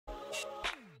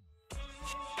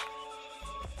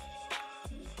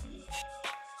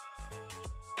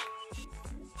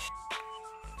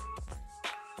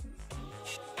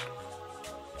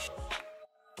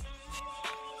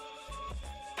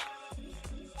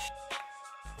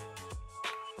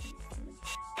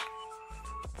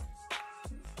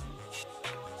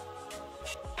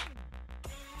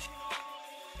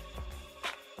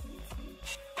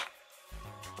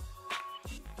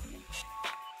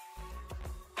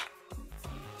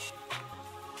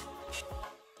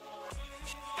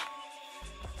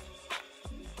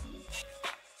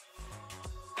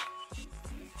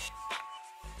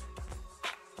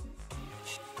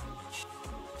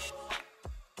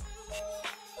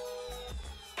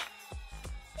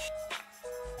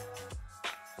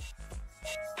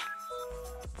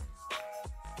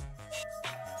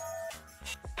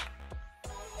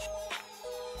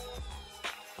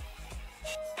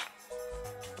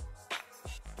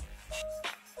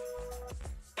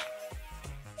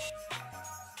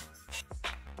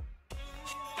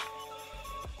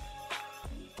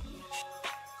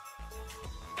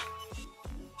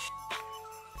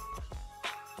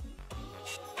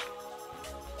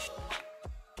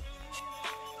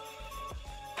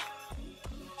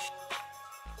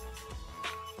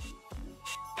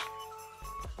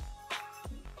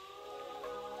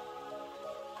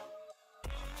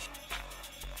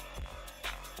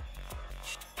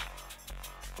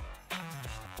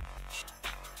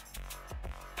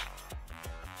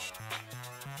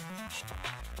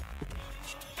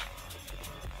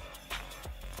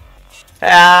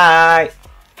Hi!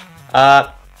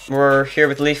 We're here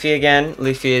with Leafy again.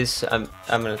 Leafy is, I'm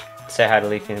gonna say hi to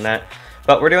Leafy in a minute.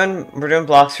 But we're doing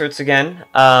Blox fruits again.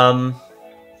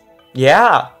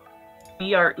 Yeah.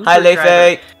 We are Uber Hi, Leafy!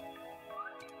 driver.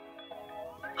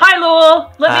 Hi,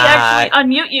 Lowell! Let me actually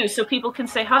unmute you so people can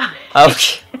say hi.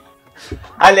 Okay.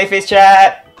 Hi, Leafy's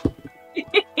chat!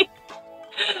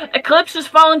 Eclipse is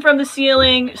falling from the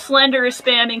ceiling. Slender is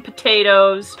spamming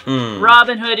potatoes.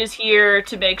 Robin Hood is here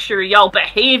to make sure y'all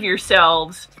behave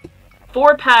yourselves.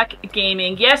 4-pack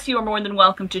gaming. Yes, you are more than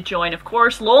welcome to join, of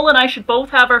course. Lowell and I should both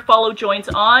have our follow joins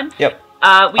on. Yep.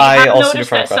 We have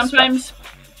noticed that sometimes...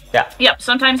 Yeah. Yep,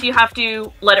 sometimes you have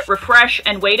to let it refresh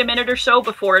and wait a minute or so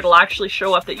before it'll actually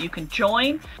show up that you can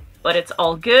join. But it's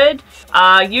all good.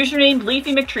 Username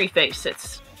Leafy McTreeface.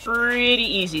 It's pretty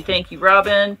easy. Thank you,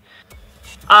 Robin.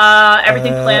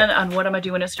 Everything planned on what am I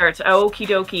doing when it starts? Okie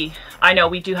dokie. I know,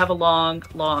 we do have a long,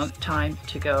 long time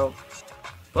to go.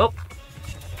 Whoop.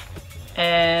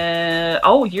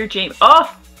 Oh, you're James.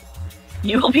 Oh!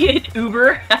 You will be an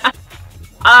Uber.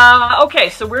 Okay,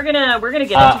 so we're gonna get into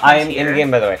things I am here. in the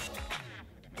game, by the way.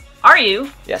 Are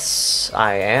you? Yes,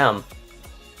 I am.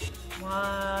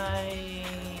 Why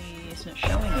isn't it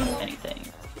showing me anything?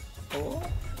 Oh?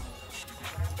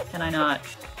 Can I not?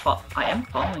 I am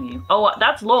following you. Oh,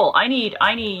 that's Lowell. I need,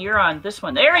 you're on this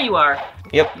one. There you are.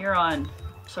 Yep. You're on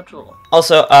Subtool.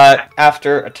 Also,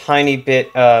 after a tiny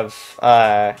bit of,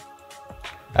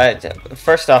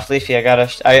 first off, Leafy,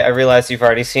 I realize you've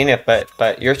already seen it,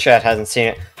 but your chat hasn't seen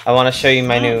it. I want to show you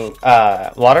my new,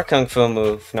 water kung fu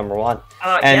move, #1.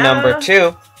 And yeah.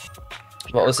 #2,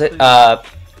 what was it? I'm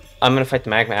gonna fight the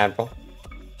Magma Admiral.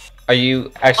 Are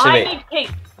you, actually,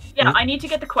 I need to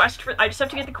get the quest for. I just have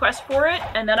to get the quest for it,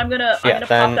 and then I'm gonna pop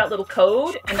that little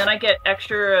code, and then I get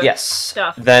extra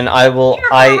stuff. Then I will.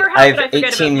 I have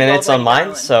 18 minutes on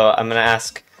mine, so I'm gonna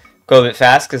go a bit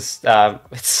fast because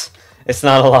it's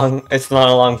not a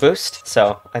long boost.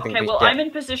 So I think. Okay, well I'm in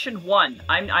position 1.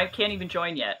 I can't even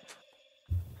join yet.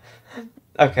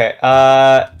 Okay.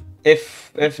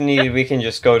 If needed, we can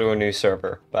just go to a new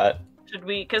server, but. Should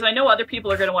we? Because I know other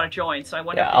people are gonna want to join, so I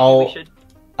wonder if we should.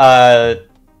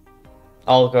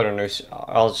 I'll just go to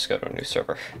a new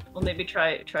server. Well, maybe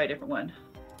try a different one.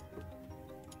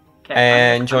 Okay.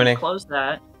 And I'm joining. Close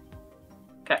that.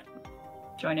 Okay.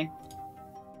 Joining.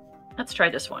 Let's try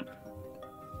this one.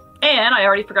 And I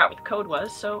already forgot what the code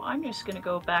was, so I'm just gonna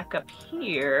go back up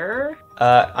here.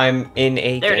 I'm in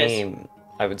a there game.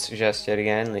 I would suggest yet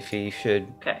again if you should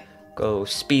go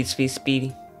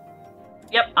speedy.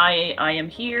 Yep, I am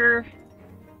here.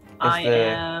 I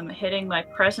am hitting my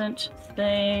present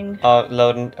thing. Oh,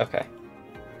 loading. Okay.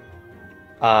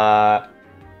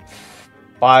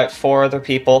 4 other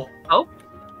people. Oh.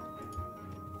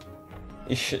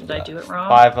 You should. Did I do it wrong?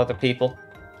 5 other people.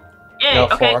 Yay! No,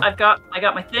 okay, 4. I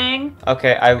got my thing.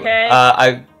 Okay,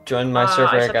 I joined my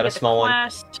server. I got a small one.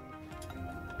 I'm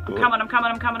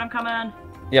coming.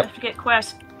 Yep. I have to get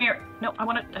quest. Here. No, I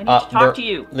need to talk to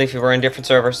you. Leafy, we're in different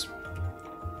servers.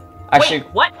 Actually,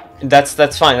 wait, what?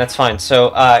 That's fine.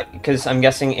 So, because I'm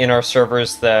guessing in our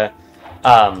servers the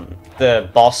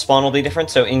boss spawn will be different.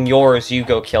 So in yours, you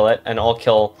go kill it, and I'll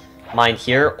kill mine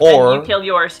here, or and you kill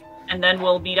yours, and then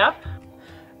we'll meet up.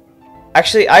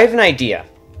 Actually, I have an idea.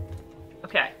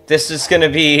 Okay. This is gonna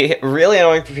be really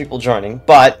annoying for people joining,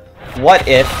 but what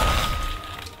if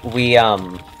we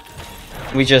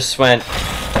just went?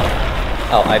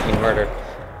 Oh, I've been murdered.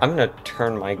 I'm gonna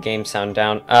turn my game sound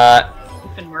down.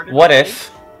 What if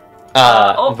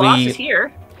Blox is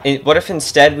here. What if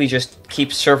instead we just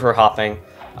keep server hopping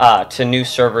to new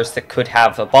servers that could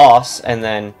have a boss, and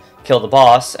then kill the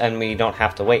boss, and we don't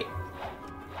have to wait?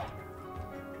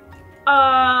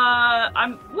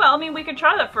 Well, I mean, we could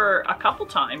try that for a couple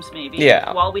times, maybe.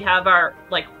 Yeah. While we have our,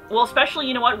 especially,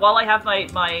 you know what, while I have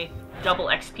my double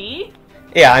XP.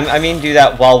 Yeah, I mean, do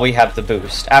that while we have the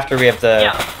boost. After we have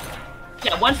the...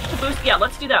 Yeah, once the boost,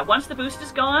 let's do that. Once the boost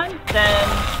is gone,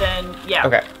 then yeah.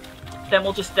 Okay. Then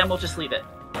we'll just leave it.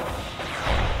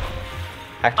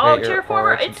 Activate your Terraformer!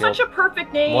 aura to It's deal... such a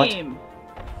perfect name!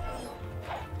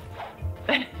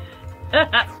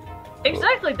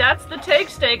 Exactly, that's the tag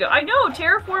stego. I know,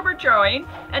 Terraformer joined,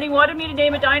 and he wanted me to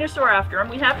name a dinosaur after him.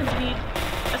 We happen to need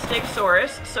a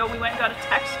Stegosaurus, so we went and got a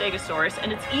Tech Stegosaurus,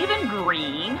 and it's even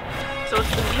green, so it's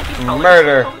the leafy color.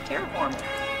 Murder! So Terraformer.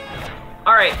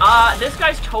 Alright, this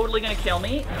guy's totally gonna kill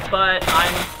me, but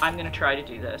I'm gonna try to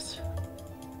do this.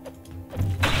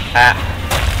 Ah.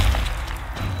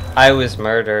 I was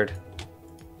murdered.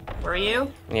 Were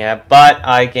you? Yeah, but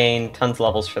I gained tons of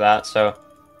levels for that, so...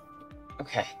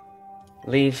 Okay.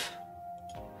 Leave.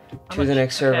 To the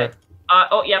next server. Okay.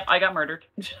 Oh, yep, I got murdered.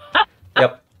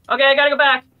 Yep. Okay, I gotta go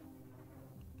back.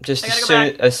 Just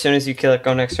as soon as you kill it,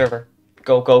 go next server.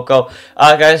 Go, go, go.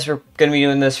 Guys, we're gonna be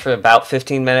doing this for about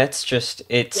 15 minutes. Yeah,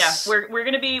 we're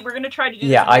gonna try to do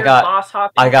yeah, this boss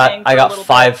hopping I got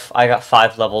thing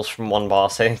 5 levels from one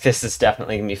boss. I think this is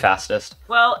definitely gonna be fastest.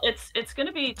 Well, it's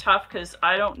gonna be tough because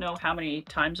I don't know how many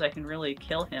times I can really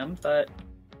kill him, but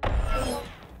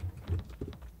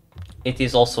it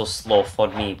is also slow for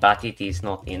me, but it is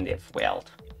not the end of the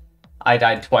world. I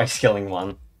died twice killing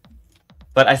one.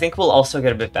 But I think we'll also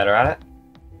get a bit better at it.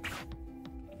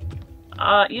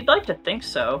 You'd like to think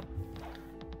so.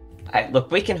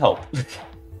 Look, we can hope.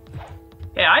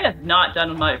 Yeah, I have not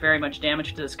done very much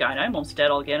damage to this guy, and I'm almost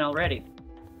dead again already.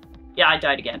 Yeah, I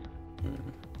died again.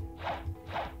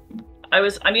 I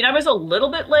was a little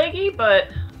bit laggy, but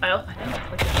I think I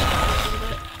clicked it a little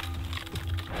bit.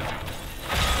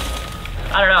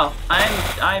 I don't know.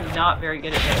 I'm not very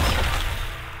good at this.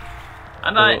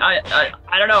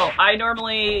 I don't know. I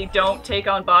normally don't take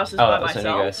on bosses by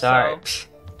myself. Sorry. So.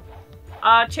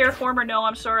 Terraformer, no,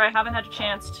 I'm sorry. I haven't had a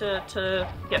chance to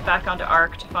get back onto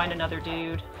Ark to find another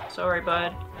dude. Sorry,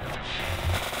 bud.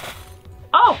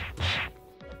 Oh!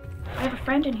 I have a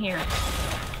friend in here.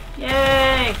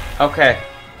 Yay! Okay.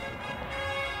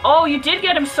 Oh, you did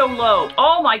get him so low.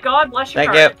 Oh my god, bless your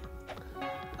heart. Thank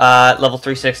you. Level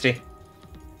 360.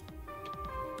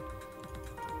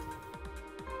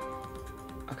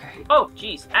 Okay. Oh,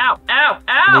 jeez. Ow, ow,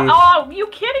 ow! Leave. Oh, you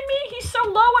kidding me? He's so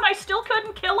low and I still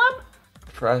couldn't kill him?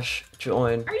 Fresh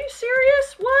join. Are you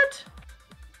serious? What?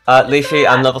 Leafy,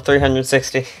 I'm level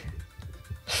 360.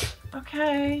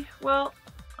 Okay, well,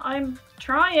 I'm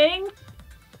trying.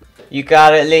 You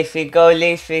got it, Leafy. Go,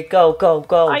 Leafy. Go, go,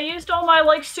 go. I used all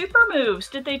my, super moves.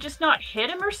 Did they just not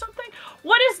hit him or something?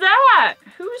 What is that?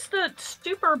 Who's the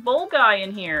super bull guy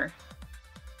in here?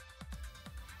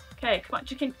 Okay, come on.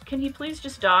 Can he please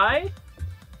just die?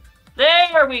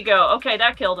 There we go. Okay,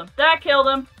 that killed him. That killed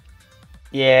him.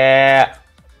 Yeah.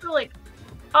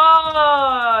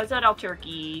 Oh, is that all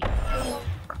turkey?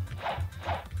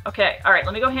 Okay, alright,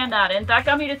 let me go hand that in. That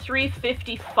got me to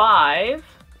 355. What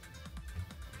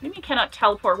do you mean cannot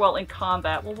teleport while in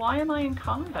combat? Well, why am I in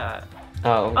combat?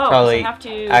 Oh, probably I have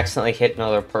to... accidentally hit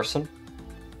another person.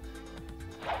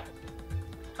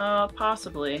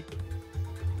 Possibly.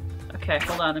 Okay,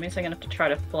 hold on. That means I'm gonna have to try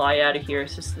to fly out of here.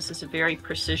 This is a very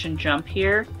precision jump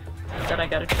here that I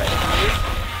gotta try to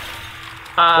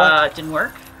do. Didn't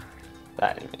work.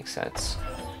 That didn't make sense.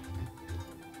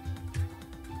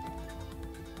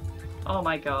 Oh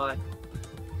my god.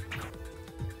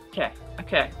 Okay,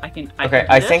 okay, I can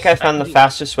I think I found the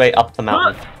fastest way up the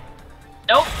mountain.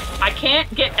 Nope, I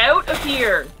can't get out of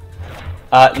here.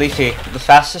 Leafy, the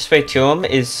fastest way to him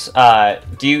is,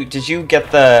 did you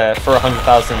get the, for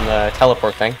 100,000, the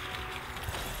teleport thing?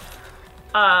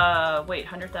 Wait,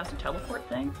 100,000 teleport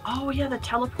thing? Oh yeah, the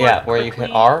teleport. Yeah, where you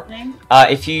hit R. Thing?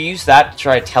 If you use that to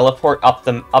try to teleport up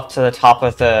to the top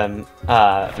of the,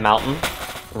 mountain,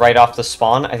 right off the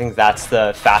spawn, I think that's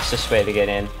the fastest way to get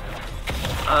in.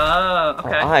 Oh,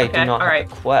 okay. Oh, I do not have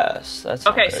the quest. That's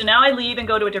okay, so now I leave and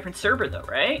go to a different server though,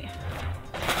 right?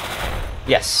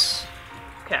 Yes.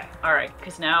 Okay, alright,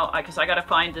 because I gotta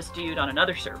find this dude on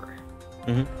another server.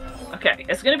 Mm-hmm. Okay,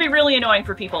 it's gonna be really annoying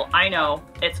for people, I know.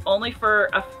 It's only for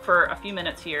a few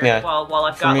minutes here, yeah. while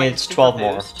I've got, for me, it's 12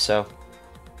 more, so...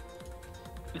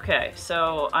 Okay,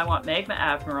 so I want Magma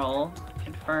Admiral,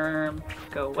 confirm,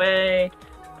 go away,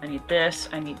 I need this,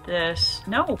 I need this.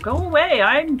 No, go away,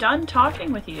 I'm done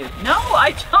talking with you. No,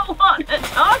 I don't want to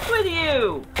talk with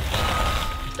you!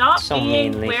 Stop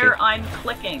being where I'm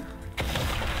clicking.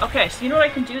 Okay, so you know what I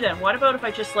can do then? What about if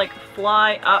I just,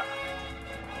 fly up?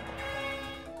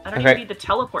 I don't even need the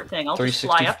teleport thing. I'll just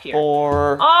fly up here.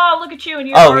 Oh, look at you! And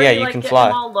you're already, you can getting fly.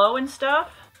 Them all low and stuff.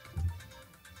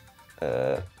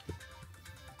 Come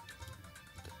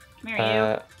here,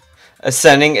 you.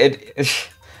 Ascending it.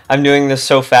 I'm doing this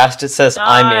so fast. It says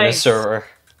nice. I'm in a server.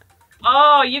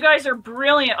 Oh, you guys are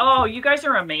brilliant. Oh, you guys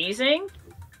are amazing.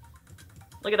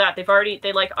 Look at that.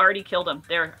 They like already killed him.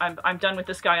 There. I'm done with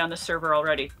this guy on the server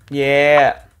already.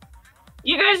 Yeah.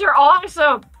 You guys are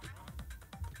awesome.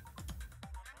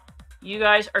 You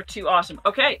guys are too awesome.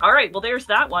 Okay, all right. Well, there's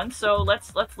that one. So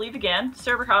let's leave again.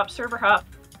 Server hop, server hop.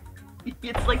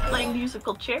 It's like playing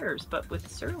musical chairs, but with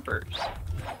servers.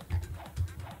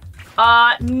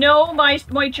 No,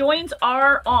 my joins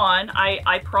are on.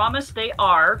 I promise they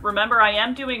are. Remember, I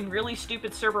am doing really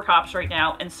stupid server hops right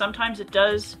now, and sometimes it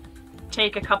does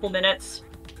take a couple minutes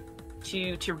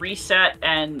to reset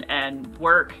and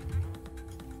work.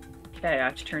 Okay, I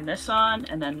have to turn this on,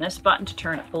 and then this button to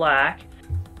turn it black,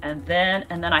 and then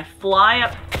I fly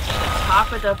up to the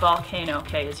top of the volcano.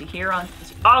 Okay, is he here on?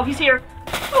 Oh, he's here!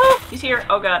 Woo, he's here!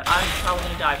 Oh god, I'm probably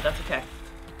gonna die, but that's okay.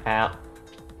 Ow.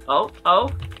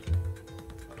 Oh.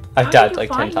 I've died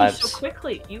like 10 times. So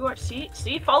quickly, you are see,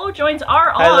 follow joins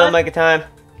are on. Hi, little Mega Time.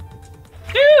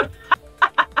 Dude.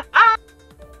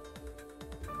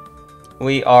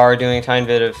 We are doing a tiny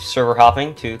bit of server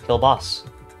hopping to kill boss.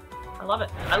 I love it.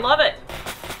 I love it.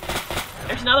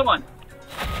 There's another one.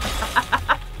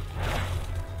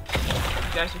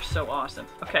 You guys are so awesome.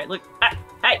 Okay, look.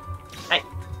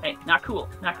 Hey, not cool.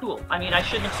 Not cool. I mean, I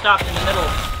shouldn't have stopped in the middle.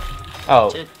 Oh.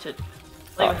 To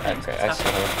play with things. Okay, I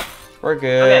see. We're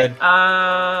good. Okay,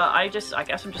 I guess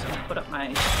I'm just gonna put up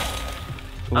my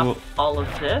up all of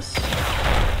this.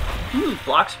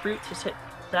 Blox Fruits has hit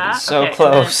that. So okay,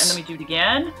 close. And then we do it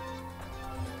again.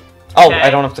 Oh, Okay.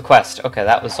 I don't have the quest. Okay,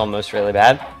 that was almost really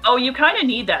bad. Oh, you kind of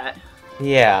need that.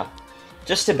 Yeah,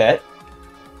 just a bit.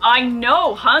 I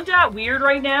know. Honda Weird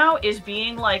right now is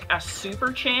being like a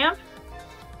super champ.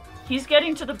 He's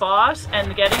getting to the boss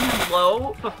and getting him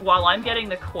low while I'm getting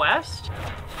the quest.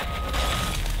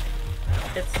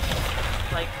 It's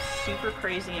like super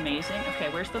crazy amazing. Okay,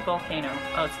 where's the volcano?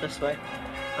 Oh, it's this way.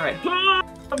 All right,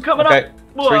 I'm coming up.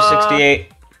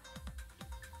 368.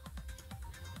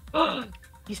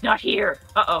 He's not here.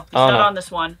 Uh-oh, he's Oh, not no. on this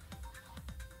one.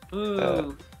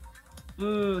 Ooh,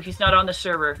 he's not on the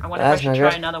server. I wonder if I That's should not try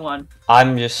good. another one. I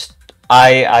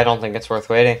don't think it's worth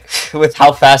waiting. With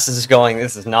how fast this is going,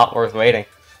 this is not worth waiting.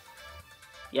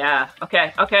 Yeah,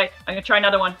 okay. I'm gonna try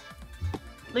another one.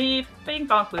 Leave. Bing,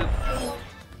 bonk, boop.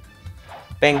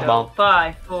 Bing Go. bong.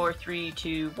 5, 4, 3,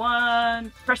 2,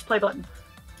 1. Press play button.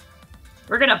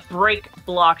 We're gonna break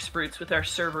Blox Fruits with our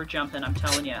server jumping, I'm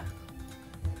telling you.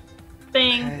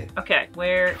 Bing. Okay,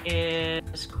 where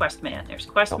is Questman? There's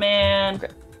Questman.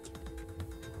 Okay.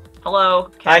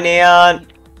 Hello. Okay. Hi, Neon.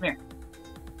 Come here.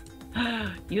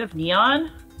 You have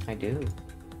Neon? I do.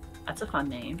 That's a fun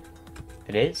name.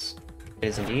 It is. It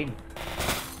is indeed.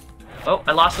 Oh,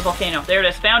 I lost the volcano. There it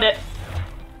is. Found it.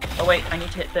 Oh, wait. I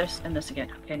need to hit this and this again.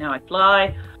 Okay, now I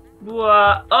fly.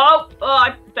 Whoa. Oh,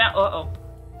 I found... Uh-oh.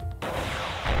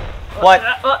 What?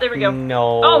 Oh, there we go.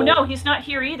 No. Oh, no. He's not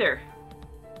here either.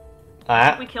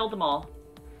 We killed them all.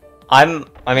 I'm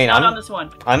Not on this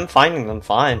one. I'm finding them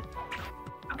fine.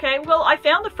 Okay, well, I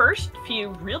found the first few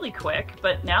really quick,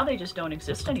 but now they just don't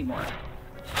exist anymore.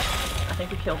 I think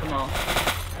we killed them all.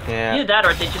 Yeah. Either that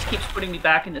or they just keeps putting me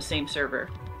back in the same server.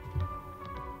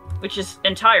 Which is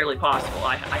entirely possible.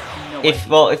 I have no idea.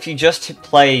 Well, if you just hit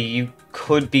play, you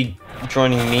could be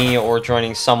joining me or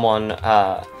joining someone,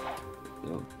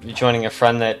 joining a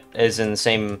friend that is in the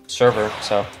same server,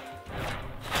 so.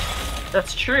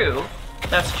 That's true.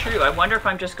 That's true. I wonder if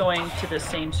I'm just going to the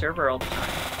same server all the time.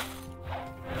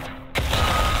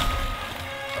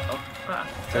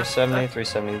 370,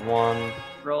 371.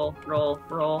 Roll.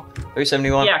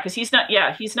 371. Yeah, because he's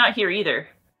not here either.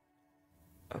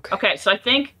 Okay. Okay, so I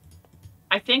think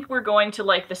we're going to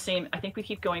like the same. I think we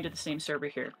keep going to the same server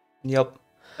here. Yep.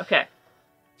 Okay.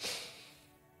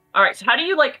 All right. So how do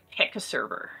you like pick a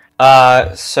server?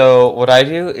 So what I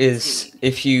do is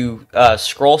if you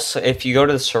if you go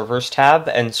to the servers tab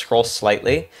and scroll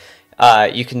slightly,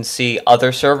 you can see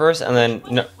other servers, and then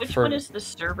Which one is the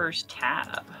servers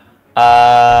tab?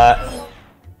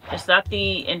 Is that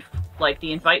the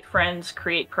invite friends,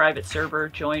 create private server,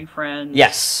 join friends?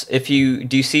 Yes. Do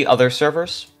you see other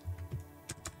servers?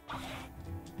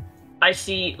 I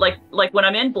see, like when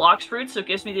I'm in Blox Fruits, so it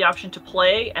gives me the option to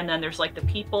play, and then there's like the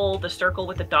people, the circle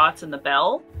with the dots, and the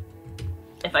bell.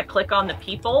 If I click on the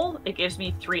people, it gives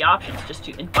me 3 options, just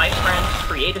to invite friends,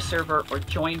 create a server, or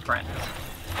join friends.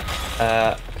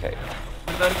 Okay.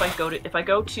 What about if I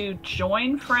go to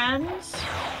join friends?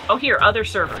 Oh, here, other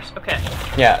servers. Okay.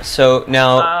 Yeah. So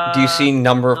now, do you see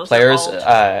number of those players? are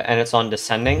all- And it's on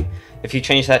descending. If you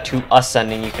change that to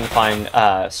ascending, you can find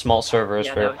small servers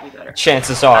Yeah, where that would be better.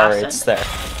 chances are Ascending. it's there.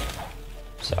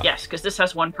 So Yes, because this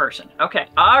has 1 person. Okay.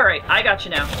 All right. I got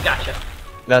you now. Gotcha.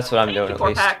 that's what I'm Thank doing you, at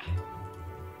least. Pack.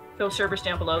 go servers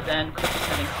down below, then click the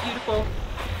settings. Beautiful.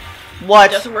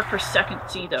 What? It doesn't work for second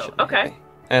C though. Okay.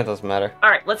 It doesn't matter.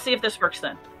 Alright, let's see if this works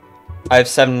then. I have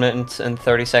 7 minutes and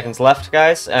 30 seconds left,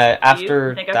 guys.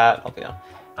 After that, I'll be on.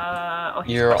 Oh,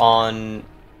 you're on,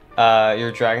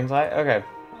 your Dragon's Eye? Okay.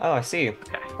 Oh, I see you.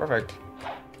 Okay. Perfect.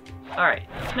 Alright.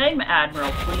 Magma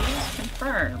Admiral, please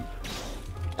confirm.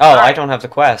 Oh, I don't have the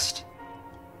quest.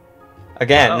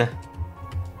 Again.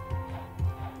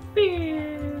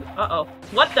 Uh-oh.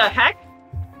 What the heck?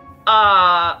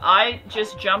 I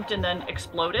just jumped and then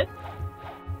exploded.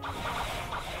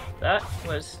 That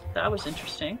was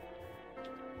interesting.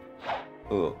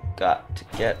 Ooh, got to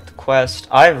get the quest.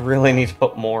 I really need to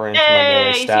put more into my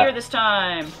melee He's stat. here this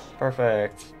time.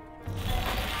 Perfect.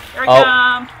 Here I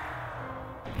come.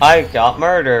 I got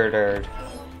murdered.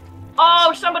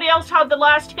 Oh, somebody else had the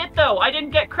last hit though. I didn't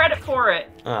get credit for it.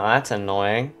 Oh, that's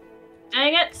annoying.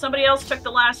 Dang it! Somebody else took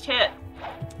the last hit.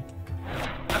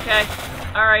 Okay.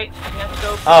 All right. We have to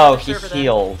go. Oh, he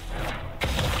healed.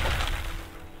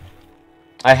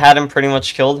 I had him pretty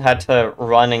much killed. Had to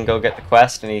run and go get the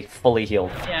quest, and he fully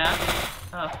healed. Yeah.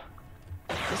 Oh.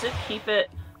 Does it keep it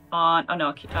on? Oh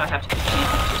no, I have to keep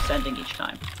changing to sending each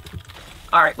time.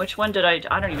 All right. Which one did I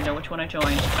don't even know which one I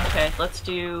joined. Okay. Let's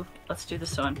do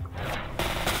this one.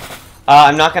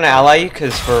 I'm not gonna ally you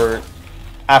because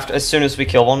as soon as we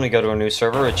kill one, we go to a new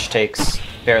server, which takes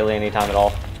barely any time at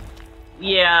all.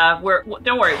 Yeah,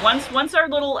 don't worry. Once our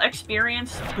little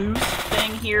experience boost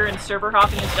thing here in server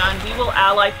hopping is done, we will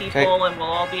ally people and we'll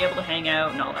all be able to hang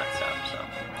out and all that stuff.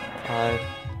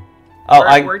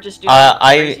 So. We're just doing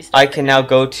crazy stuff I can now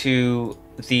go to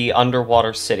the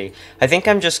underwater city. I think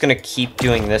I'm just gonna keep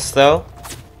doing this though,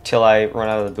 till I run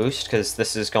out of the boost because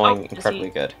this is going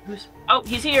incredibly good. Oh,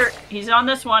 he's here. He's on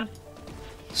this one.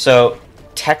 So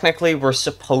technically, we're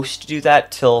supposed to do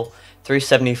that till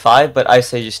 375, but I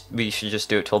say we should just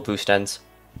do it till boost ends.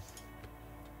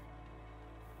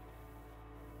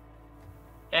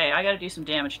 Hey, I gotta do some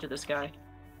damage to this guy.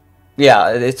 Yeah,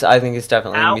 I think it's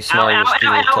definitely gonna be smart.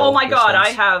 Oh my god, I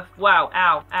have, wow,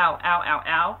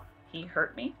 ow. He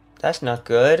hurt me. That's not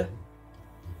good.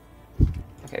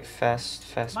 Okay, fast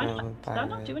mode. Did I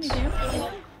not do any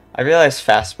damage? I realize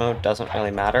fast mode doesn't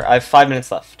really matter. I have 5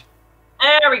 minutes left.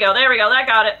 There we go, that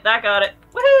got it.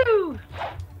 Woohoo!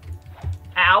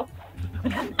 Ow.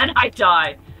 And I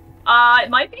died. It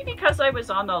might be because I was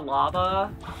on the lava.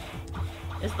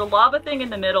 Is the lava thing in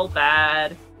the middle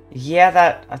bad? Yeah,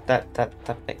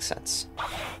 that makes sense.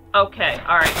 Okay,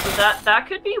 alright, so that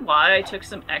could be why I took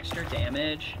some extra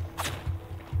damage.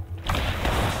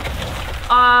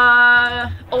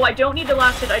 Oh, I don't need the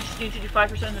last hit, I just need to do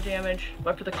 5% of the damage.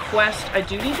 But for the quest, I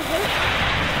do need to hit.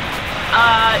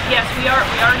 Yes, we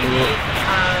already made,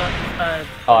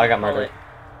 oh, I got murdered.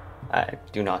 I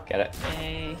do not get it.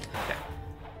 Okay.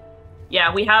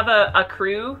 Yeah, we have a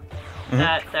crew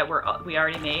that we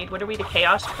already made. What are we, the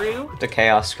Chaos crew? The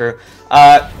Chaos crew.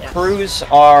 Yes. Crews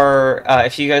are,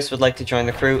 if you guys would like to join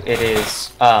the crew, it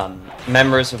is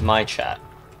members of my chat.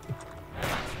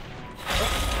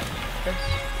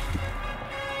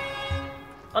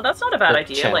 Oh, that's not a bad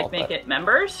idea. Channel, like, make it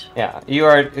members? Yeah, you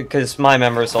are, because my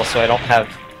members also, I don't have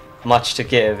much to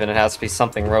give, and it has to be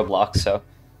something Roblox, so.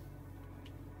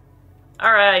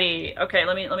 Alrighty. Okay,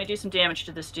 let me do some damage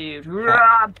to this dude.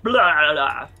 Blah, blah,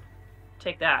 blah.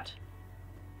 Take that.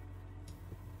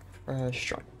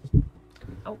 Strong.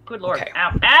 Oh, good lord. Okay.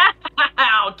 Ow.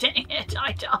 Ow! Dang it,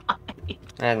 I died.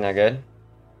 That's not good.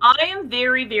 I am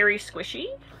very, very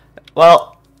squishy.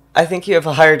 Well, I think you have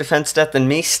a higher defense stat than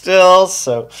me still,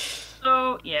 so...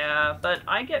 So, yeah, but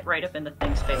I get right up in the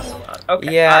thing's face a lot.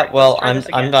 Okay, yeah, right, well,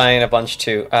 I'm dying a bunch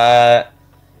too.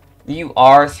 You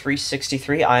are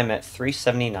 363, I'm at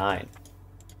 379.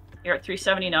 You're at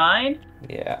 379?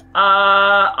 Yeah.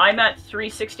 I'm at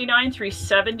 369,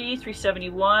 370,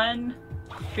 371,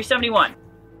 371.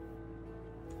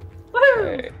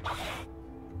 Woohoo!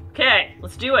 Okay,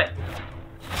 let's do it.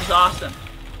 This is awesome.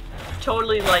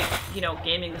 Totally, like, you know,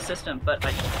 gaming the system, but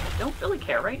I don't really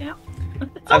care right now.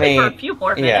 It's only for a few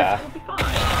more minutes, yeah. It'll be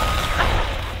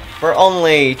fine. We're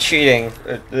only cheating.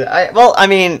 Well, I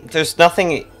mean, there's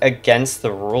nothing against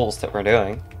the rules that we're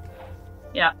doing.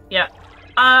 Yeah, yeah.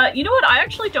 You know what? I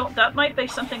actually don't. That might be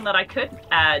something that I could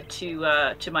add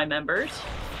to my members.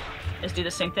 Is do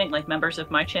the same thing. Like members of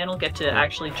my channel get to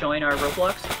actually join our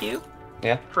Roblox queue.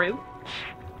 Yeah. Crew.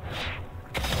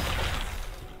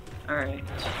 All right.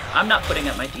 I'm not putting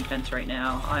up my defense right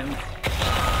now. I'm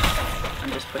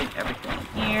just putting everything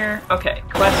in here. Okay.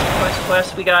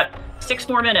 Quest. We got 6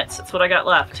 more minutes. That's what I got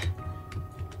left.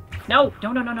 No.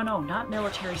 Not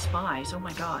military spies. Oh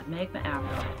my god. Magma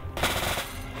Admiral.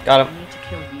 Got I him. need to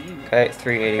kill you. Okay,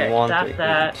 381, Okay,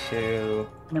 that. 382,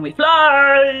 And then we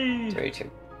fly!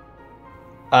 382.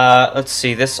 Let's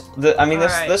see. This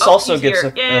Alright. Oh, also he's gives here.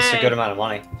 us a Yay. good amount of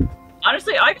money.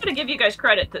 Honestly, I gotta give you guys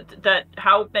credit that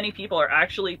how many people are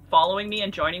actually following me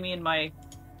and joining me in my...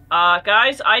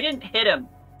 guys, I didn't hit him.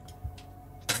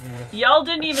 Y'all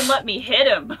didn't even let me hit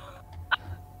him.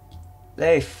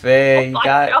 Hey, Faye,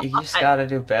 Oh you just God. gotta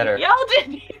do better. Y'all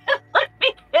didn't even let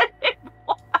me hit him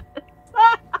once.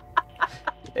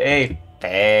 Hey,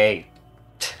 Faye.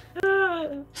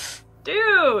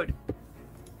 Dude.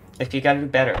 If you gotta do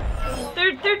better.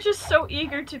 They're just so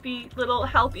eager to be little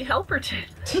helpy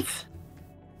helpertons.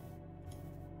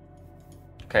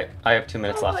 Okay, I have 2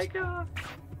 minutes Oh my left. God.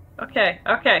 Okay,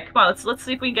 come on, let's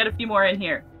see if we can get a few more in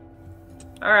here.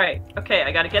 Alright, okay,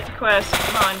 I gotta get the quest.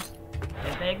 Come on.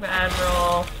 Okay, Magma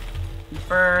Admiral.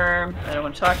 Confirm. I don't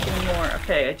want to talk to you anymore.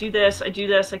 Okay, I do this, I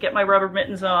get my rubber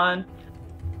mittens on.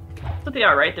 That's what they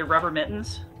are, right? They're rubber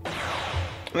mittens. I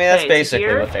mean, that's Okay,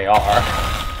 basically what they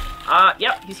are.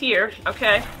 Yep, he's here.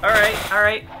 Okay,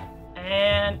 alright.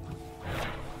 And...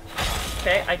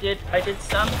 Okay, I did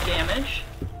some damage.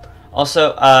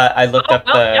 Also, I looked up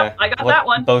yep, I got that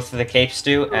one. both of the capes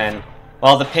do, and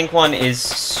while the pink one is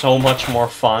so much more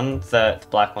fun, the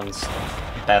black one's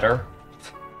better.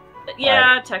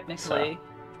 Yeah, technically.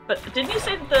 But didn't you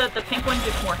say that the pink one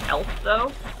gives more health,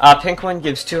 though? Pink one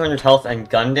gives 200 health and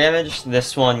gun damage.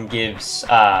 This one gives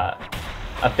a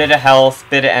bit of health,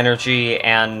 bit of energy,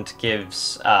 and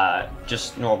gives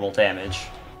just normal damage.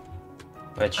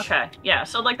 Which... Okay, yeah,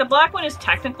 so like the black one is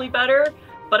technically better,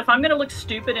 but if I'm gonna look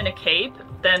stupid in a cape,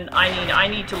 then I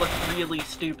need to look really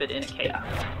stupid in a cape. Yeah.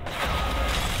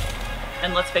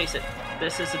 And let's face it,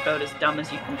 this is about as dumb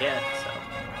as you can get, so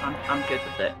I'm good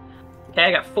with it. Okay,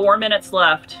 I got 4 minutes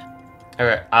left.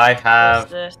 Okay, I have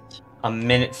This? a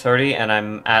minute 30, and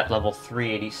I'm at level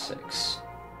 386.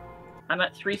 I'm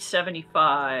at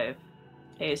 375.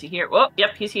 Hey, is he here? Oh,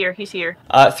 yep, he's here.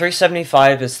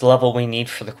 375 is the level we need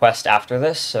for the quest after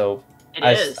this, so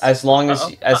as long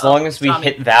as we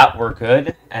hit that, we're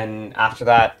good. And after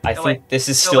that, I think this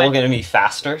is still going to be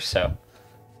faster. So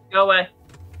go away.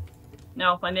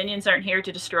 No, my minions aren't here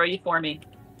to destroy you for me.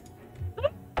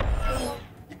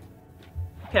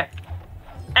 Okay.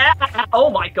 Ah, oh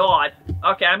my God.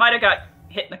 Okay, I might have got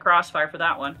hit in the crossfire for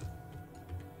that one.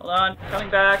 Hold on, coming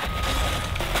back.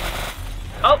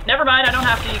 Oh, never mind, I don't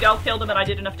have to. You all killed him and I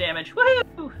did enough damage.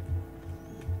 Woohoo!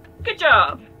 Good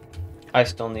job. I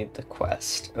still need the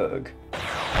quest. Ugh.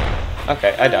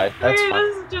 Okay, I died. That's fine.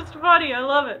 This is just funny. I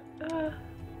love it.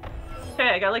 Okay,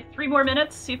 I got like 3 more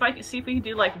minutes. See if we can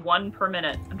do like 1 per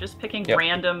minute. I'm just picking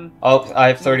random. Oh, I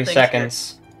have 30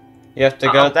 seconds. Here. You have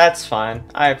to go. That's fine.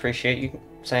 I appreciate you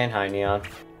saying hi, Neon.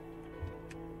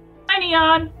 Hi,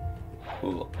 Neon.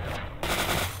 Ooh.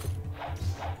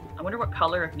 I wonder what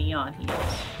color of neon he is.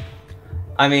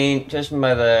 I mean, just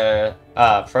by the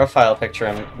profile picture,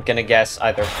 I'm gonna guess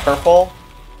either purple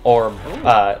or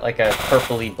like a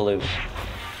purpley blue.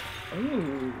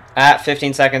 Ooh. At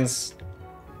 15 seconds.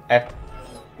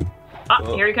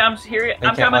 Here he comes.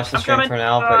 I'm coming. Watch the stream for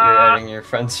now, but you're editing your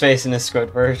friend's face in a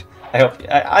Squidward. I hope.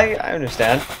 I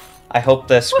understand. I hope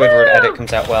the Squidward edit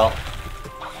comes out well.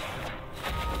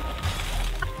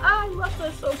 I love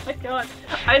this. Oh my God!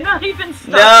 I'm not even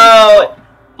stopping to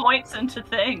put points into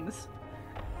things.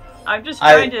 I'm just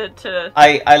trying to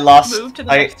I lost. Move to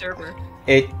the next server.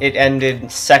 It ended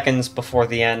seconds before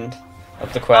the end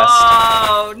of the quest.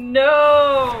 Oh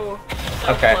no!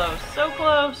 So okay. Close. So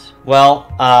close.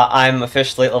 Well, I'm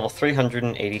officially at level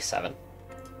 387.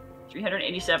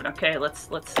 387. Okay, let's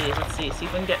see. See if we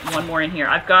can get 1 more in here.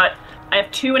 I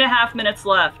have 2.5 minutes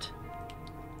left.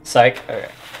 Psych. Okay.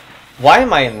 Why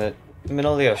am I in the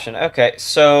middle of the ocean? Okay,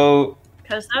 so...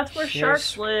 Because that's where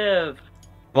sharks live.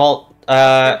 Well,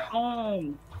 They're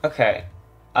home. Okay.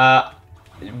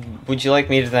 Would you like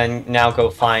me to then now go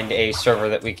find a server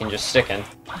that we can just stick in?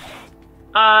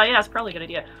 Yeah, it's probably a good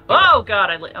idea. Oh God,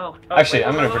 Actually,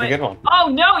 I'm in a pretty good one. Oh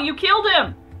no, you killed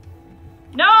him!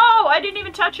 No, I didn't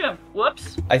even touch him.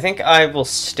 Whoops. I think I will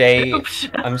stay. Oops.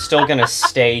 I'm still gonna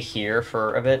stay here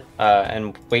for a bit,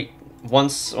 and wait.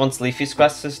 Once Leafy's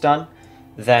quest is done,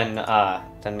 then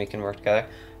we can work together.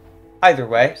 Either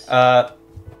way, hello,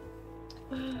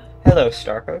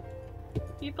 Starcode.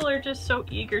 People are just so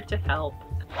eager to help.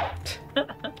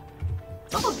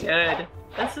 It's all good.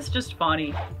 This is just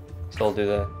funny. So we'll do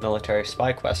the military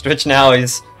spy quest, which now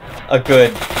is a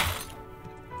good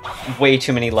way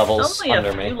too many levels only under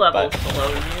a few me. levels but, below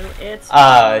you. It's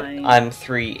fine. I'm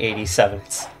 387.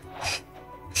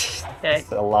 Okay.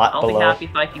 It's a lot I'll below. be happy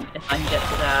if I can get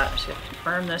to that. I just have to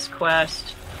confirm this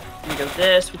quest. We go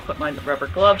this, we put my rubber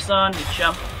gloves on, we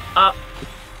jump up.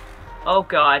 Oh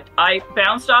god, I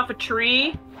bounced off a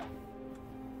tree.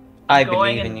 I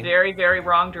going believe in in you. very, very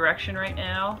wrong direction right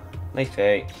now. My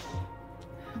fate.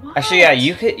 What? Actually, yeah,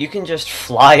 you can just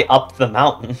fly up the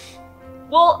mountain.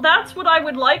 Well, that's what I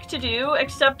would like to do,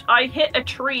 except I hit a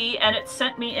tree and it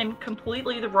sent me in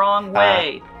completely the wrong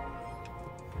way.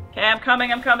 Okay, I'm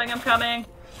coming, I'm coming, I'm coming.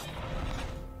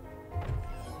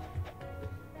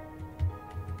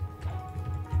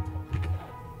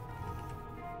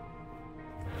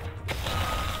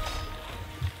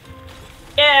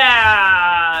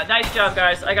 Yeah! Nice job,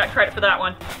 guys. I got credit for that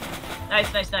one.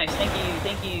 Nice, nice, nice. Thank you,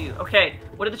 thank you. Okay,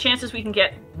 what are the chances we can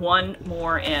get one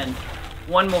more in?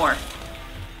 One more.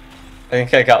 I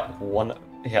think I got one.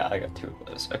 Yeah, I got 2 of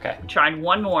those. Okay. I'm trying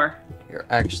one more. Here,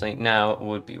 actually, now it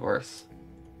would be worth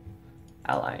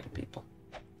allying people.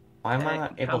 Why am I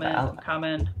not able to ally?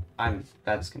 Coming.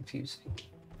 That's confusing.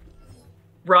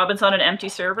 Robin's on an empty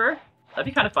server? That'd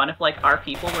be kind of fun if, like, our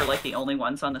people were, like, the only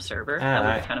ones on the server. That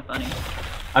would be kind of funny.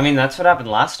 I mean, that's what happened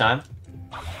last time.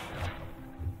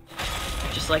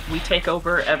 Just, like, we take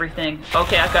over everything.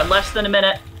 Okay, I've got less than a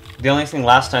minute. The only thing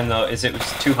last time, though, is it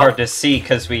was too hard to see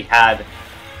because we had,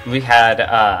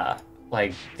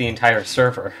 like, the entire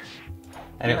server.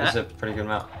 And it was a pretty good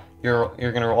amount.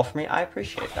 You're gonna roll for me? I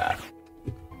appreciate that.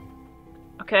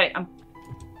 Okay, I'm...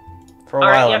 For a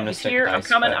while, I'm he's here. I'm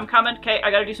coming, I'm coming. Okay, I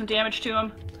gotta do some damage to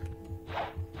him.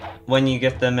 When you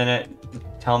get the minute,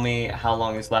 tell me how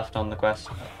long is left on the quest,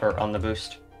 or on the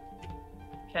boost.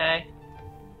 Okay.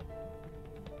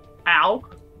 Ow.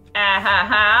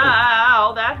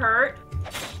 Ow, that hurt.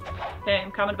 Okay,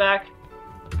 I'm coming back.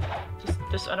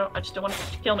 I just don't want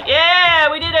it to kill me.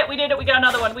 Yeah, we did it, we did it, we got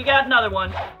another one, we got another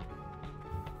one.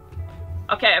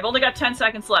 Okay, I've only got 10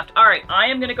 seconds left. Alright, I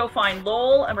am gonna go find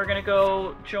Lowell, and we're gonna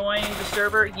go join the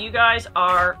server. You guys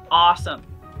are awesome.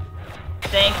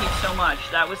 Thank you so much.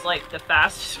 That was like the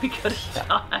fastest we could have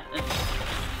done.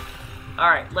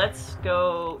 Alright, let's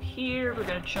go here. We're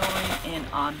gonna join in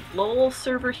on Lowell's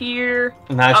server here.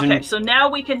 Imagine. Okay, so now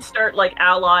we can start like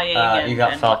allying. You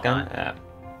got Falcon? Yeah.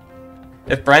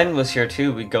 If Bren was here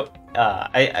too, we'd go.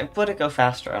 I would it go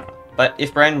faster? I don't know. But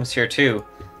if Bren was here too,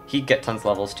 he'd get tons of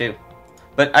levels too.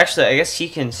 But actually, I guess he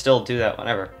can still do that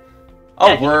whenever. Oh,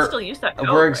 yeah, he can still use that code,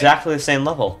 we're exactly the same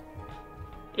level.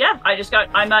 Yeah,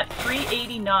 I'm at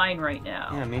 389 right now.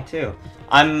 Yeah, me too.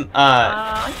 I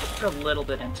can put a little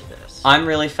bit into this. I'm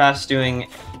really fast doing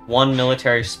one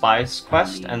military spies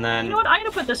quest, and then... You know what, I'm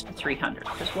gonna put this to 300,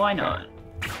 because why not?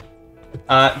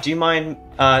 Do you mind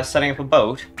setting up a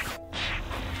boat?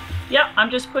 Yeah, I'm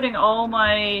just putting all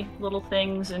my little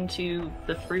things into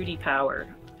the fruity power.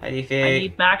 How do you feel? I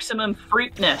need maximum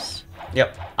fruitness.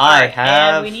 Yep. I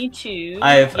and we need to...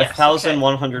 I have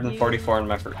 1,144 in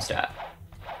my fruit stat.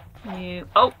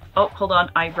 Oh, hold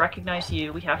on. I recognize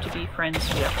you. We have to be friends.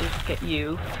 We have to get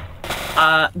you.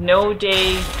 No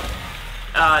day,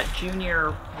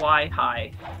 junior Y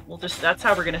high. That's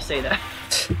how we're gonna say that.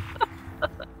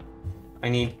 I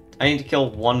need to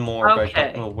kill one more, but I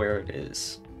don't know where it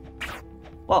is.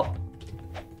 Whoa.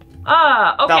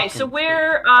 Okay, Falcon. so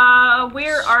where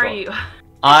are you?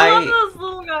 I love those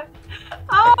little guys.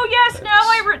 Oh yes, now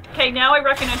I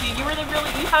recognize you. You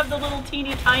have the little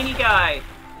teeny tiny guy.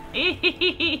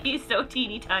 He's so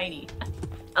teeny tiny.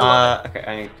 Okay,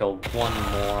 I need to kill one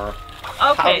more.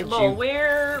 Okay, Lowell,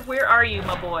 where are you,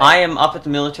 my boy? I am up at the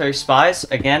military spies.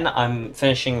 Again, I'm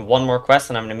finishing one more quest,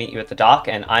 and I'm gonna meet you at the dock,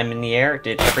 and I'm in the air.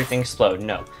 Did everything explode?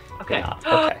 No. Okay.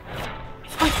 Okay.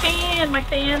 It's my fan! My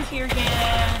fan's here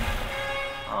again!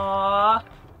 Aww.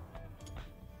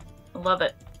 I love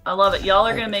it. I love it. Y'all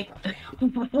are gonna make...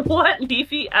 What?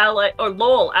 Leafy, ally... Or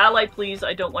Lowell, ally please,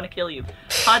 I don't want to kill you.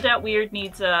 Hot Out Weird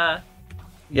needs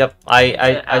Yep,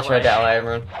 I tried to ally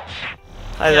everyone.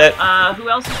 Hi there. Who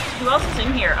else is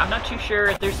in here? I'm not too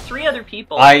sure. There's 3 other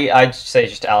people. I'd say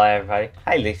just ally everybody.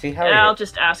 Hi Leafy, how are you? I'll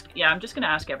just ask... Yeah, I'm just gonna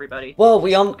ask everybody. Whoa,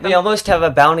 we almost have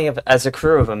a bounty as a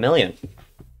crew of 1 million.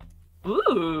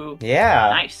 Ooh. Yeah.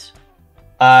 Nice.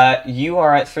 You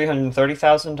are at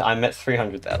 330,000. I'm at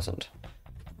 300,000.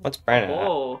 What's Brandon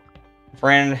Whoa. at?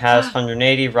 Brandon has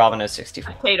 180. Robin has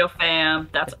 64. Potato fam.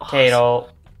 That's Potato.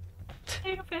 Awesome.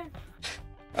 Potato fam.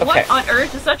 Okay. What on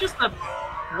earth? Is that just the...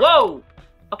 Whoa!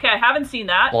 Okay, I haven't seen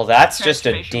that. Well, that's just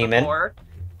a demon. Before.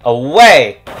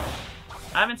 Away!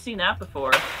 I haven't seen that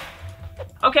before.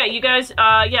 Okay, you guys,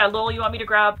 yeah, Lowell, you want me to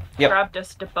grab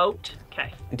just a boat?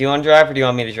 Okay. Do you want to drive or do you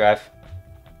want me to drive?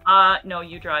 No,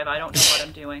 you drive. I don't know what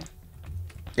I'm doing.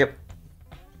 Yep.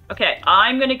 Okay,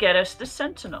 I'm gonna get us the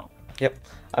Sentinel. Yep.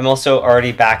 I'm also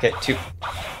already back at 2.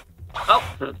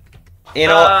 Oh. You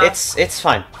know, it's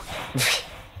fine.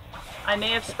 I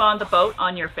may have spawned the boat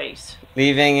on your face.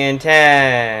 Leaving in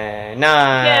 10,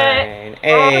 9,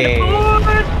 8.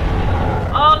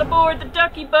 All aboard the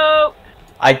ducky boat.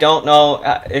 I don't know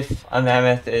if a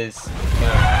mammoth is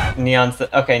Neon's the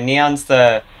Neon's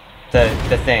the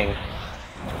thing.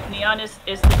 Neon is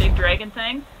the big dragon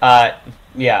thing.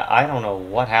 Yeah, I don't know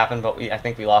what happened, but I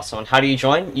think we lost someone. How do you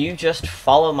join? You just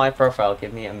follow my profile.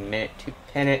 Give me a minute to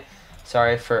pin it.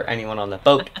 Sorry for anyone on the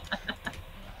boat.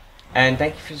 And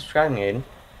thank you for subscribing, Aiden.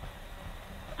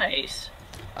 Nice.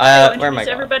 Where am I going?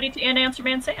 Everybody to Answer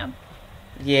Man Sam.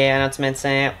 Yeah, Announcement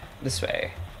Sam. This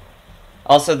way.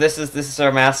 Also, this is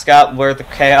our mascot. We're the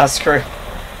Chaos Crew.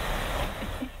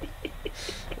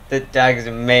 The dog is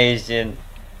amazing.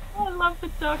 Oh, I love the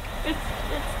duck. It's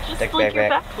just Duck like your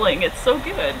back. backbling. It's so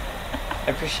good.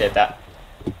 I appreciate that.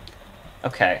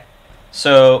 Okay.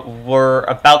 So, we're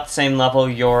about the same level.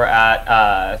 You're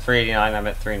at 389, I'm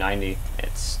at 390.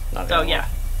 It's not Oh, yeah.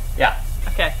 Yeah.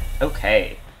 Okay.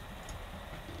 Okay.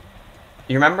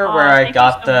 You remember where I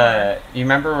got You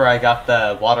remember where I got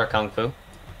the water kung fu?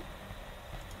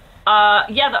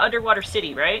 Yeah, the underwater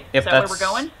city, right? Yep, Is that where we're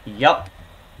going? Yep.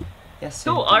 Yes.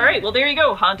 Cool. Indeed. All right. Well, there you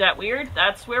go. Hunt at Weird.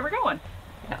 That's where we're going.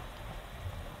 Yeah.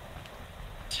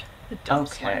 The dumb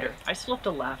Okay. slender. I still have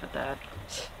to laugh at that.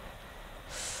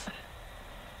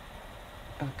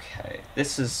 Okay.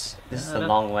 This is a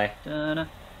long way.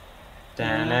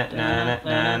 Dun-na.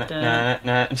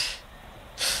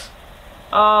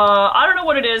 I don't know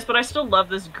what it is, but I still love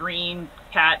this green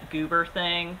cat goober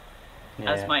thing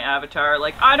as my avatar.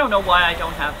 Like, I don't know why I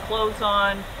don't have clothes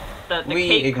on. The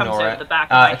cape comes out the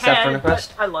back of my except head, for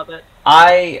Request. I love it.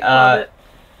 love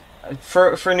it.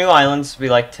 For new islands, we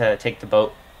like to take the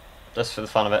boat, just for the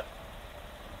fun of it.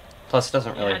 Plus, it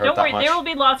doesn't really hurt don't that worry, much. there will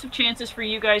be lots of chances for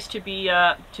you guys to be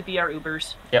our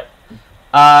Ubers. Yep.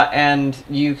 And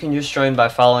you can just join by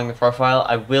following the profile.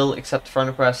 I will accept friend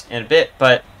request in a bit,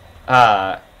 but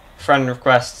friend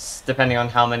requests, depending on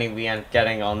how many we end up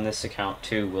getting on this account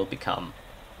too, will become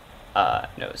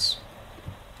no's.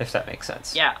 If that makes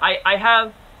sense. Yeah,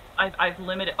 I've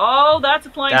limited. Oh, that's a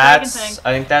flying dragon thing.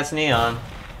 I think that's Neon.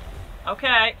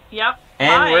 Okay. Yep.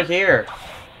 And Hi. we're here.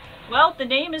 Well, the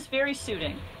name is very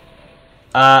suiting.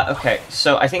 Okay,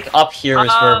 so I think up here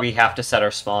is where we have to set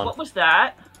our spawn. What was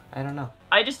that? I don't know.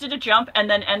 I just did a jump and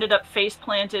then ended up face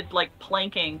planted, like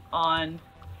planking on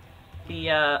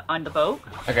the boat.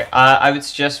 Okay, I would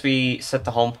suggest we set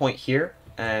the home point here,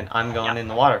 and I'm going in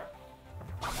the water.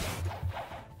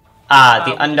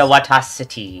 The underwater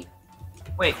city.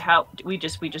 Wait, how we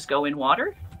just go in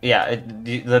water? Yeah,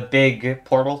 the big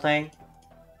portal thing.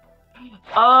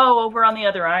 Oh, over on the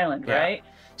other island, Yeah. right?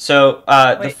 So,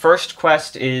 the first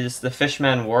quest is the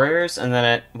Fishman Warriors, and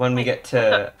then when we get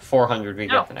to 400, we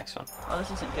get the next one. Oh,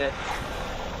 this isn't good.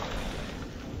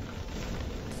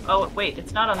 Oh, wait,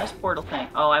 it's not on this portal thing.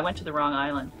 Oh, I went to the wrong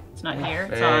island. It's not here.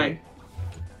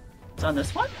 It's on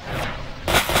this one?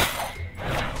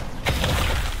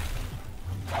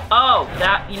 Oh,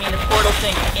 you mean the portal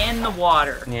thing in the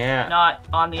water. Yeah. Not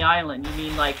on the island. You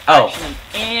mean, like, actually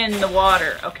in the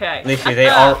water. Okay. Leafy, they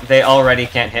already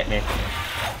can't hit me.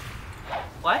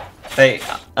 What? They,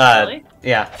 Really?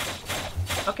 Yeah.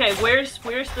 Okay, where's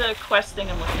the quest thing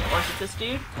I'm looking for? Is it this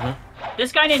dude? Mm-hmm.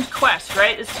 This guy named Quest,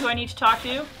 right? This is who I need to talk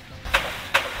to?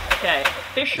 Okay.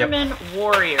 Fisherman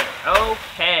Warrior.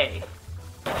 Okay.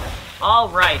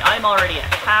 Alright, I'm already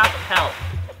at half health.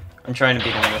 I'm trying to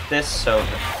beat him with this, so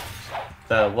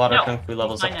the water kung fu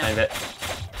levels up a tiny bit.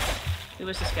 Who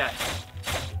is this guy?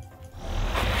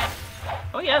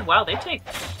 Oh yeah, wow, they take...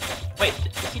 Wait,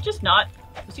 is he just not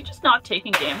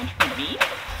taking damage from me?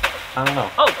 I don't know.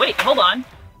 Oh, wait, hold on.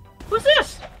 Who's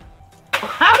this?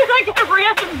 How did I get a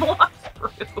random Blox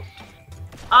fruit?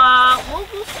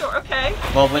 We'll store, okay.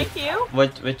 Well, thank you.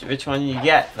 Which one you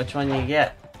get? Which one you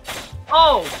get?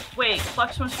 Oh, wait,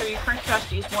 Blox wants to your current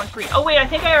capacity is 1 free. Oh wait, I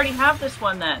think I already have this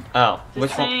one then. Oh,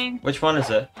 one? Which one is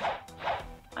it?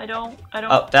 I don't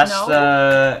Oh,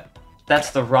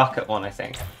 that's the rocket one, I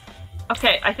think.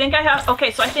 Okay, I think I have.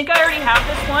 Okay, so I think I already have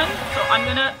this one. So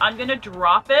I'm gonna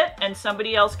drop it, and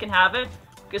somebody else can have it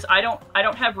because I don't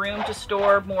have room to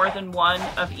store more than one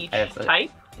of each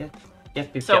type.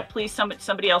 Yep. So please,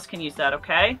 somebody else can use that.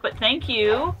 Okay, but thank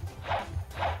you.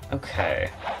 Okay.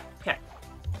 Okay.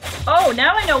 Oh,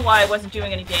 now I know why I wasn't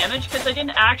doing any damage because I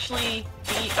didn't actually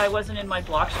I wasn't in my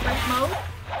Blox fruit mode.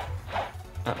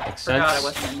 That makes sense. Forgot I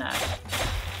wasn't in that.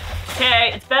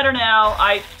 Okay, it's better now.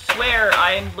 I swear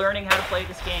I'm learning how to play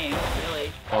this game,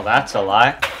 really. Well, that's a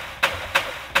lie.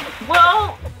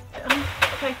 Well,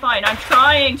 okay, fine. I'm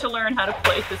trying to learn how to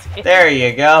play this game. There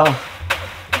you go.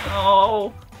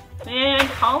 Oh, man,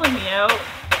 calling me out.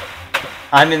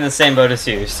 I'm in the same boat as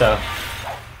you, so...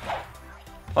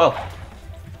 Oh.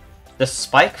 The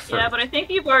spike fruit. Yeah, but I think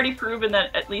you've already proven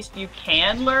that at least you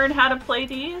can learn how to play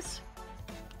these.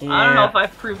 Yeah. I don't know if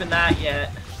I've proven that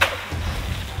yet.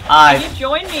 Can you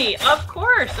join me? Of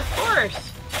course, of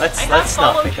course. Let's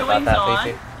not think about that,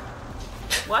 baby.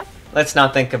 What? Let's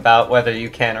not think about whether you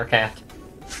can or can't.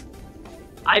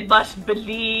 I must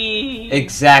believe.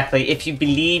 Exactly. If you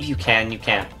believe you can, you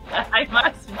can. I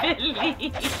must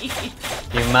believe.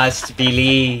 You must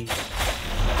believe.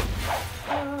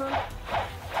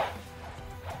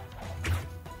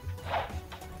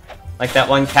 Like that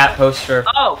one cat poster.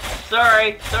 Oh,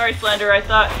 sorry, Slender. I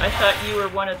thought you were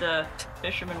one of the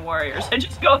fisherman warriors. I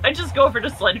just go over to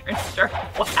Slender and start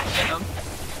whacking him.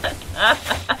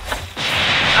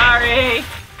 Sorry.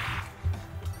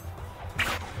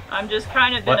 I'm just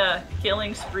kind of in a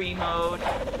killing spree mode.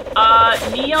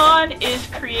 Neon is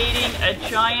creating a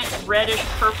giant reddish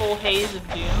purple haze of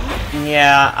doom.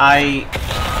 Yeah,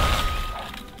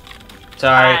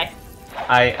 sorry.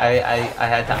 Hi. I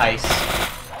had to ice.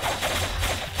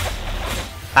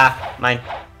 Ha, mine.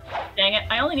 Dang it,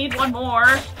 I only need one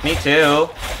more. Me too.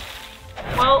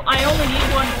 Well, I only need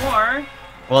one more.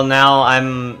 Well, now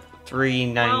I'm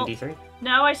 393. Well,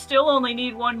 now I still only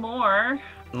need one more.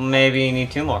 Maybe you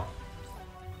need 2 more.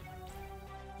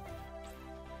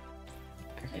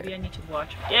 Maybe I need to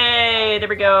watch. Yay! There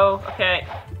we go. Okay.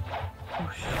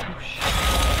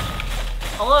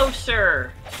 Hello,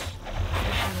 sir.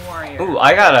 Fishing warrior. Ooh,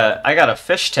 I got a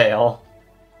fishtail.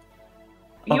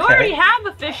 You already have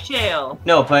a fishtail.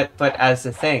 No, but as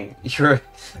the thing,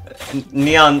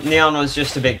 Neon was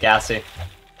just a bit gassy.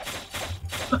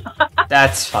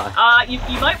 That's fine. You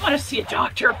might want to see a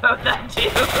doctor about that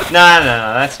too. No,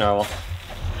 that's normal.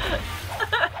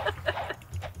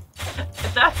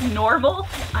 If that's normal,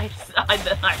 then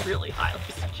I really highly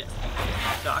suggest you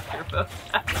see a doctor about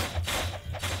that.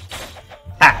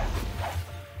 Ha!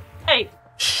 Hey!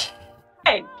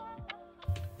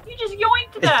 You just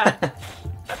yoinked that!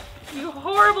 You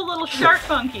horrible little shark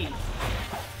monkey!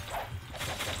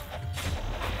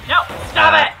 No!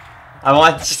 Stop it! I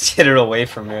want to get it away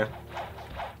from you.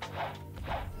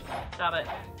 Stop it.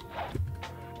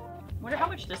 Wonder how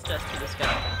much this does to this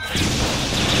guy.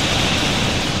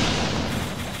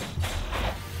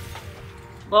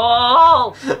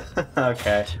 LOL!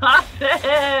 Okay. Stop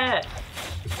it!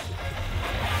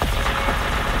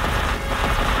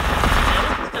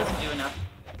 Yeah, this doesn't do enough.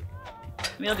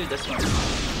 Maybe I'll do this one.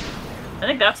 I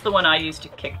think that's the one I use to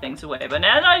kick things away, but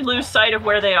then I lose sight of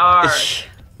where they are. Okay.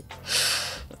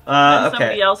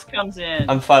 Somebody else comes in.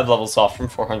 I'm 5 levels off from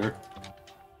 400.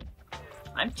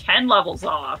 I'm 10 levels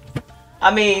off.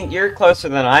 I mean, you're closer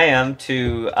than I am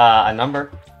to a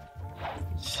number.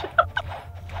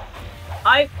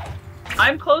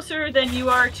 I'm closer than you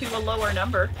are to a lower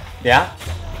number. Yeah?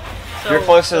 So, you're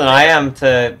closer than I am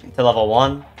to level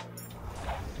 1.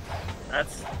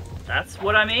 That's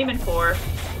what I'm aiming for.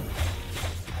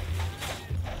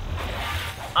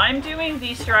 I'm doing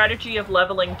the strategy of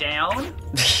leveling down.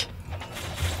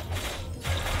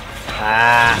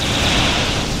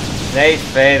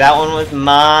 Faye, that one was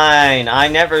mine. I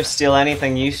never steal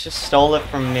anything. You just stole it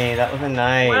from me. That was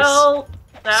nice. Well,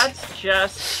 that's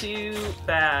just too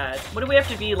bad. What do we have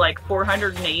to be, like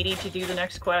 480 to do the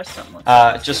next quest? Something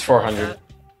like just 400.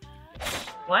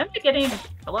 Why am I getting...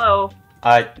 Hello?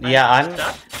 Yeah,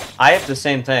 I have the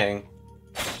same thing.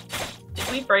 Did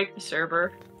we break the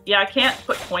server? Yeah, I can't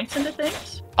put points into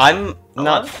things? I'm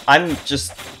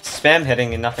just spam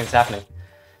hitting and nothing's happening.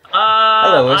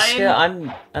 Hello,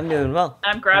 Iska. I'm doing well.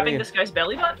 I'm grabbing this guy's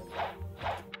belly button?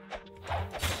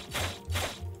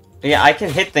 Yeah, I can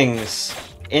hit things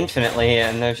infinitely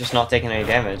and they're just not taking any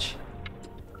damage.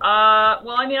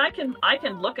 Well, I mean, I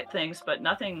can look at things, but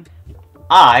nothing...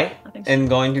 I am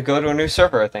going to go to a new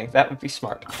server, I think. That would be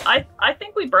smart. I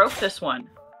think we broke this one.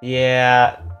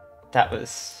 Yeah, that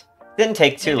was... Didn't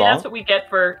take too long. That's what we get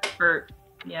for...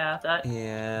 Yeah, that...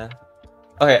 Yeah.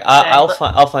 Okay, I'll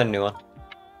find a new one.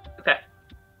 Okay.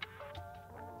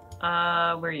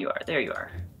 Where you are. There you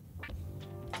are.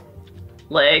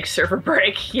 Leg, server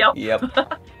break. Yep.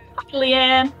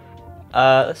 Leanne.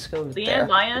 Let's go there. Leanne,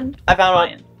 Lion? I found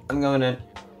Lion. one. I'm going in.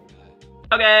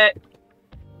 Okay.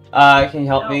 Can you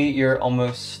help me? You're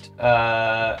almost,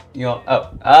 yeah,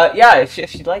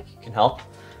 if you'd like, you can help.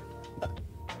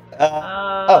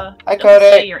 I got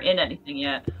it. Say you're in anything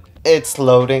yet. It's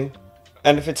loading.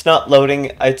 And if it's not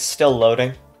loading, it's still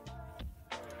loading.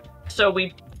 So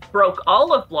we broke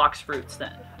all of Blox fruits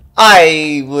then?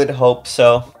 I would hope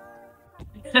so.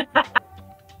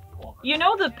 You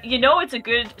know it's a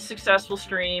good, successful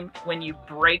stream when you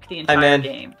break the entire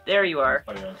game. There you are.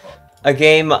 a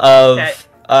game of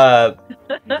Okay.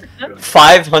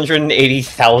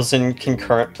 580,000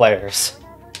 concurrent players.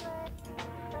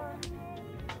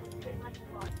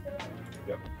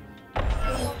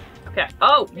 Okay.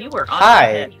 Oh, you were on Hi. my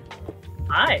head.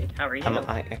 Hi. How are you?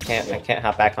 I can't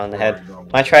hop back on the head.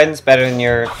 My trident's better than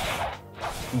your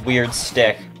weird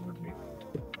stick.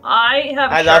 I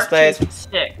have Hi, a Lost sharp Blaze. tooth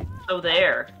stick. So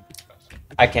there.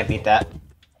 I can't beat that.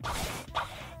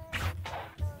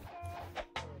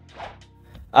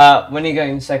 When are you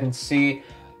getting second C?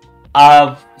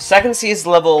 Second C is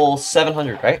level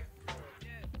 700, right?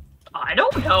 I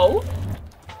don't know.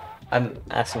 I'm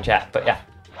asking chat, but yeah.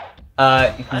 You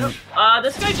I can... don't.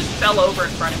 This guy just fell over in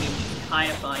front of me, which is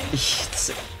kind of funny.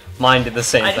 Mine did the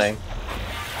same thing.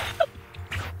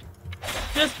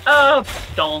 Just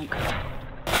donk.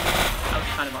 That was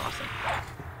kind of awesome.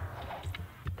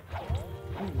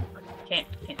 Ooh, can't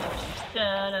touch this.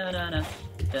 Da-na-na-na.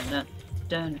 Da-na.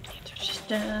 Can't touch this.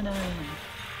 Da-na.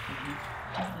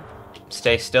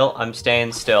 Stay still. I'm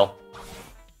staying still.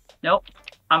 Nope.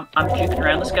 I'm juking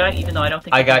around this guy, even though I don't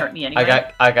think he can hurt me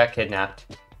anyway. I got kidnapped.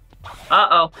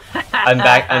 Uh-oh. I'm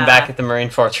back at the Marine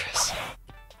Fortress.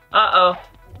 Uh-oh.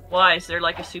 Why? Is there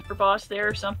like a super boss there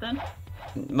or something?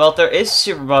 Well, there is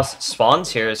super boss that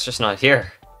spawns here. It's just not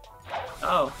here.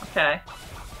 Oh, okay.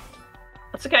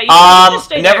 That's okay. You can just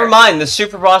stay never there. mind. The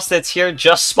super boss that's here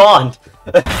just spawned.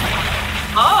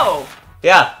 Oh.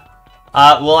 Yeah.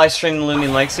 Will I stream the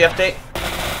Lumion Legacy update?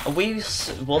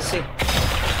 We'll see.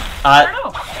 I don't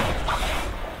know.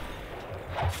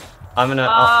 I'm gonna.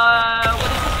 What does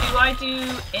this do? I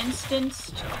do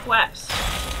instanced quest.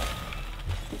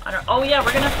 I don't. Oh yeah,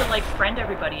 we're gonna have to like friend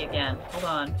everybody again. Hold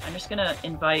on. I'm just gonna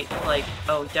invite like.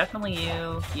 Oh, definitely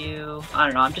you. I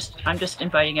don't know. I'm just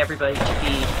inviting everybody to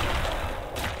be.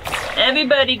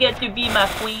 Everybody get to be my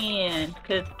queen,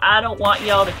 cause I don't want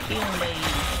y'all to kill me.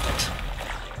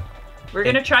 We're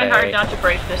gonna try hard not to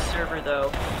break this server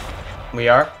though. We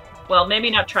are? Well, maybe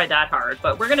not try that hard,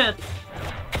 but we're gonna,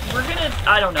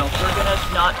 I don't know, we're gonna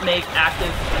not make active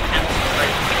attempts to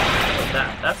break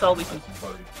that. That's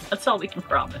all we can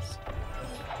promise.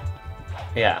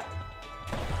 Yeah.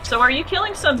 So are you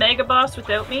killing some mega boss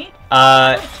without me?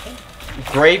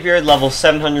 Graveyard level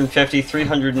 750,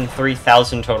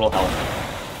 303,000 total health.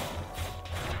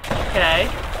 Okay.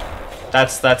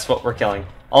 That's what we're killing.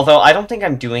 Although I don't think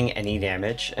I'm doing any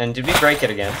damage. And did we break it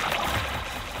again?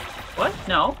 What?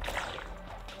 No.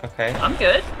 Okay. I'm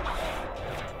good.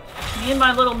 Me and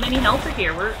my little mini helper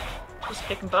here, we're just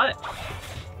kicking butt.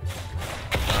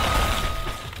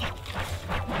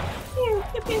 Pew,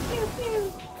 pew, pew, pew,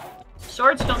 pew.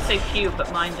 Swords don't say pew,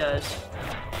 but mine does.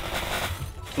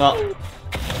 Well,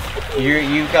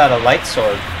 you got a light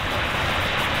sword.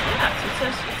 Yeah, it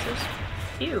says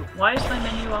pew. Why is my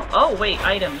menu all... Oh, wait,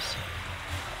 items.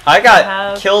 I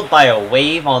got killed by a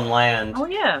wave on land. Oh,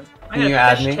 yeah. Can you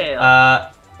add me?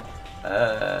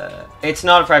 It's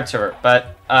not a private server,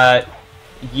 but,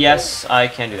 yes, I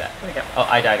can do that. There we go. Oh,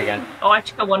 I died again. Oh, I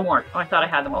took one more. Oh, I thought I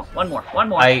had them all. One more.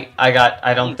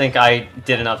 I don't think I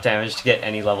did enough damage to get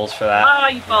any levels for that. Ah,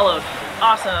 you followed.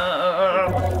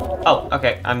 Awesome. Oh,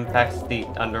 okay, I'm back to the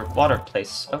underwater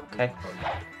place. Okay.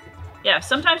 Yeah,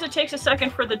 sometimes it takes a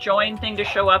second for the join thing to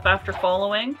show up after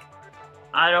following.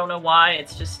 I don't know why,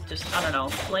 it's just I don't know,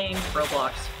 playing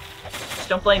Roblox. Just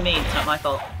don't blame me, it's not my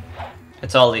fault.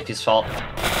 It's all Leafy's fault.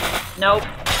 Nope.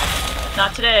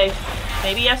 Not today.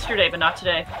 Maybe yesterday, but not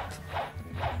today.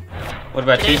 What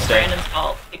about Today's Tuesday? Brandon's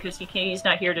fault, because he's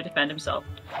not here to defend himself.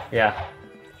 Yeah.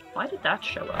 Why did that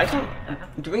show up? I don't...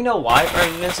 Do we know why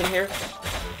Brandon isn't here?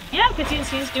 Yeah, because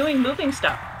he's doing moving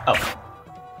stuff. Oh.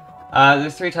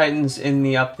 There's 3 Titans in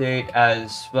the update,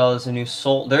 as well as a new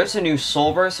Soul... There's a new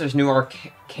Soulburst, there's new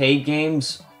arcade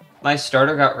games. My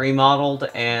starter got remodeled,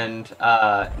 and,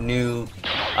 new,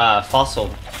 Fossil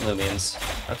Lumions.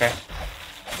 Okay.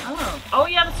 Oh. Oh,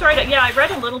 yeah, that's right. Yeah, I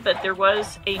read a little bit. There's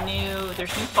new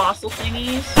fossil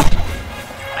thingies.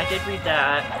 I did read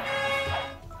that.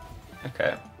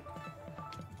 Okay.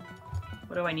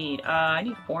 What do I need? I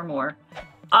need 4 more.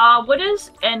 What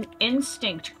is an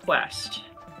instinct quest?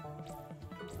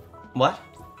 What?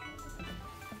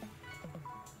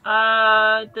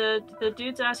 The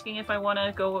dude's asking if I want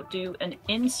to go do an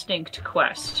instinct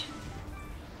quest.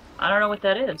 I don't know what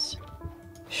that is.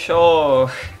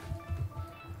 Sure.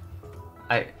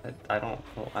 I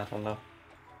don't know.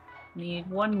 Need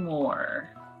 1 more.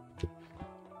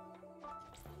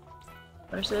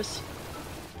 What is this?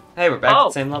 Hey, we're back at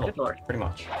the same level. Good lord. Pretty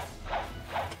much.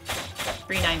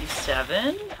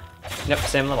 397? Yep,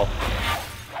 same level.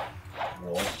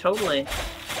 Totally.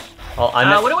 Well,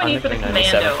 what do I need for the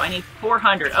commando? I need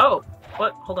 400. Oh,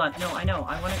 What? Hold on. No, I know.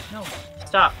 I want to... No.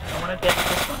 Stop. I want to get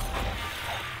this one.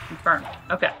 Confirmed.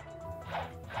 Okay.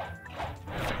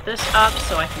 Put this up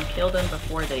so I can kill them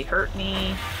before they hurt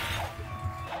me.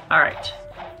 Alright.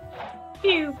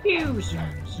 Pew, pew,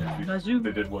 zoom, zoom, zoom.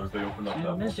 They did was they opened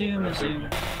up that Zoom, zoom.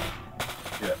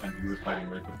 Yeah, and he was hiding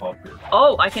right at the top here.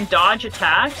 Oh, I can dodge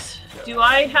attacks? Yeah. Do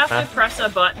I have to press a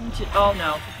button to... Oh,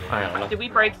 no. I don't know. Did we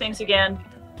break things again?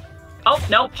 Oh,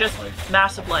 nope, just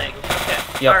massive leg. Okay,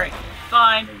 Yep. alright,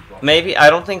 fine. Maybe, I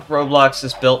don't think Roblox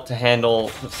is built to handle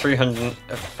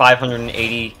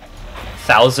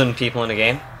 580,000 people in a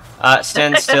game.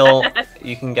 Stand still,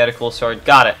 you can get a cool sword.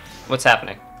 Got it. What's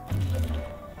happening?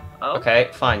 Oh, Okay,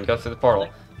 fine, go through the portal.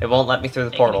 It won't let me through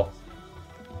the portal.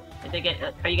 Did they get...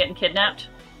 Are you getting kidnapped?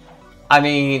 I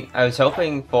mean, I was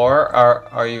hoping for,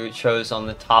 are you chose on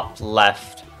the top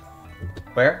left.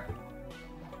 Where?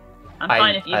 I'm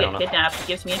fine if you I get don't know. kidnapped. It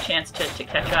gives me a chance to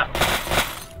catch up.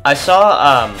 I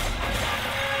saw,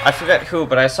 I forget who,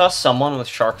 but I saw someone with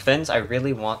shark fins. I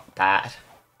really want that.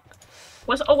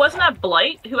 Wasn't that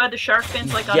Blight who had the shark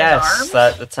fins like on his Yes, arms?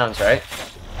 that sounds right.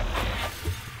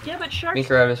 Yeah, but sharks.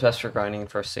 Meeker at his best for grinding and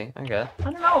first C. I get it.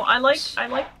 I don't know. I like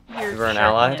your. You were an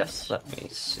allied? sharkiness. Let me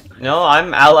see. No,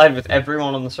 I'm allied with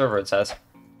everyone on the server, it says.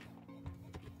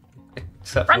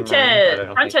 Except for mine, but I Frontes! don't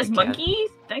think Frontes we can. monkey?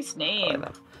 Nice I name.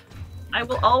 know. I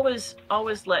will always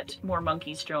let more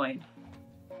monkeys join.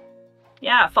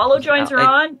 Yeah, follow joins Now, are it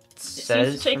on. It seems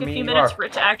Says to take for a me few you minutes are. for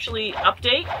it to actually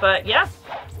update, but yeah.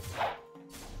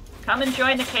 Come and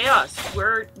join the chaos.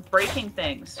 We're breaking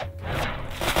things.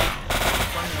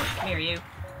 One more. Come here, you.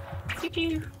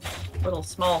 Choo-choo. Little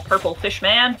small purple fish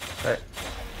man. Right.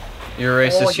 You're a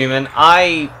racist Oh, human.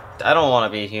 I don't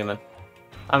want to be a human.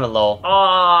 I'm a lol. Oh,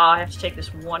 I have to take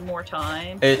this one more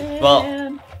time. Well-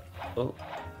 Man. Ooh,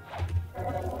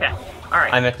 Okay.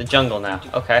 Alright. I'm at the jungle now.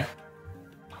 Okay.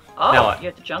 Oh, now what? you're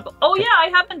at the jungle. Oh yeah,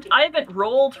 I haven't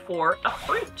rolled for a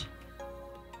fruit.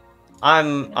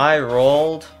 I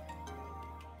rolled.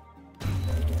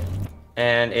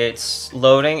 And it's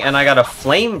loading, and I got a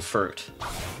flame fruit.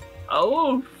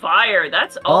 Oh, fire.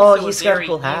 That's Oh, also he's a got a very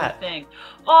cool new hat. thing.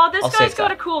 Oh, this I'll guy's save got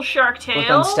that. a cool shark tail. Look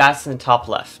on stats in the top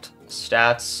left.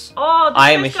 Stats. Oh, this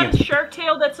I am guy's a got a human. shark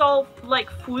tail that's all like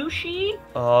flooshy.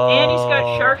 Oh. And he's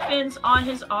got shark fins on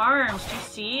his arms. Do you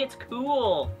see? It's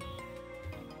cool.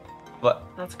 What?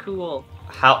 That's cool.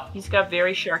 How? He's got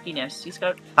very sharkiness. He's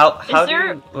got How do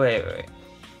there- you... Wait.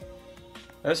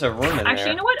 There's a room in Actually, there.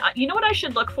 you know what? You know what I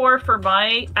should look for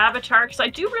my avatar? Because I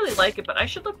do really like it, but I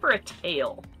should look for a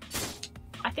tail.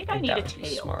 I think I need that a would be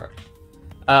tail. smart.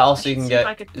 Also, you should can see if get...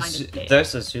 I could find a tail.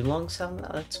 There's a Zulong sound.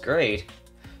 That's great.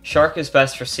 Shark is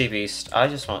best for sea beast. I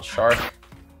just want shark.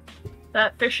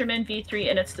 That fisherman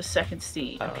V3, and it's the second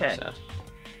C. I don't Okay.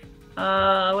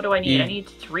 understand. What do I need? You I need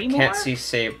 3 more. Can't see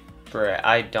saber.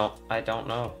 I don't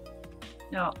know.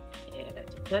 No.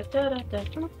 He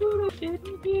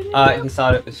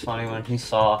thought it was funny when he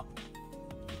saw...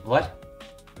 What?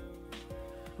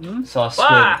 Hmm? Saw a squid.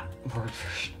 Ah! Word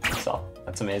version.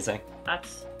 That's amazing.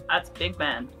 That's Big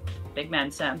Man. Big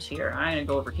Man Sam's here. I'm gonna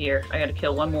go over here. I gotta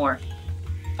kill one more.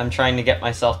 I'm trying to get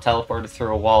myself teleported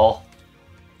through a wall.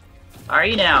 Are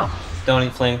you now? Don't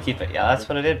eat flame, keep it. Yeah, that's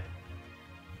what I did.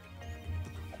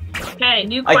 Okay,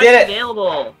 new I quest did it!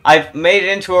 available. I've made it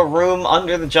into a room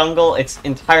under the jungle. It's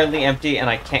entirely empty and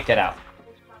I can't get out.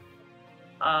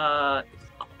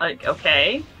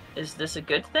 Okay. Is this a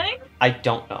good thing? I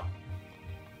don't know.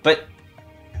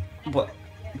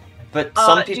 But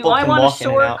some people do I can want a walk in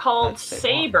and sword out called as they want.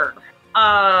 Saber?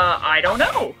 I don't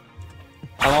know.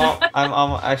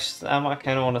 I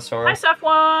kind of want a sword. Hi,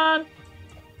 Safwan.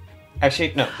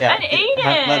 Actually, no. Yeah. And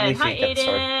Aiden! Let me Hi, get the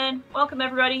sword. Aiden! Welcome,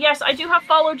 everybody. Yes, I do have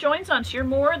follow joins on, so you're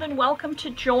more than welcome to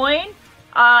join.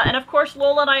 And of course,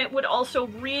 Lola and I would also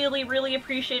really, really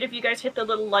appreciate if you guys hit the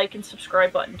little like and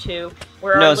subscribe button, too.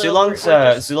 Where No, our little- Zulong's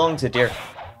we're just- Zulong's a deer.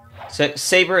 So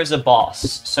Saber is a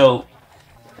boss, so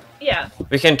Yeah.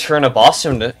 we can turn a boss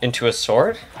into a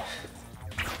sword.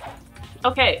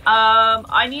 Okay,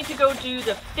 I need to go do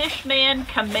the Fishman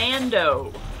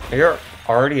Commando. You're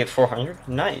already at 400.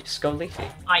 Nice, go Leafy.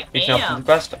 I You can help with the am.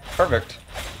 quest. Perfect.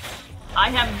 I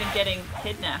haven't been getting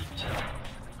kidnapped.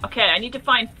 Okay, I need to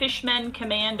find Fishmen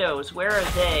Commandos. Where are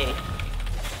they?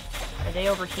 Are they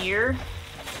over here?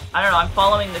 I don't know, I'm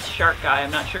following this shark guy.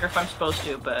 I'm not sure if I'm supposed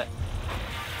to, but...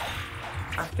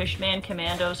 Are Fishman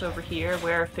Commandos over here?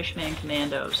 Where are Fishman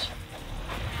Commandos?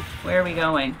 Where are we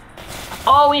going?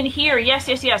 Oh, in here! Yes,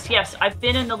 yes, yes, yes! I've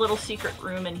been in the little secret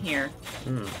room in here.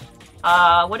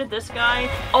 What did this guy...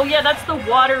 Oh yeah, that's the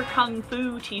water kung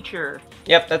fu teacher.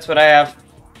 Yep, that's what I have.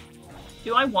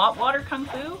 Do I want water kung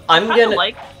fu? I'm Kinda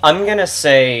gonna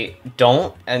say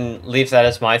don't and leave that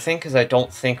as my thing because I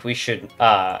don't think we should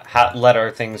let our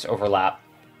things overlap.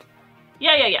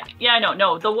 Yeah, I know.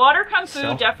 No, the water kung fu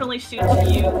So? definitely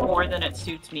suits you more than it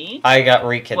suits me. I got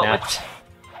re-kidnapped.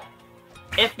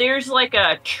 If there's like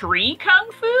a tree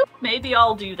kung fu, maybe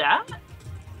I'll do that.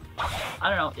 I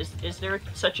don't know. Is there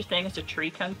such a thing as a tree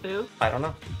kung fu? I don't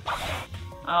know.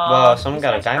 Whoa, someone this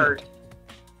got a guy's diamond. hurt.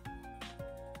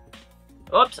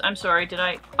 Oops, I'm sorry. Did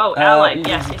I? Oh, ally.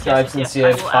 Yes. Since you I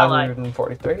have will ally.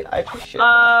 543, I appreciate it.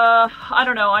 I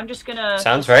don't know. I'm just gonna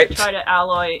Sounds right. try to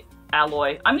alloy. I'm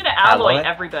gonna alloy Alloy?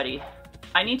 everybody.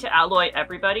 I need to alloy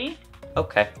everybody.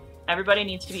 Okay. Everybody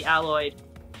needs to be alloyed.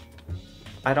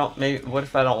 Maybe, what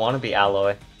if I don't want to be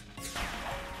alloy?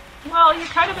 Well, you're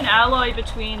kind of an alloy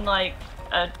between, like,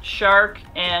 a shark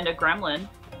and a gremlin.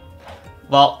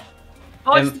 Well,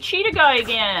 Oh, it's the cheetah guy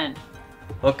again!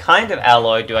 what kind of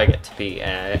alloy do I get to be?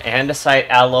 Andesite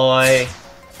alloy?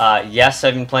 Yes,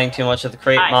 I've been playing too much of the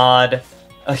crate mod.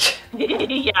 Okay.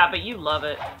 Yeah, but you love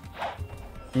it.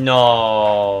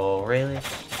 No, really?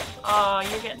 Oh,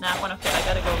 you're getting that one? Okay, I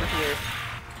gotta go over here.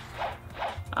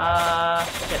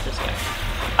 Get this guy.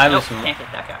 Can't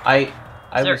get that guy.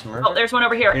 I was murdered. Oh, there's one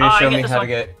over here. You're gonna I show get me this how one.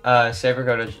 to get Saber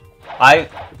go to. I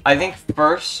think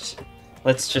first,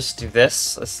 let's just do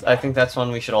this. I think that's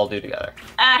one we should all do together.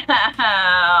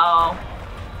 Ow.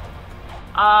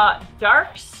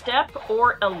 Dark step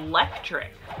or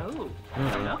electric? Oh,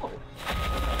 I don't know.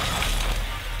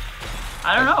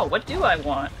 I don't know. What do I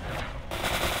want?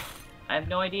 I have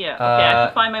no idea. Okay, I have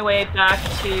to find my way back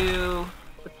to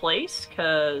the place,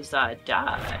 because I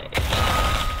died.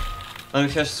 Let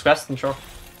me just quest control.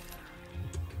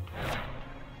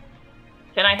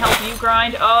 Can I help you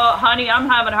grind? Oh, honey, I'm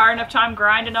having a hard enough time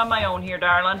grinding on my own here,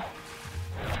 darling.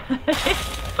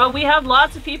 But we have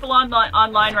lots of people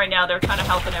online right now. They're kind of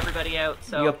helping everybody out,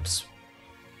 so... Yups.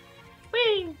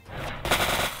 Whee!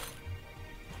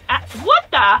 What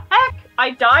the heck?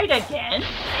 I died again?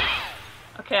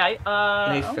 Okay,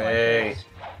 Leafy.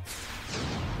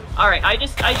 Alright,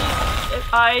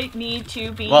 I need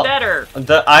to be better.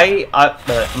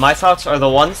 My thoughts are the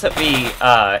ones that we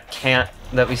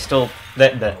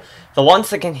the ones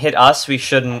that can hit us, we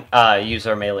shouldn't use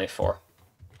our melee for.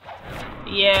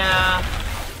 Yeah.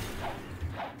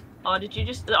 Oh, did you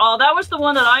just... Oh, that was the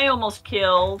one that I almost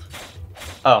killed.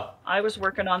 Oh. I was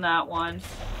working on that one.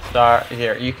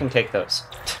 Here, you can take those.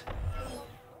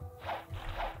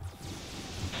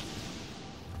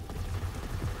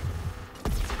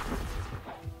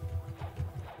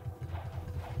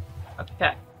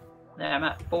 Okay. Then I'm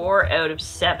at 4 out of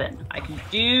 7. I can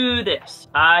do this.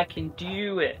 I can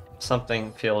do it.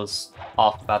 Something feels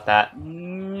off about that.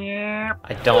 Yep.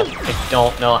 I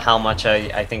don't know how much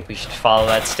I think we should follow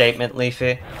that statement,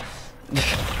 Leafy.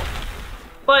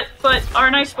 But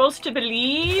aren't I supposed to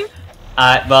believe?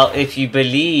 Well, if you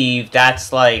believe,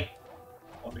 that's like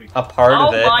a part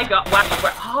of it. Oh my god! Wow.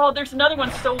 Oh, there's another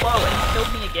one so low, and he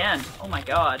killed me again. Oh my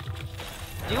god.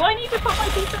 Do I need to put my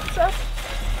defense up?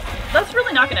 That's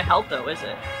really not going to help, though, is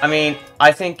it? I mean,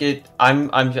 I think it.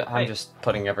 I'm just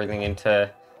putting everything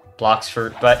into Blox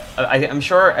for, but I'm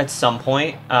sure at some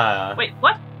point. Wait,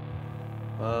 what?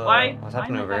 Whoa, Why? What's Why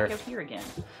happening am I over back out here again?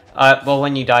 Well,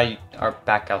 when you die, you are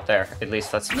back out there. At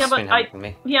least that's what's been happening to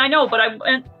me. Yeah, I know, but I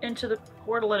went into the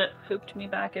portal and it hooped me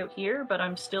back out here, but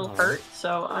I'm still hurt,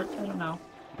 so I don't know.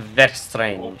 Very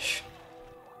strange.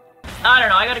 I don't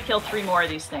know. I got to kill 3 more of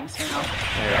these things now.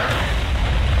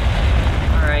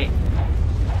 All right.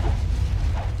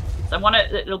 So I want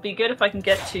to. It'll be good if I can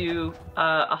get to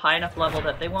a high enough level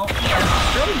that they won't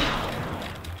destroy me.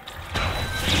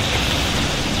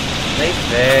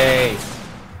 Leafy.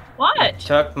 What? You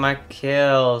took my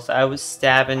kills. I was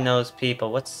stabbing those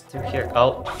people. What's through here?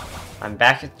 Oh, I'm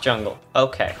back at the jungle.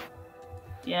 Okay.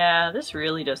 Yeah, this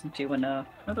really doesn't do enough.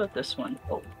 How about this one?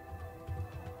 Oh.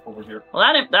 Over here. Well,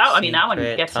 that one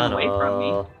Secret gets him away from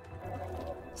me.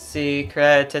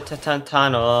 Secret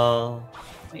tunnel.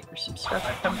 Wait for some stuff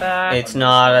to come back. It's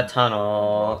not a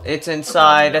tunnel. It's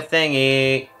inside a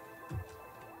thingy.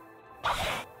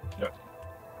 Yep.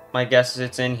 My guess is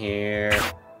it's in here.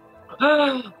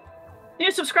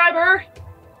 New subscriber!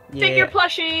 Yeah. Figure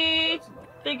plushie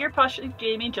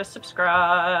gaming, just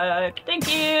subscribe. Thank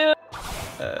you!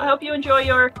 I hope you enjoy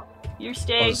your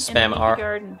stay in the spam R.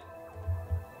 garden.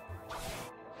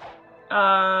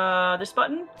 This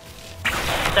button?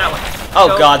 That one.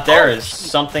 Oh god, there is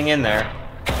something in there.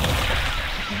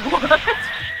 What?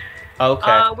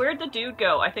 Okay. Where'd the dude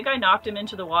go? I think I knocked him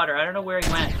into the water. I don't know where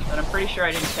he went, but I'm pretty sure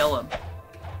I didn't kill him.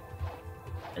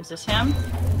 Is this him?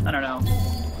 I don't know.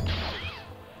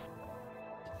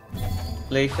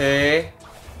 Leafy.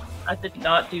 That did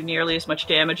not do nearly as much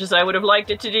damage as I would have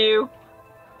liked it to do.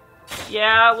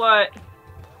 Yeah, what?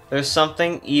 There's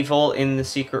something evil in the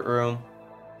secret room.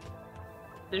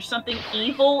 There's something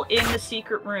evil in the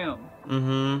secret room.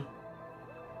 Mm-hmm.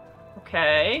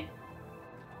 Okay.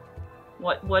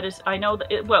 What is... I know...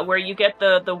 What, where you get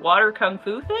the water kung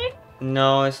fu thing?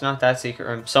 No, it's not that secret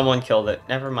room. Someone killed it.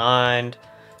 Never mind.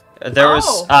 There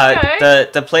was... okay.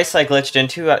 The place I glitched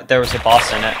into, there was a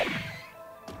boss in it.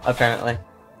 Apparently.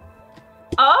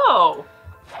 Oh!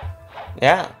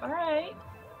 Yeah. Alright.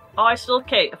 Oh, I still...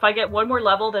 Okay, if I get one more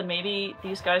level, then maybe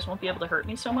these guys won't be able to hurt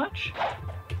me so much.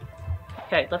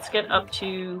 Okay, let's get up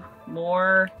to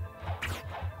more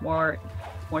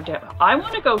depth. I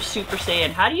want to go Super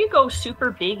Saiyan. How do you go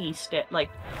Super Biggie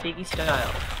Biggie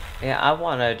style? Yeah, I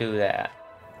want to do that.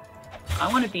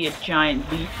 I want to be a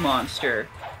giant leaf monster.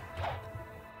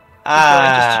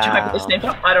 Ah. Just to try with this name.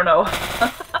 I don't know.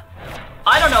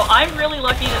 I don't know. I'm really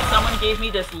lucky that someone gave me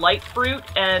this light fruit,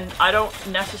 and I don't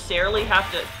necessarily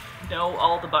have to know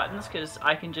all the buttons because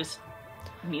I can just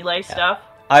melee stuff.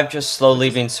 I've just slowly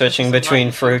been switching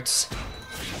between fruits.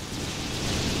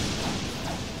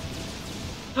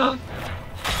 What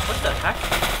the heck?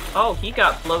 Oh, he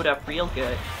got blowed up real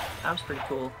good. That was pretty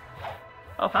cool.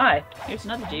 Oh, hi. Here's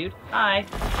another dude. Hi.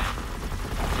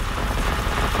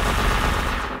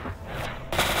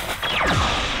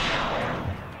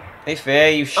 Hey,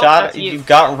 Faye, you shot... you. You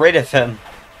got rid of him.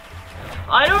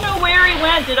 I don't know where he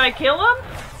went. Did I kill him?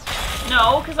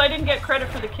 No, because I didn't get credit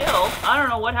for the kill. I don't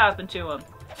know what happened to him.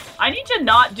 I need to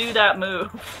not do that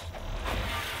move.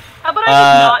 How about I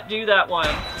just not do that one?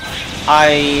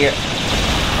 I'm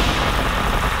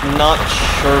not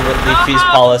sure what Leafy's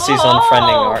policies on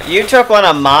friending are. You took one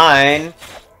of mine.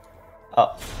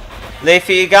 Oh.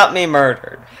 Leafy, you got me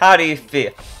murdered. How do you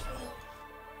feel?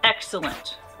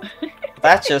 Excellent.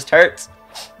 That just hurts.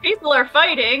 People are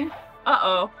fighting.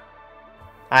 Uh-oh.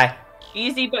 Hi.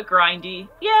 Easy but grindy.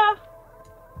 Yeah.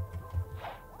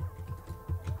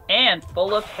 And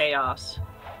full of chaos.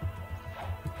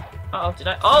 Uh-oh, did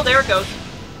I... Oh, there it goes.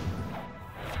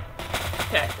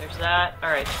 Okay, there's that.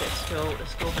 Alright, let's go over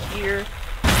here.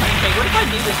 Okay, what if I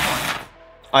do this one?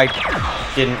 I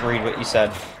didn't read what you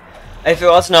said. If it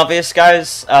wasn't obvious,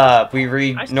 guys, we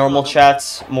read normal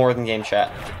chats more than game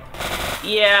chat.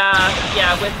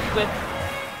 Yeah,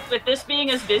 with this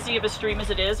being as busy of a stream as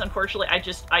it is, unfortunately,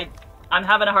 I'm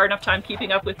having a hard enough time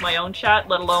keeping up with my own chat,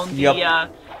 let alone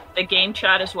the game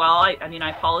chat as well. I mean, I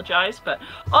apologize, but...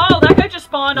 Oh, that guy just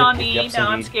spawned on me. Now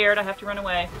I'm scared. I have to run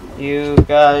away. You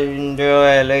can do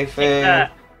it, Leafy.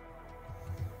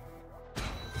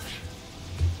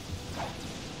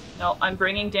 No, I'm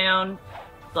bringing down,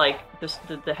 like,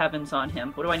 the heavens on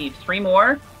him. What do I need? 3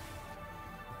 more?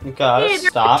 You gotta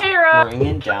stop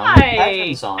bringing down the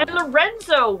heavens on him. And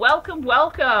Lorenzo, welcome,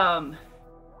 welcome.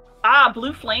 Ah,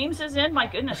 Blue Flames is in? My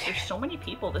goodness, there's so many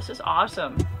people. This is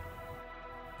awesome.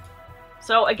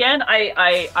 So again,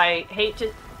 I hate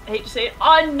to say it.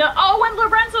 Oh no! Oh, and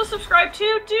Lorenzo subscribed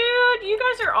too, dude. You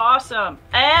guys are awesome.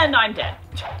 And I'm dead.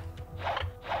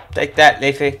 Take that,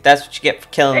 Leafy. That's what you get for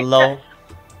killing low.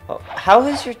 Oh, how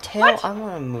is your tail? What? I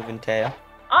want a moving tail.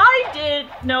 I did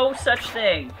no such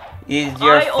thing. It's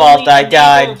your fault. I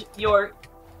died.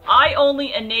 I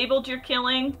only enabled your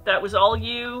killing. That was all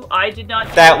you. I did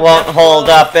not. That won't hold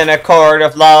up in a court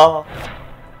of law.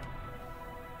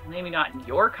 Maybe not in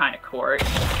your kind of court,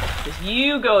 because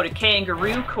you go to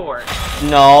kangaroo court.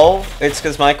 No, it's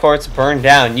because my court's burned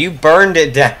down. You burned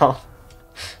it down.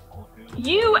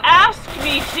 You asked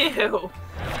me to.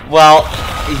 Well,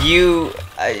 you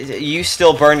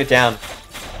still burned it down.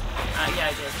 Yeah,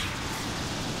 I did.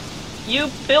 You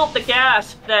built the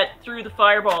gas that threw the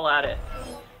fireball at it.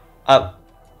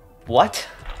 What?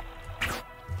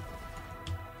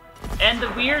 And the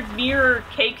weird mirror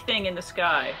cake thing in the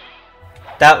sky.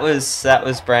 That was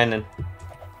Brandon.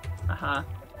 Uh-huh.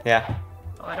 Yeah.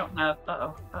 Oh, I don't have...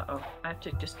 Uh-oh. I have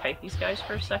to just fight these guys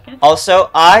for a second.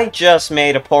 Also, I just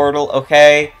made a portal,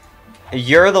 okay?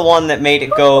 You're the one that made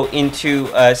it go into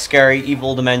a scary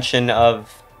evil dimension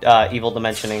of evil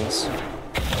dimensionings.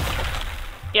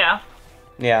 Yeah.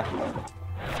 Yeah.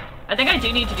 I think I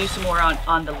do need to do some more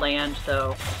on the land,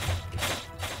 though.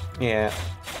 Yeah.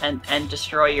 And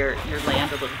destroy your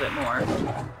land a little bit more.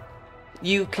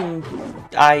 You can...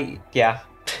 yeah.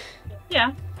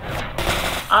 Yeah.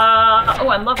 Oh,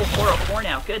 I'm level 404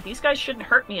 now. Good. These guys shouldn't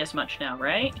hurt me as much now,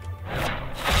 right?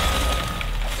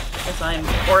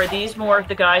 Or are these more of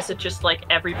the guys that just, like,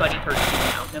 everybody hurts me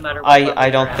now, no matter what level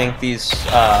I don't they're think at? these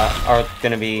are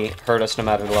gonna be hurt us no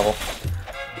matter the level.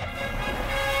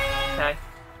 Okay.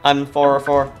 I'm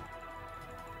 404.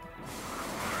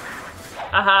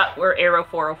 We're Arrow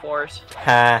 404s.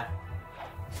 Ha.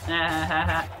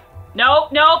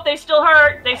 Nope, nope, they still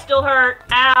hurt. They still hurt.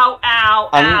 Ow, ow,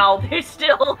 ow. They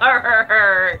still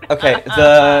hurt. Okay,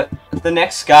 the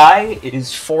next guy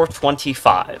is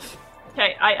 425.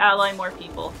 Okay, I ally more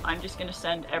people. I'm just gonna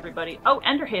send everybody. Oh,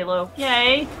 Ender Halo.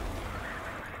 Yay.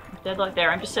 Deadlock there.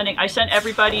 I sent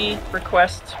everybody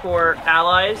requests for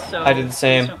allies, so I did the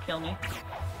same. please don't kill me.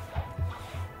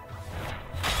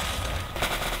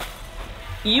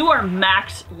 You are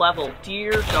max level,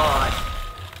 dear God.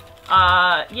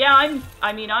 Yeah,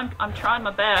 I'm trying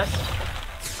my best.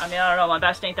 I mean, I don't know, my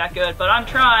best ain't that good, but I'm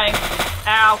trying.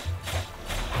 Ow.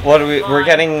 What are we? We're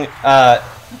getting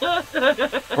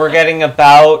we're getting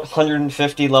about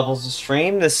 150 levels of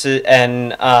stream. This is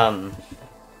and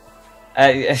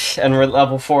we're at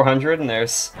level 400, and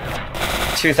there's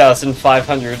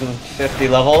 2,550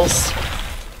 levels.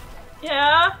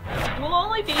 Yeah, we'll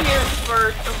only be here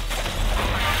for.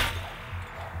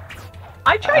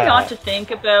 I try not to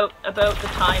think about the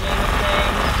timing of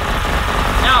things.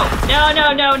 No.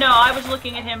 I was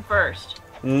looking at him first.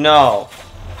 No.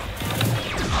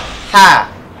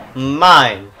 Ha!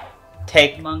 Mine.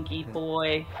 Take. Monkey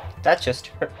boy. That just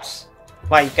hurts.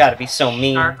 Why you gotta be so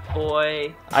mean? Shark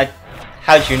boy.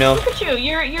 How'd you know? Look at you.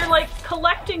 You're like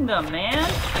collecting them, man.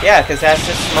 Yeah, because that's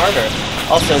just smarter.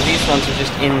 Also, these ones are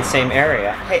just in the same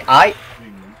area. Hey,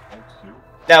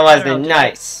 that wasn't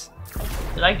nice.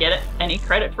 Did I get any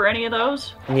credit for any of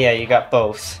those? Yeah, you got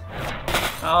both.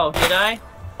 Oh, did I?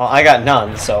 Well, I got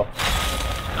none, so.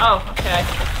 Oh, okay.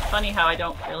 Funny how I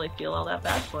don't really feel all that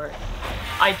bad for it.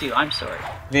 I do, I'm sorry.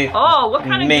 Oh, what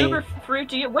kind of goober fruit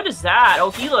do you... What is that?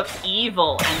 Oh, he looks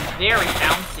evil and very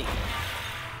bouncy.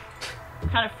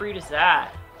 What kind of fruit is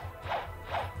that?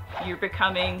 You're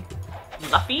becoming...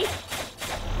 Luffy?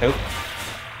 Nope.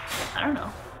 I don't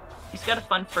know. He's got a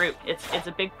fun fruit. It's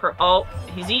a big oh,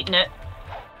 he's eating it.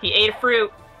 He ate a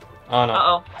fruit. Oh no.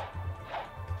 Uh-oh.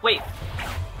 Wait.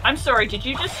 I'm sorry, did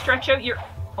you just stretch out your...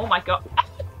 Oh my god.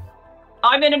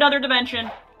 I'm in another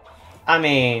dimension. I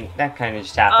mean, that kind of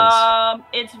just happens.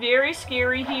 It's very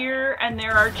scary here, and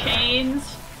there are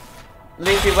chains.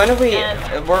 Leafy, when are we...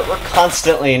 We're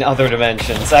constantly in other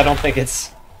dimensions. I don't think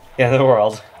it's the end of the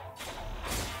world.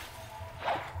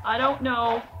 I don't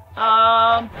know.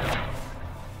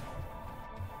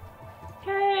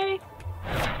 Okay.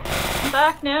 I'm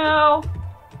back now.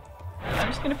 I'm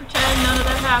just gonna pretend none of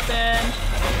that happened.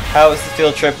 How was the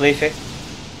field trip, Leafy?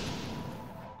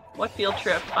 What field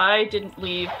trip? I didn't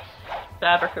leave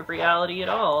Fabric of Reality at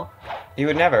all. You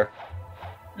would never.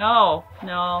 No,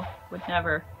 would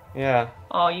never. Yeah.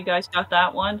 Oh, you guys got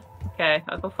that one? Okay,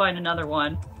 I'll go find another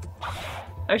one.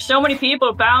 There's so many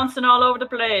people bouncing all over the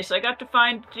place. I got to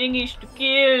find thingies to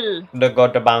kill. The go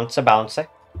to bounce.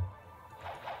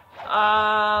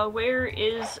 Where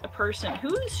is a person?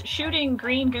 Who's shooting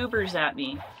green goobers at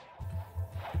me?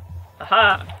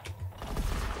 Aha!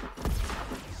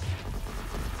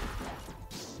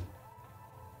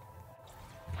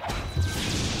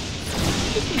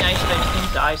 It'd be nice if I just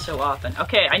didn't die so often.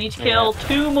 Okay, I need to kill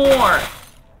 2 more!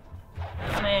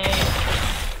 Coming.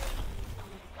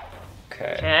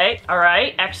 Okay,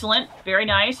 alright, excellent. Very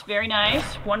nice, very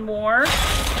nice. 1 more.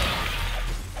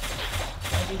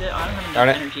 I don't have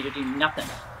enough energy to do nothing.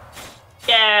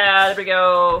 Yeah, there we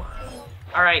go.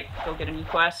 Alright, go get a new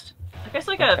quest. I guess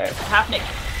like a half-naked...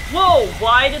 Whoa!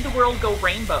 Why did the world go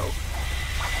rainbow?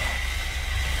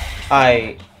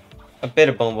 A bit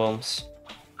of boom booms.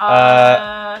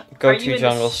 Go to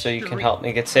jungle so you can help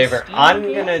me get saver.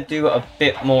 I'm gonna do a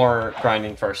bit more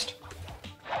grinding first.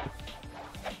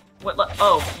 What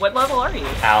level are you?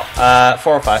 Ow.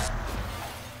 4 or 5.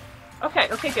 Okay,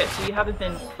 good. So you haven't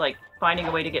been, like, finding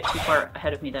a way to get too far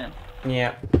ahead of me then.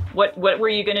 Yeah. What were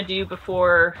you gonna do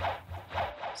before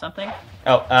something?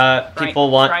 Oh, people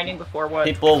want... Grinding before what?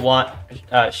 People want,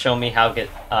 show me how to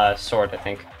get, sword, I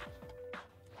think.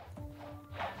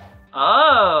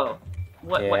 Oh!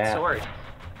 What sword?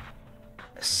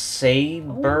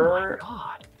 Saber? Oh my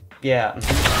god. Yeah,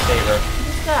 saber. What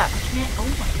is that? I can't... Oh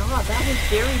my god, that was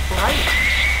very bright.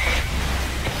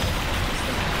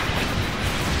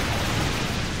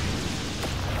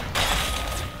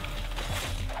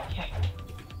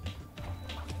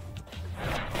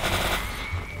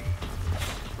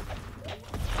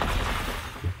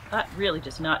 That really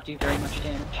does not do very much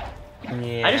damage.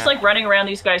 Yeah. I just like running around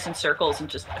these guys in circles and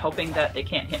just hoping that they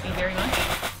can't hit me very much.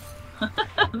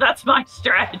 That's my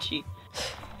strategy.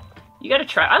 You gotta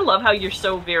try. I love how you're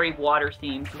so very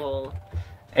water-themed, lol.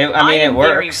 I mean, it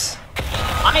works.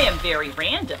 I am very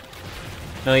random.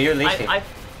 No, you're leafy.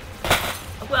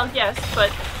 Well, yes,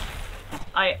 but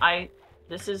I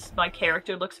This is my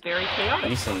character looks very chaotic.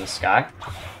 He's in the sky.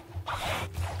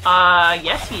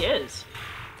 Yes, he is.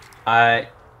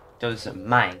 Those are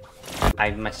mine.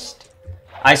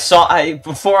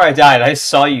 Before I died, I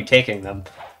saw you taking them.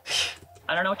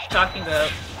 I don't know what you're talking about.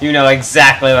 You know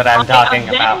exactly what I'm talking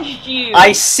about. I avenged you.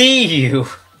 I see you.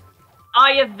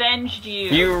 I avenged you.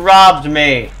 You robbed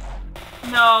me.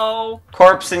 No.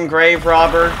 Corpse and grave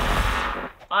robber.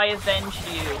 I avenged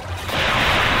you.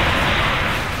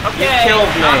 Okay. You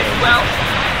killed me. Well,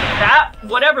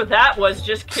 whatever that was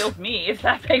just killed me, if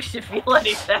that makes you feel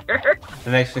any better.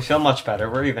 It makes me feel much better.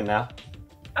 We're even now.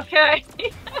 Okay.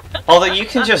 Although you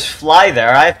can just fly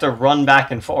there, I have to run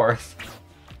back and forth.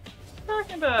 What are you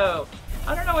talking about?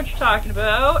 I don't know what you're talking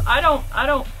about. I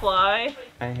don't fly.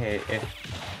 I hate it.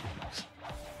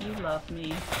 You love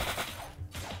me.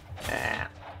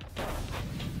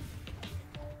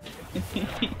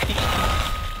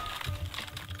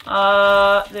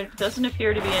 There doesn't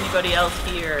appear to be anybody else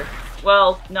here.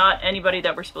 Well, not anybody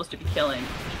that we're supposed to be killing.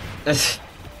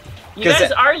 You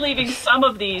guys are leaving some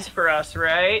of these for us,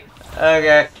 right?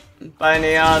 Okay. Bye,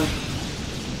 Neon.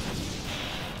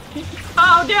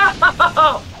 Oh, no!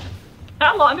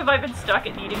 How long have I been stuck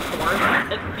at needing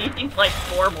needing like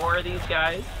 4 more of these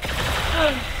guys?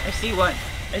 I see one.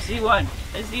 I see one.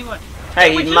 I see one.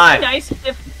 Hey, he's mine. Nice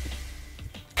if...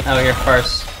 Oh, you're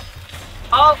first.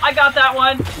 Oh, I got that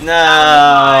one.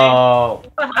 No.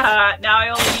 Now I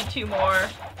only need 2 more.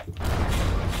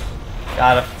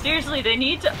 Got it. Seriously, they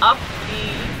need to up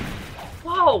the...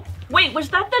 Whoa! Wait, was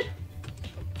that the...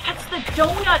 That's the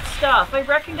donut stuff! I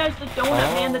recognize the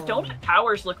donut, man. The donut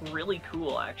powers look really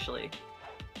cool, actually.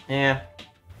 Yeah.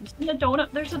 Isn't the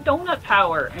donut... There's a donut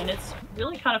power, and it's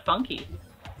really kind of funky.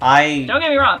 Don't get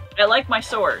me wrong, I like my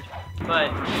sword,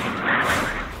 but...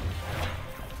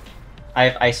 I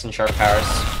have ice and sharp powers.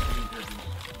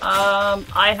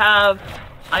 I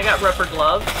got rubber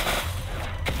gloves.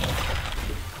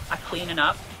 I'm cleaning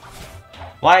up.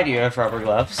 Why do you have rubber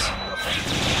gloves?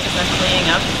 Because I'm cleaning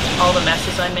up all the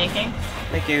messes I'm making.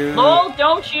 Thank you. Lol,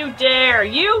 don't you dare!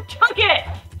 You took it!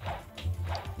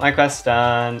 My quest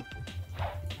done.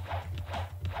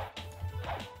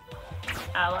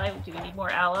 Ally, do we need more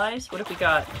allies? What have we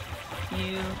got?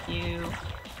 You,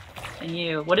 and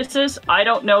you. What is this? I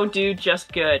don't know, dude,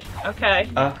 just good. Okay.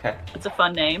 Okay. It's a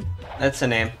fun name. That's a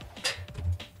name.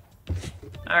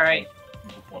 Alright.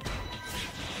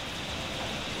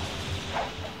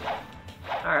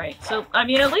 Alright, so, I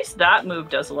mean, at least that move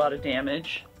does a lot of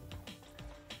damage.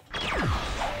 That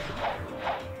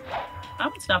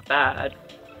one's not bad.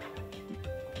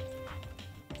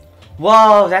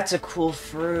 Whoa, that's a cool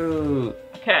fruit.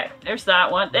 Okay, there's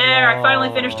that one. There, I finally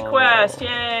finished a quest.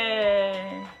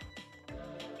 Yay!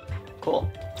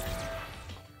 Cool.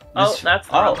 Oh, that's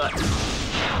the wrong button.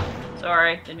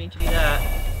 Sorry, didn't mean to do that.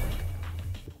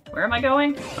 Where am I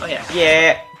going? Oh, yeah.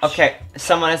 Yeah, okay.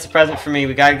 Someone has a present for me.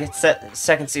 We gotta get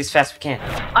second C as fast as we can.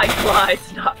 I glide,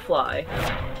 not fly.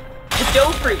 The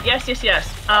dough fruit. Yes, yes,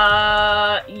 yes.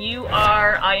 You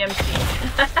are IMC.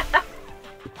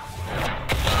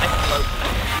 I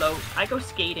float. I go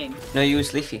skating. No, you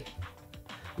was Leafy.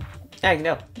 Yeah,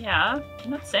 no. Yeah, I'm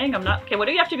not saying I'm not. Okay, what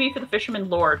do you have to be for the Fisherman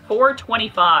Lord?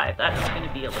 425. That's gonna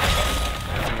be a little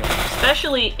bit.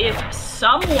 Especially if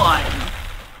someone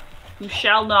who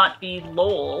shall not be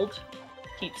lolled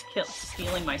keeps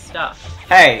stealing my stuff.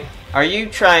 Hey, are you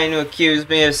trying to accuse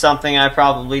me of something I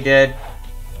probably did?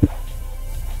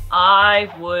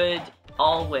 I would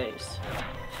always.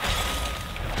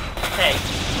 Hey.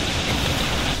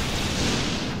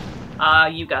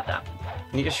 You got that.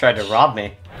 You just tried to rob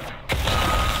me.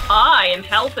 I am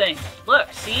helping.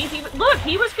 Look, see? He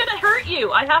was gonna hurt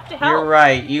you. I have to help. You're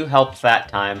right. You helped that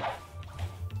time.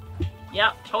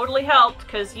 Yep, totally helped,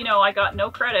 because, you know, I got no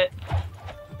credit.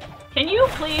 Can you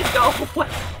please go away?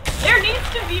 There needs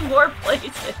to be more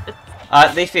places.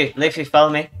 Leafy, follow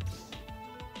me.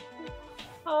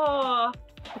 Oh,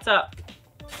 what's up?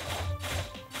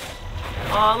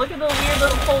 Oh, look at the weird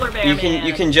little polar bear man.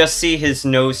 You can just see his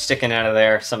nose sticking out of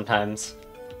there sometimes.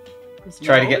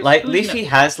 Try to get light. Leafy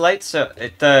has light, so a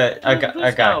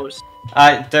guy. Nose?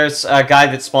 There's a guy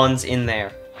that spawns in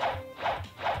there.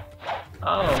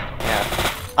 Oh. Yeah.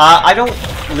 I don't.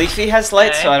 Leafy has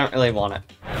light, Okay. so I don't really want it.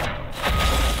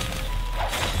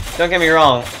 Don't get me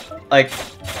wrong. Like,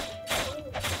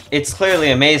 it's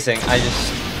clearly amazing.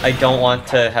 I don't want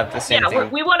to have the same thing. Yeah,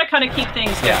 we want to kind of keep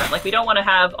things different. Yeah. Like, we don't want to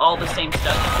have all the same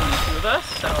stuff between the two of us,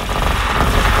 so...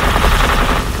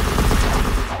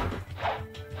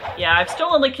 Yeah, I've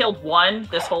still only killed one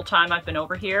this whole time I've been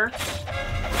over here.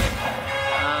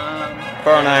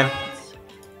 409.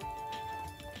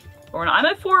 I'm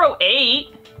at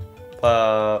 408.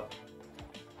 I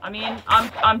mean,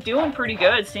 I'm doing pretty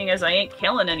good, seeing as I ain't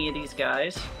killing any of these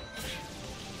guys.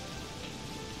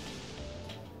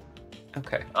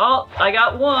 Okay. Oh, I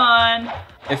got one.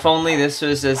 If only this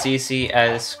was as easy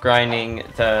as grinding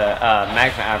the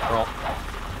Magma Admiral.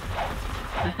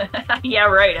 Yeah,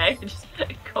 right. I just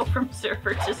go from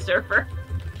server to server.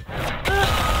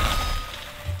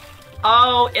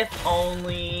 Oh, if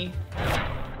only.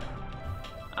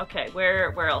 Okay,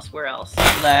 where else? Where else?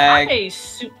 Lag. Hi,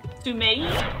 Sumei.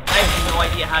 I have no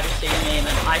idea how to say your name,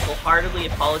 and I wholeheartedly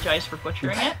apologize for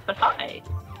butchering it. But hi.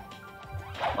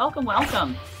 Welcome,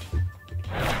 welcome.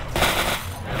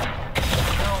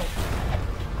 No.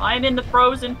 I'm in the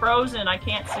frozen. I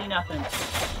can't see nothing.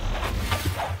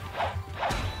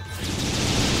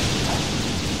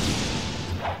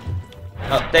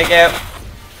 Oh, thank you.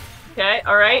 Okay,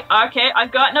 alright, okay,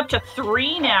 I've gotten up to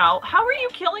 3 now. How are you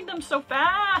killing them so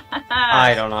fast?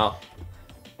 I don't know.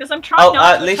 Because I'm trying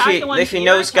not to attack Leafy, the ones Leafy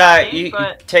you're nose guy, attacking, you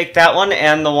but... take that one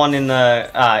and the one in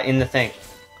the thing.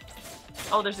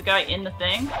 Oh, there's a guy in the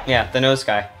thing? Yeah, the nose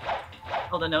guy.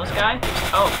 Oh, the nose guy?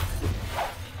 Oh.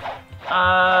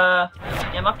 Yeah,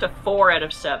 I'm up to 4 out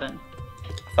of 7.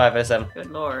 5 out of 7.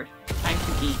 Good lord. Time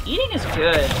to eat. Eating is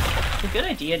good. It's a good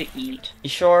idea to eat. You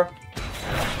sure?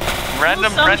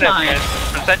 Random present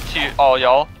to all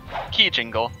y'all. Key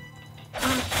jingle.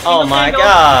 Oh my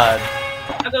god!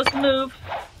 How goes the move?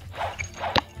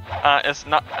 It's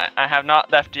not. I have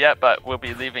not left yet, but we'll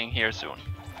be leaving here soon.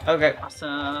 Okay.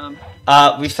 Awesome.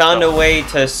 We found a way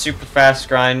to super fast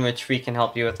grind, which we can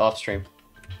help you with off stream.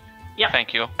 Yeah.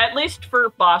 Thank you. At least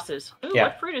for bosses. Ooh, Yeah.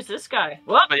 what fruit is this guy?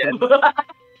 What? But yeah,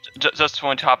 just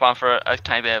want to hop on for a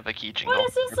tiny bit of a key jingle. What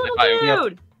is this little Bye.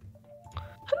 dude?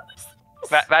 Who is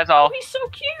this? That's all. Oh, he's so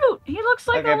cute. He looks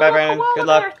like Okay, a bye, little Brandon. koala Good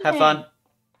luck. bear Have thing. fun.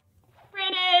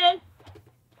 Brandon!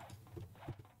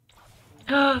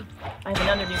 I have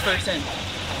another new person.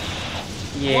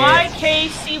 Yeah.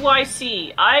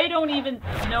 YKCYC. I don't even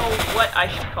know what I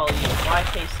should call you.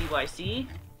 YKCYC.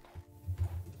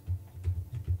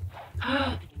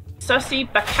 Sussy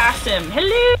Bakasim.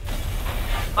 Hello!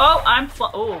 Oh,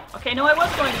 oh, okay, no, I was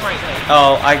going the right way.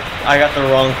 Oh, I got the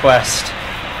wrong quest.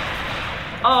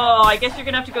 Oh, I guess you're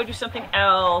gonna have to go do something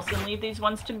else and leave these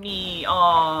ones to me.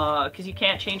 Aw, because you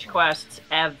can't change quests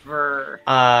ever.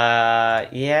 Yeah.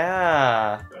 You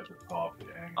guys are copying.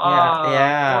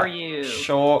 Yeah. For you.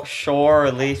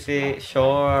 Sure, Leafy,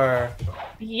 sure.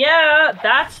 Yeah,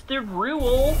 that's the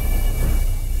rule.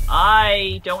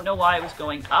 I don't know why I was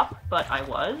going up, but I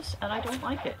was, and I don't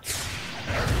like it.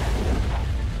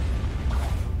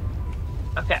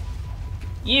 Okay.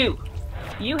 You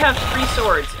have 3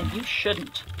 swords, and you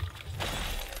shouldn't.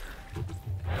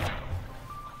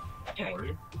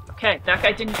 Okay, that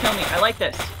guy didn't kill me. I like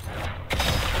this.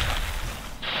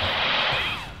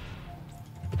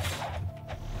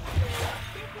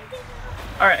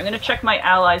 Alright, I'm gonna check my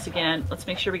allies again. Let's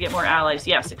make sure we get more allies.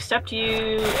 Yes, accept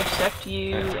you,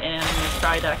 and I'm gonna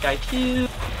try that guy too.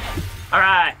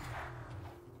 Alright.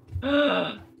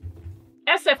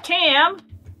 SF Tam,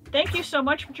 thank you so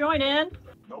much for joining.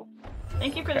 Nope.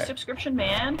 Thank you for the subscription,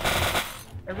 man.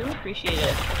 I really appreciate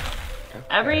it.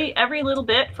 Okay. Every little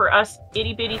bit for us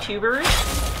itty bitty tubers.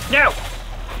 No!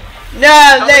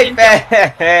 No, Leafy!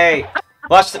 Hey!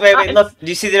 Watch the wait, look. Do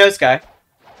you see the nose guy?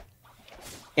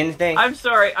 In the thing. I'm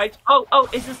sorry. Oh,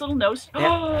 is this little nose?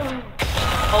 Yeah.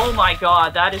 Oh my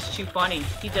god, that is too funny.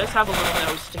 He does have a little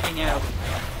nose sticking out.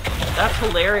 That's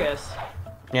hilarious.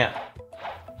 Yeah.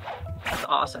 That's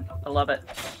awesome. I love it.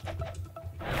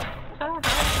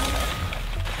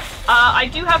 I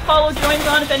do have follow joins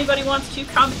on if anybody wants to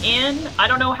come in. I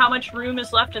don't know how much room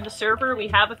is left in the server. We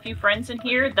have a few friends in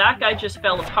here. That guy just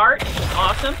fell apart. It was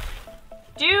awesome.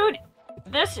 Dude,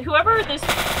 whoever this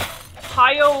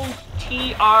Hio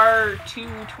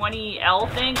TR220L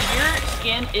thing, your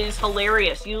skin is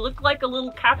hilarious. You look like a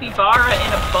little capybara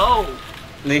in a bow.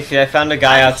 Leafy, I found a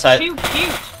guy outside. Too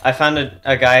cute. I found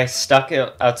a guy stuck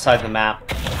outside the map.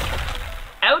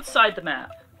 Outside the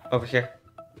map. Over here.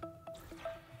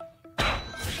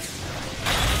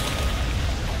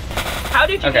 How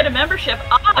did you get a membership?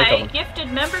 I told gifted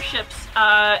memberships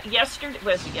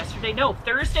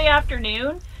Thursday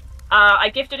afternoon. I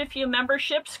gifted a few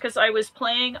memberships because I was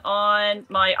playing on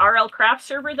my RL Craft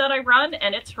server that I run,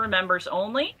 and it's for members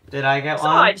only. Did I get So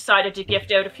one? I decided to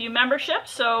gift out a few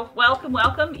memberships, so welcome,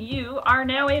 welcome. You are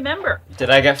now a member. Did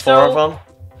I get 4 of them?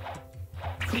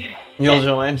 You'll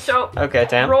join. So, okay,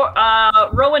 Tam.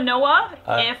 Rowan Noah,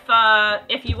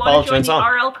 if you want to join the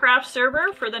on. RL Craft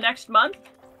server for the next month,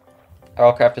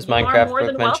 Earlcraft is You are Minecraft, more worth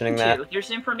than mentioning welcome that. to.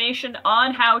 There's information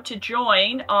on how to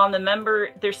join on the member.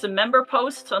 There's some member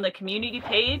posts on the community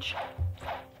page.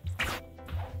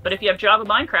 But if you have Java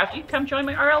Minecraft, you can come join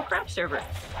my RL Craft server.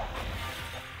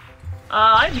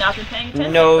 I've not been paying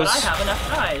attention, Nose. but I have enough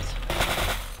guys.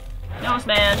 Nose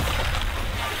man.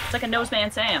 It's like a Nose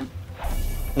Man Sam.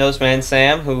 Noseman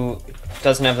Sam, who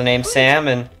doesn't have the name Sam,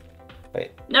 and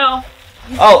wait. No.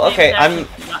 Oh, His okay. name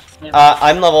is actually not Sam.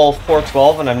 I'm level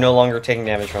 412, and I'm no longer taking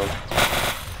damage from him.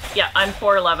 Yeah, I'm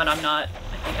 411. I'm not.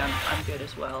 I think I'm good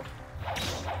as well.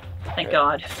 Thank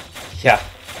God. Yeah.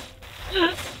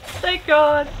 Thank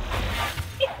God.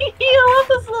 I love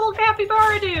this little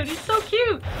capybara dude. He's so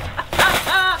cute.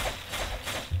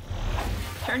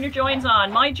 Turn your joins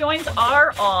on. My joins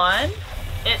are on.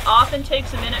 It often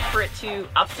takes a minute for it to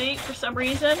update for some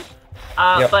reason.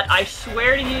 But I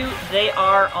swear to you, they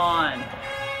are on.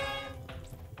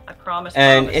 I promise.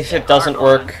 And if it doesn't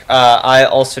work, I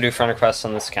also do friend requests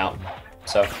on this account.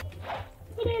 So.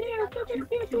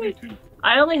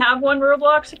 I only have one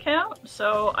Roblox account,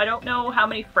 so I don't know how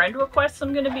many friend requests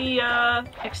I'm going to be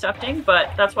accepting,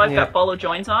 but that's why I've got follow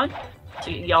joins on, so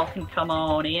y'all can come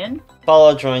on in.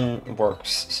 Follow join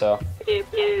works, so. Pew,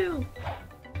 pew.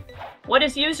 What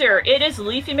is user? It is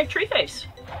Leafy McTreeface.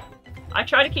 I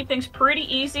try to keep things pretty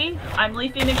easy. I'm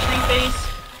Leafy McTreeface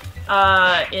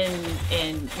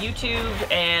in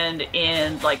YouTube and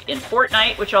in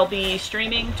Fortnite, which I'll be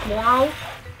streaming tomorrow.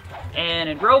 And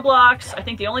in Roblox, I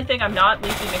think the only thing I'm not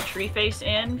Leafy McTreeface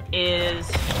in is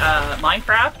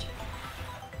Minecraft.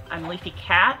 I'm Leafy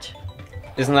Cat.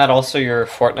 Isn't that also your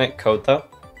Fortnite code, though?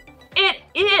 It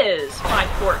is my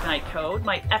Fortnite code,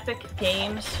 my Epic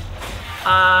Games.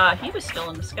 He was still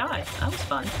in the sky. That was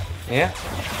fun. Yeah.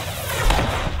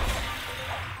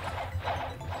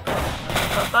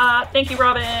 Thank you,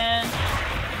 Robin.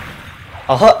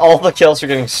 All the kills are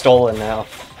getting stolen now.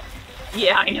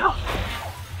 Yeah, I know.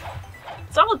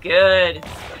 It's all good.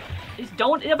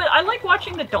 Yeah, but I like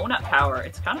watching the donut power.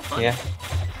 It's kind of fun. Yeah.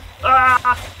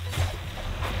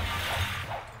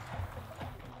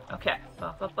 Okay.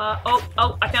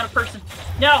 Oh, I found a person.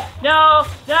 No! No!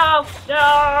 No!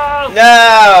 No!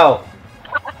 No!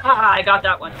 I got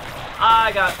that one.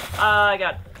 I got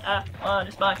one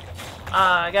is mine.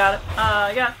 I got it.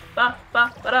 I got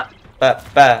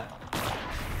Ba.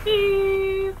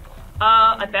 Beep.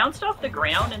 I bounced off the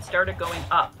ground and started going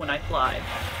up when I fly.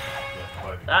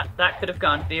 That could have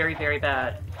gone very, very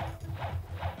bad.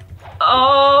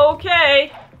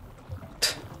 Okay.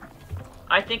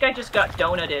 I think I just got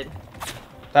donuted.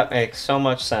 That makes so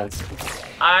much sense.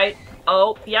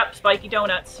 Oh, yep, spiky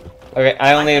donuts. Okay,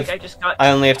 I only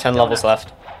have 10 levels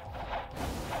left.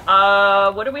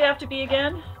 What do we have to be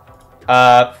again?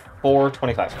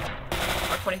 425.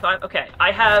 425? Okay,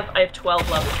 I have 12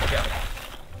 levels to go.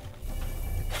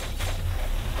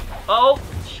 Oh!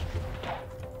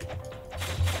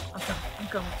 I'm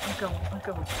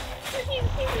going.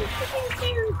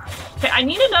 Okay, I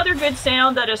need another good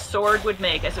sound that a sword would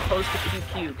make as opposed to pew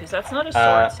pew, because that's not a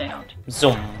sword sound.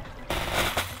 Zoom.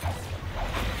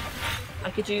 I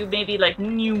could do maybe like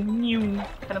new,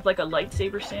 kind of like a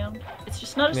lightsaber sound. It's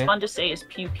just not as fun to say as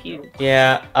pew pew.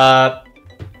 Yeah,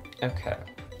 okay.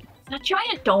 Does that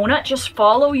giant donut just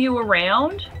follow you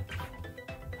around?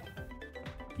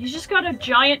 He's just got a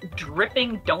giant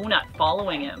dripping donut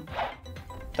following him.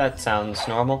 That sounds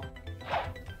normal.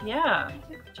 Yeah,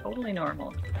 totally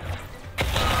normal.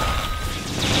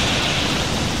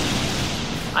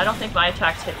 I don't think my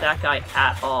attacks hit that guy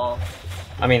at all.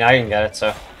 I mean, I didn't get it,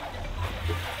 so.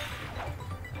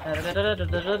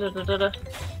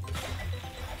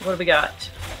 What do we got?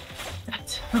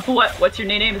 What's your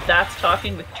name? That's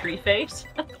Talking with Treeface?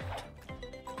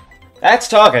 That's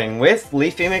Talking with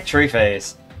Leafy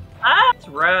McTreeface. That's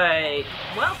right.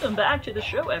 Welcome back to the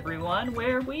show, everyone,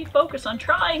 where we focus on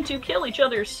trying to kill each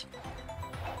other's...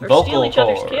 or steal each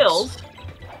other's kills.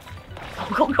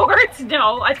 Vocal cords?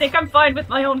 No, I think I'm fine with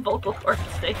my own vocal cords,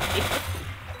 thank you.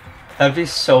 That'd be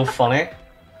so funny.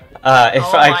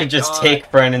 If I could just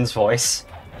take Brandon's voice.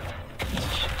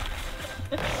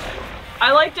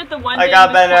 I liked it the one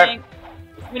day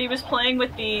when he was playing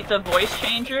with the voice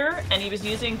changer, and he was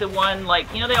using the one, like,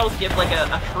 you know, they always give, like,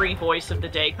 a free voice of the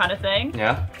day kind of thing?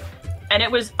 Yeah. And it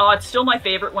was, it's still my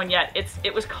favorite one yet.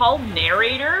 It was called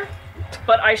Narrator,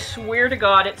 but I swear to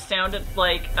God it sounded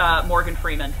like Morgan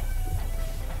Freeman.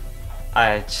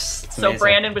 So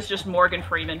Brandon was just Morgan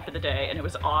Freeman for the day, and it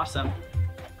was awesome.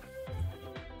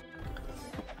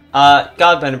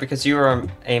 Godbender, because you are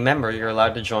a member, you're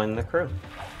allowed to join the crew.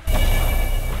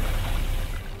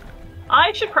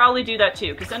 I should probably do that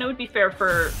too, because then it would be fair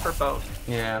for both.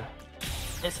 Yeah.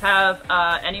 is have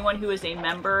anyone who is a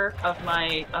member of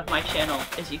my channel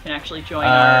is you can actually join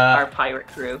our pirate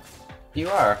crew. You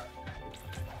are.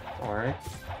 Don't worry.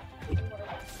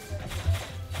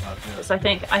 Because I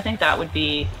think that would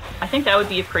be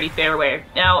a pretty fair way.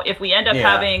 Now, if we end up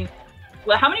having,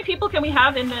 well, how many people can we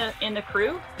have in the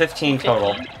crew? 15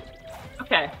 total.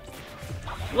 Okay.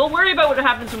 We'll worry about what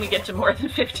happens when we get to more than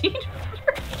 15.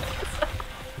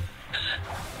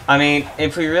 I mean,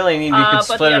 if we really need, we could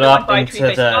split it up into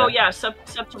the. Oh yeah, sub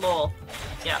to lol.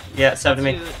 Yeah. Yeah, sub to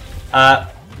me.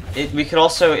 We could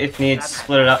also, if needs,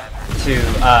 split it up to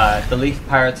the Leaf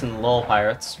Pirates and the Lol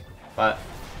Pirates, but.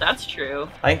 That's true.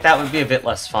 I think that would be a bit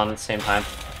less fun at the same time.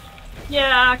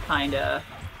 Yeah, kinda.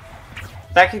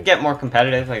 That could get more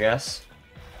competitive, I guess.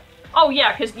 Oh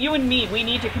yeah, because you and me, we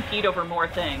need to compete over more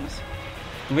things.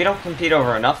 We don't compete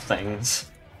over enough things.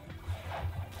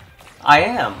 I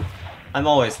am. I'm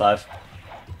always live.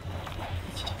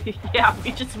 Yeah,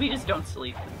 we just don't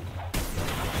sleep.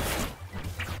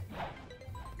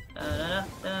 I'm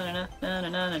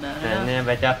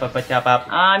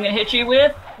gonna hit you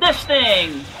with this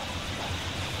thing.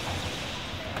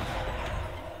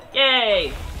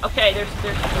 Yay! Okay, there's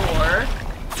a door.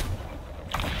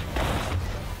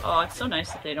 Oh, it's so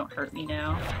nice that they don't hurt me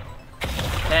now.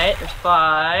 Okay, there's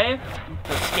 5.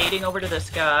 Go skating over to this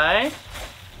guy.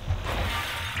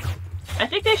 I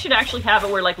think they should actually have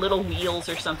it where like little wheels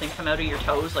or something come out of your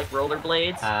toes, like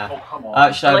rollerblades. Oh, come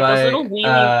on. Should like I those little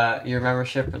buy your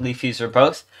membership, Leafies, or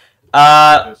both?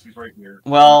 Yes, he's right here.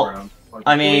 Well,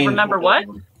 I mean... Remember what?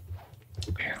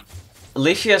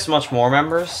 Leafy has much more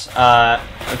members.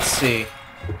 Let's see.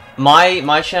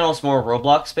 My channel is more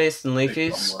Roblox based than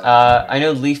Leafy's. I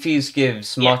know Leafy's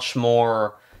gives much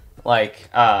more, like,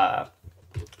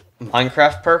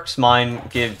 Minecraft perks. Mine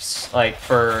gives, like,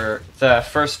 for the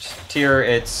first tier,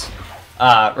 it's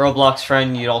Roblox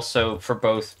friend. You'd also, for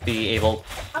both, be able,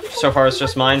 so far it's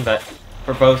just mine, but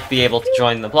for both, be able to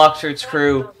join the Blox Roots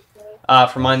crew.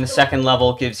 For mine, the second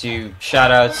level gives you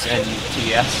shoutouts and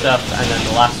TS stuff, and then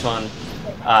the last one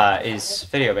is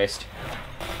video-based.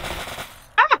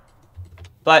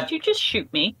 But did you just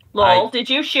shoot me? Lol, did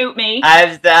you shoot me?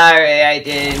 I'm sorry, I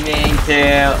didn't mean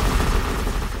to.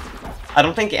 I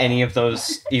don't think any of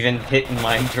those even hit in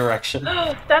my direction.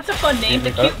 That's a fun name.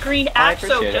 The Cute Green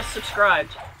Axo just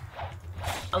subscribed.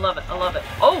 I love it, I love it.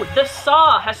 Oh, the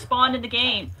saw has spawned in the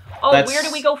game. Oh, where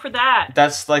do we go for that?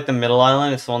 That's like the middle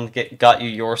island. It's the one that got you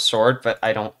your sword, but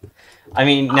I don't... I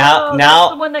mean, now...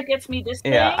 that's the one that gets me this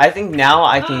thing? Yeah, I think now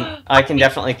I can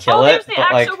definitely kill it, but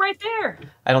like... Axo right there!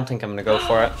 I don't think I'm gonna go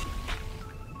for it.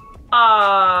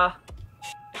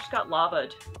 Just got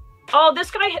lavaed. Oh,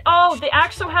 this guy... Oh, the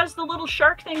Axo has the little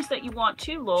shark things that you want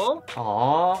too, lol.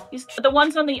 Aww. He's the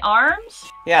ones on the arms?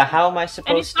 Yeah, how am I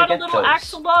supposed to get those? And he's got a little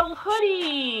axolotl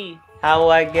hoodie! How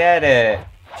will I get it?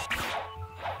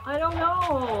 I don't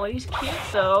know. He's cute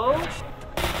though.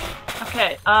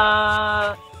 Okay,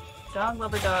 dog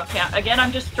lover dog. Okay, again,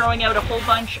 I'm just throwing out a whole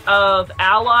bunch of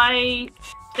ally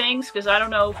things because I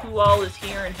don't know who all is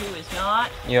here and who is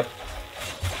not. Yep.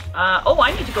 Oh,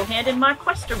 I need to go hand in my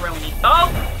questaroni.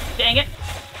 Oh, dang it.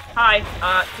 Hi,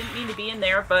 didn't mean to be in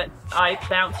there, but I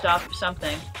bounced off of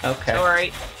something. Okay.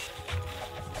 Sorry.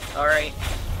 Alright.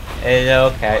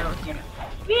 It's okay.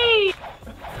 Whee!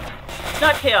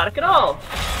 Not chaotic at all.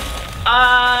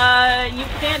 You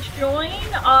can't join.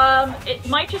 It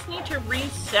might just need to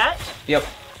reset. Yep.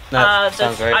 That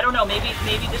sounds right. I don't know, maybe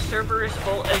the server is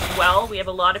full as well. We have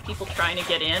a lot of people trying to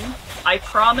get in. I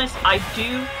promise I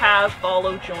do have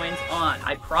follow joins on.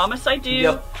 I promise I do.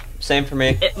 Yep. Same for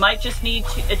me. It might just need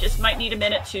to need a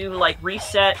minute to like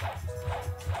reset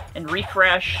and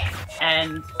refresh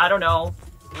and I don't know,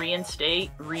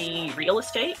 reinstate, real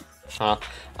estate? Huh.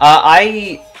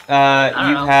 You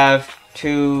have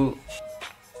to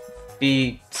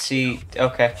BC.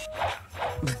 Okay.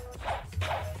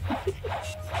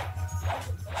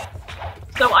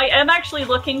 So I am actually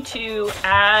looking to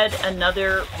add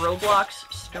another Roblox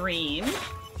stream.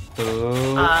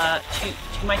 Ooh.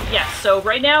 To my so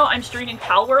right now I'm streaming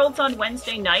Pal Worlds on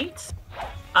Wednesday nights.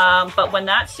 But when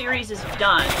that series is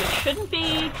done, which shouldn't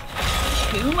be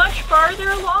too much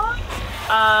farther along.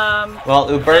 Well,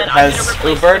 Ubert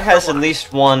has at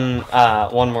least one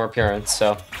more appearance,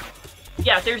 so.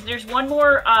 Yeah, there's one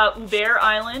more Uber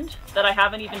Island that I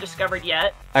haven't even discovered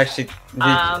yet. Actually,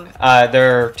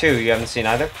 there are two. You haven't seen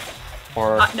either,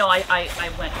 or no, I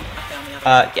went and I found the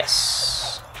other.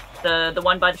 Yes. The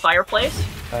one by the fireplace.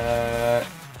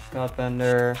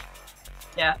 Godbender.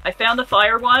 Yeah, I found the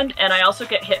fire one, and I also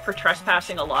get hit for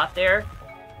trespassing a lot there.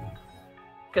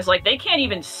 Because, like, they can't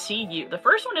even see you. The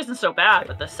first one isn't so bad,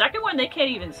 but the second one, they can't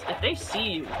even... If they see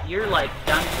you, you're, like,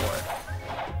 done for.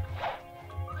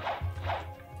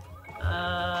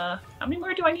 How many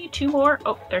more do I need? 2 more?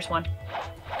 Oh, there's one.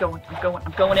 I'm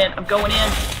going in.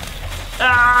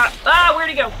 Where'd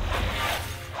he go?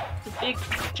 It's a big,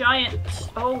 giant,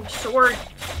 sword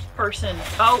person.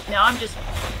 Oh, now I'm just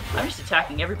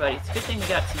attacking everybody. It's a good thing we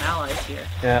got some allies here.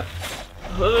 Yeah.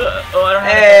 Oh, I don't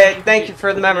have Hey, thank you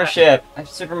for the membership. I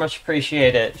super much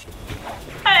appreciate it.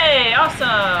 Hey,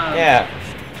 awesome!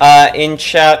 Yeah. In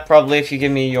chat, probably if you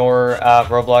give me your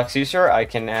Roblox user, I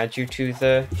can add you to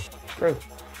the group.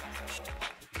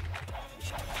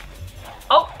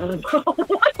 Oh,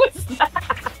 what was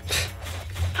that?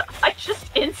 I just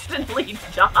instantly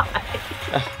died.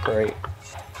 Oh, great.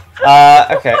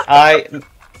 Okay, I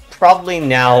probably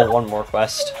now one more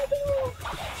quest.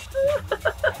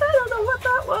 I don't know what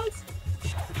that was.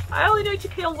 I only need to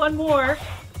kill one more.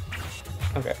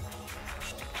 Okay.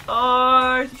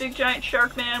 Oh, there's a big giant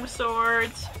shark man with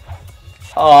swords.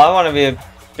 Oh, I want to be a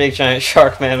big giant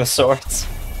shark man with swords.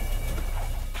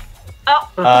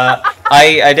 Oh.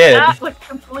 I did. That was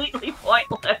completely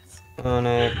pointless. On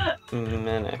a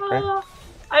minute, right?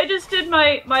 I just did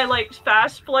my like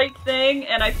fast flight thing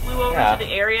and I flew over to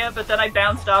the area, but then I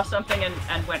bounced off something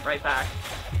and went right back.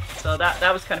 So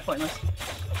that was kind of pointless.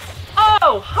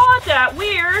 Oh, hot that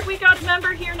weird. We got a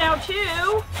member here now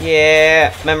too.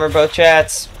 Yeah, member both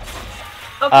chats.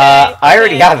 Okay. I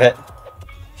already have it.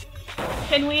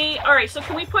 Can we? All right. So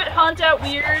can we put Hunt Out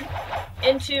Weird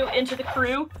into the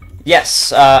crew?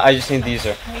 Yes. I just need the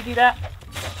user. Can we do that?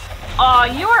 Aw,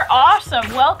 you are awesome.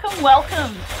 Welcome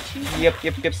to Yep.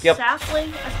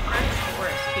 Sapling as part of the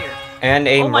forest here. And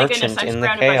a Oh my goodness, merchant I'm in the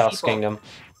surrounded by Chaos people. Kingdom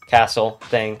castle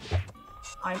thing.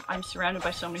 I'm surrounded by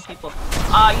so many people.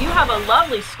 You have a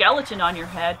lovely skeleton on your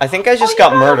head. I think I just you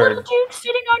got A murdered. little dude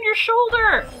sitting on your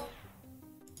shoulder.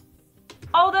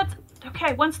 Oh, that's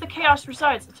okay. Once the chaos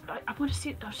resides, I want to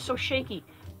see it. Oh, so shaky.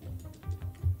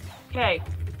 Okay,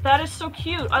 that is so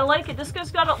cute. I like it. This guy's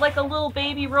got like a little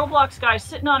baby Roblox guy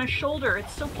sitting on his shoulder.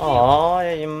 It's so cute. Oh,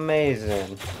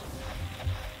 amazing.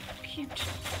 Cute.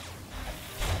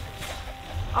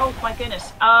 Oh my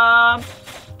goodness.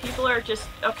 People are just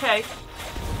okay.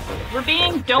 We're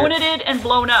being donated and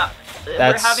blown up.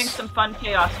 We're having some fun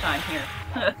chaos time here.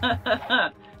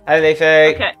 Hi,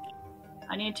 Leifei. Okay.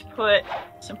 I need to put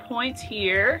some points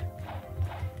here.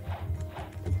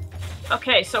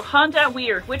 Okay, so Honda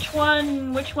Weird. Which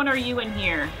one are you in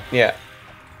here? Yeah.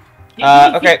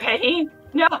 Okay. Pain?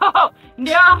 No!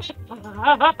 No!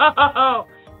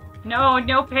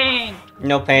 No pain.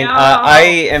 No pain. No. I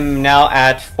am now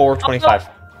at 425.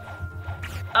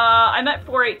 I'm at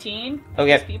 418.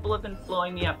 Okay. These people have been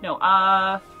blowing me up. No,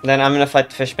 Then I'm gonna fight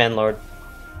the Fishman Lord.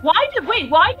 Why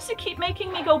does it keep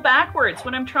making me go backwards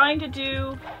when I'm trying to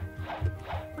do...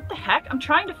 What the heck? I'm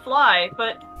trying to fly,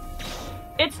 but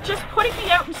it's just putting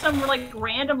me out in some, like,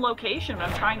 random location when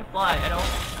I'm trying to fly. I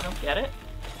don't get it.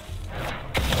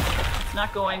 It's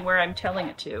not going where I'm telling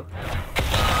it to.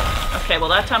 Okay, well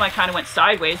that time I kind of went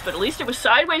sideways, but at least it was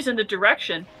sideways in the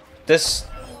direction. This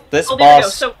there we go.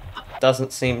 boss So,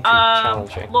 doesn't seem too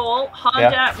challenging. lol,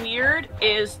 Honda Weird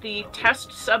is the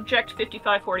test subject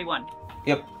 5541.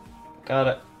 Yep. Got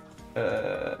it.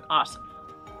 Awesome.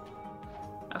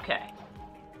 Okay.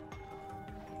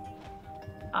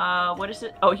 What is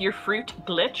it? Oh, your fruit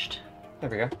glitched? There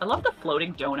we go. I love the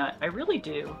floating donut. I really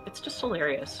do. It's just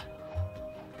hilarious.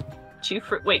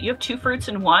 Wait, you have 2 fruits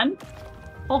in one?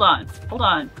 Hold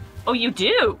on. Oh, you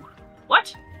do?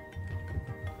 What?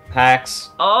 Hacks.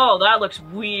 Oh, that looks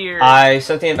weird. I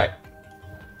sent the invite.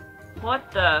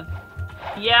 What the?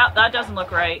 Yeah, that doesn't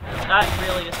look right. That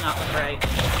really does not look right.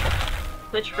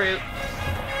 Glitch fruit.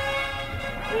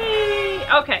 Whee!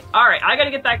 Okay, alright, I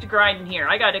gotta get back to grinding here.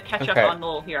 I gotta catch up on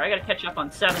Lowell here. I gotta catch up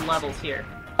on 7 levels here.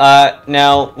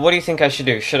 Now, what do you think I should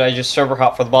do? Should I just server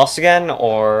hop for the boss again,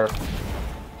 or...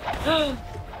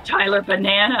 Tyler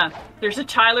Banana! There's a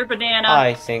Tyler Banana!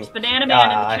 I think... There's Banana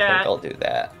Man in the I chat. think I'll do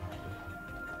that.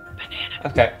 Banana.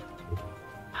 Okay.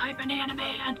 Hi, Banana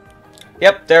Man!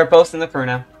 Yep, they're both in the crew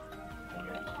now.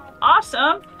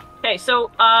 Awesome! Okay,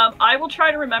 so, I will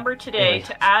try to remember today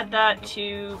to add that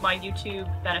to my YouTube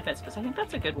benefits, because I think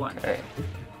that's a good one. Okay.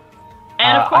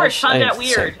 And of course, I Hunt That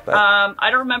Weird. I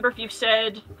don't remember if you've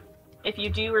said if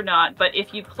you do or not, but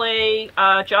if you play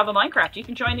Java Minecraft, you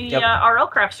can join the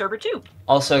RLCraft server too.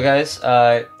 Also, guys,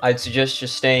 I'd suggest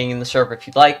just staying in the server if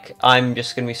you'd like. I'm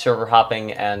just going to be server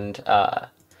hopping and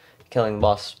killing the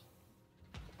boss.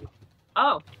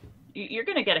 Oh, you're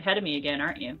going to get ahead of me again,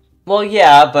 aren't you? Well,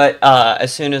 yeah, but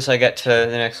as soon as I get to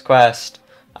the next quest,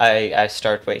 I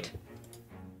start wait.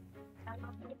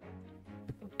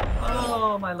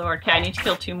 Oh my lord. Okay, I need to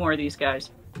kill 2 more of these guys.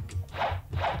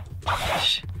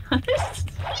 I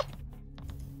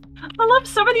love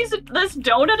some of these. This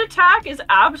donut attack is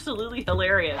absolutely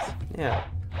hilarious. Yeah.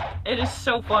 It is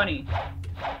so funny.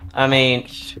 I mean,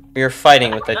 you're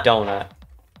fighting with a donut.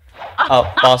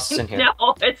 Oh, boss is in here. No,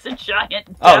 it's a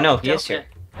giant. Oh no, he is donut. here.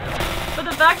 But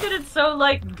the fact that it's so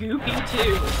like goopy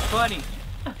too is funny.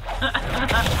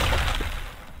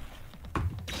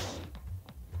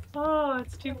 Oh,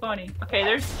 it's too funny. Okay,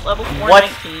 there's level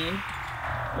 419.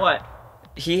 What?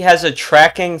 He has a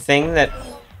tracking thing that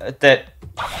What?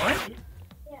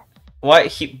 what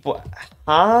he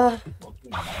huh?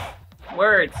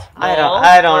 Words. I Lol.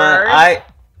 don't Words.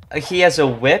 he has a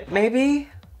whip maybe?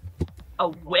 A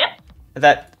whip?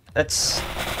 That's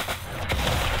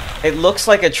it looks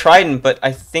like a trident, but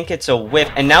I think it's a whip.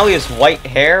 And now he has white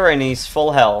hair and he's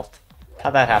full health.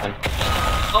 How'd that happen?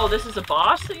 Oh, this is a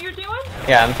boss that you're doing?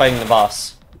 Yeah, I'm fighting the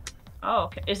boss. Oh,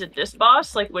 okay. Is it this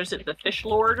boss? Like, what is it, the Fish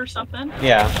Lord or something?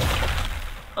 Yeah.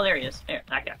 Oh, there he is. There,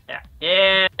 that guy. There.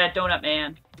 Yeah, Donut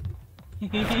Man.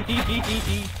 Wait.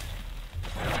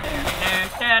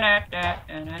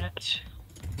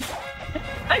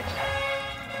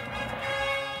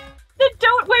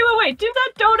 Do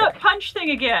that donut punch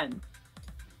thing again.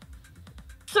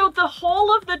 So the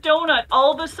whole of the donut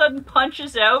all of a sudden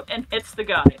punches out and hits the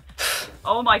guy.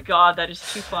 Oh my god, that is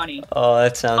too funny. Oh,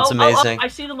 that sounds amazing. I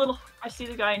see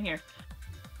the guy in here.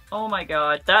 Oh my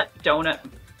god, that donut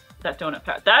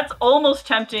pack. That's almost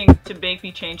tempting to make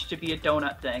me change to be a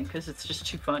donut thing, because it's just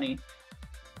too funny.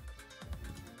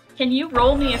 Can you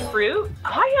roll me a fruit?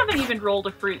 I haven't even rolled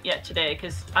a fruit yet today,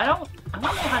 because I don't know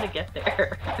how to get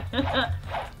there. You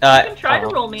can try to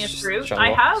roll me a fruit.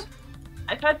 I've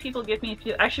had people give me a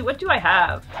few. Actually, what do I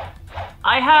have?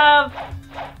 I have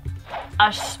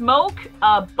a smoke,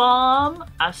 a bomb,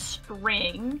 a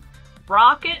string,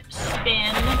 rocket,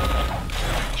 spin,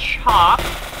 chop,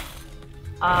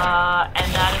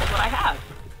 and that is what I have.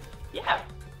 Yeah,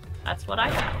 that's what I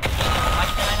have. Why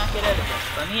can I not get out of this?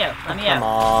 Let me out. Let me out. Come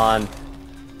on.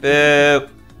 Boop.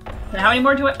 Now, how many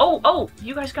more do I... Oh,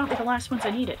 you guys got me the last ones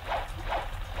I needed.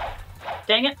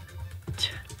 Dang it.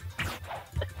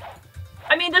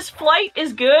 I mean, this flight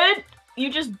is good.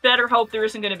 You just better hope there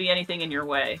isn't going to be anything in your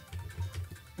way.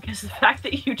 Because the fact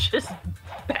that you just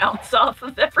bounce off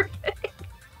of everything.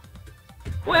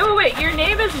 Wait. Your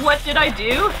name is What Did I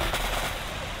Do?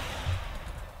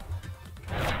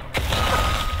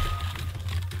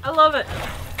 I love it.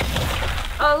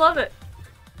 I love it.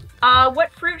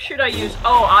 What fruit should I use?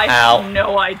 Oh, I have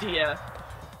no idea.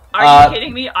 Are you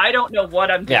kidding me? I don't know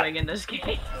what I'm doing in this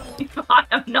game. I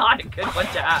am not a good one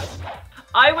to ask.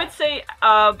 I would say,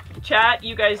 chat,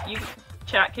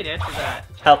 chat can answer that.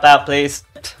 Help out, please.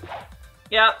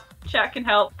 Yep, chat can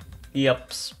help.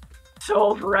 Yups.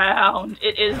 So round.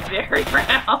 It is very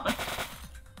round.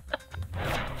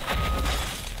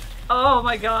 Oh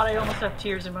my god, I almost have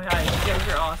tears in my eyes. You guys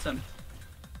are awesome.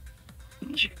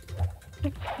 Just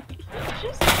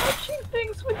touching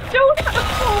things with donut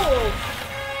holes.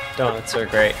 Donuts are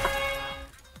great.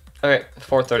 Okay,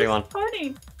 431. It's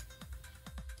funny.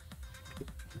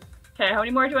 Okay, how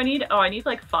many more do I need? Oh, I need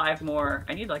like 5 more.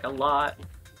 I need like a lot.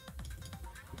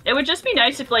 It would just be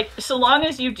nice if, like, so long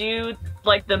as you do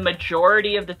like the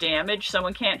majority of the damage,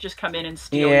 someone can't just come in and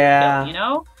steal your kill, you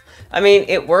know? I mean,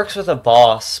 it works with a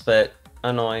boss, but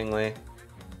annoyingly.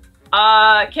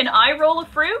 Can I roll a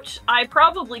fruit? I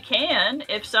probably can,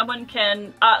 if someone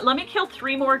can... let me kill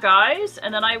 3 more guys,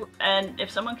 and then if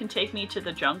someone can take me to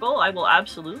the jungle, I will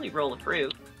absolutely roll a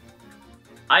fruit.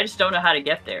 I just don't know how to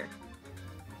get there.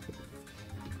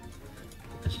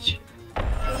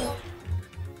 Oh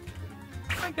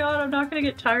my god, I'm not gonna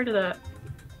get tired of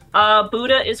that.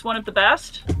 Buddha is one of the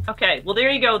best? Okay, well there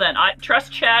you go then. I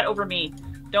trust chat over me.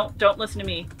 Don't listen to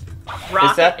me.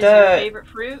 Rocket is your favorite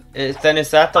fruit? Then is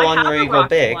that the one where you go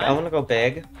big? I want to go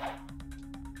big.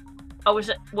 Oh, is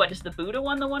it? What, is the Buddha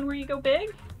one the one where you go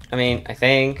big? I mean, I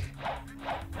think.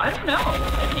 I don't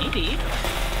know. Maybe.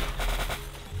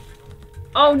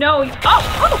 Oh no!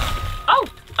 Oh!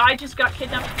 I just got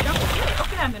kidnapped to the jungle. Yay!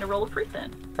 Okay, I'm gonna roll a fruit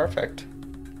then. Perfect.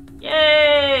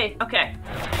 Yay! Okay.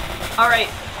 All right.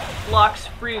 Blox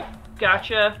fruit.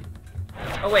 Gotcha.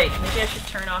 Oh wait, maybe I should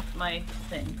turn off my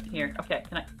thing here. Okay,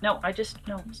 can I? No,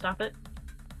 no. Stop it.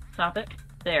 Stop it.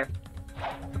 There.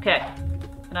 Okay.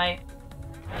 Can I?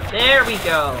 There we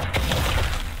go.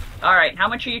 All right. How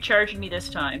much are you charging me this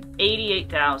time?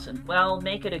 88,000. Well,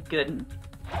 make it a good one.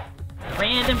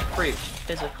 Random fruit.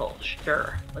 Physical.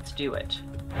 Sure. Let's do it.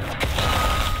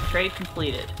 Trade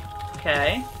completed.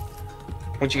 Okay.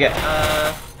 What'd you get?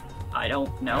 I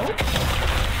don't know.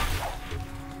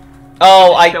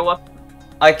 Oh, Show up.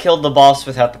 I killed the boss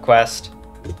without the quest.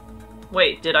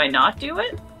 Wait, did I not do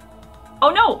it? Oh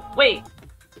no, wait.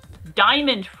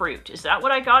 Diamond fruit. Is that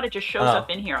what I got? It just shows up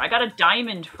in here. I got a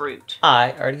diamond fruit.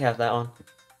 I already have that one.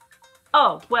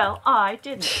 Oh, well, I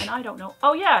didn't, and I don't know.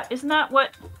 Oh yeah, isn't that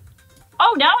what...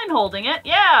 Oh, now I'm holding it.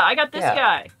 Yeah, I got this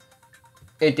guy.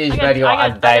 It is I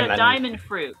got a diamond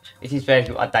fruit. It is very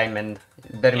a diamond.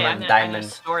 Very much diamond. I'm gonna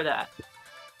store that.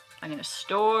 I'm gonna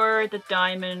store the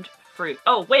diamond fruit.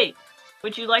 Oh, wait.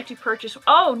 Would you like to purchase...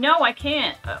 Oh, no, I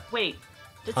can't. Wait.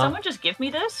 Did someone just give me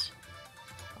this?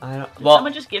 I don't... Did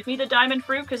someone just give me the diamond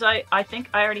fruit? Because I think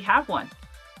I already have one.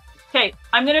 Okay,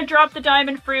 I'm gonna drop the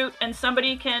diamond fruit and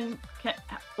somebody can...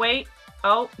 Wait.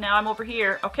 Oh, now I'm over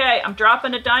here. Okay, I'm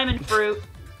dropping a diamond fruit.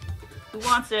 Who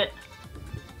wants it?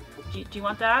 Do you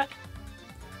want that?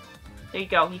 There you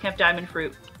go. You can have diamond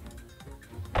fruit.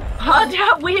 Oh,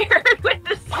 that weird with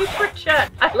the super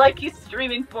chat. I like you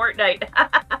streaming Fortnite.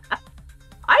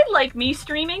 I like me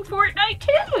streaming Fortnite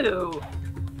too.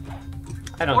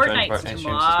 I don't join Fortnite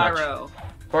tomorrow. Streams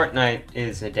as much. Fortnite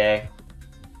is a day.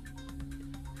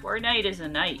 Fortnite is a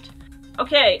night.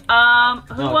 Okay,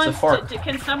 who wants to,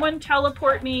 can someone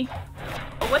teleport me?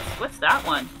 Oh, what's that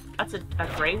one? That's a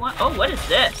gray one? Oh, what is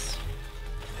this?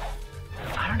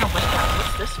 I don't know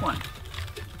what's this one.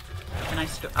 Can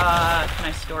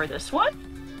I store this one?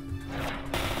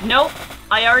 Nope,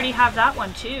 I already have that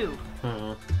one too.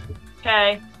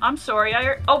 Okay, I'm sorry,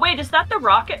 oh wait, is that the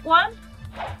rocket one?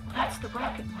 Oh, that's the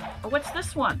rocket one. Oh, what's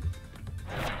this one?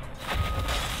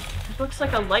 It looks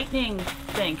like a lightning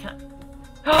thing.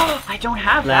 Oh, I don't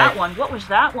have that one. What was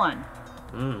that one?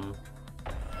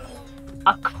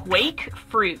 A quake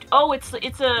fruit. Oh, it's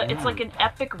like an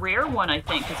epic rare one, I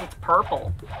think, because it's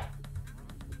purple.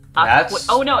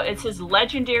 Oh no, it says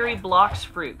legendary Blox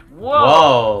fruit.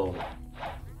 Whoa!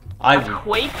 A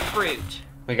quake fruit.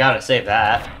 We gotta save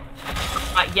that.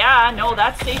 Yeah, no,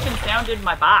 that's safe and sound in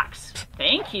my box.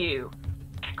 Thank you.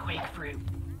 A quake fruit.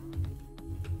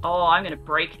 Oh, I'm gonna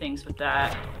break things with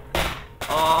that.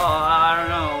 Oh, I don't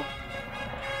know.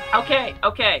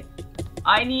 Okay.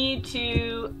 I need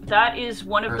to... That is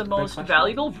one of the most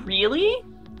valuable... Really?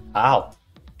 Ow.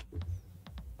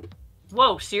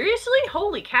 Whoa, seriously?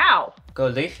 Holy cow. Go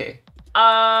Leafy.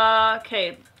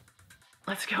 Okay.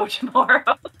 Let's go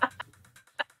tomorrow.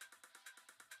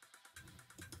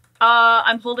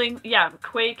 I'm holding... Yeah,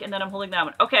 Quake, and then I'm holding that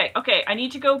one. Okay. I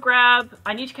need to go grab...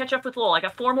 I need to catch up with Lowell. I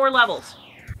got 4 more levels.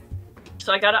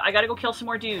 So I gotta go kill some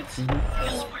more dudes. Kill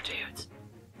some more dudes.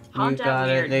 Calm down,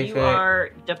 weird. You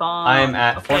are the bomb. I'm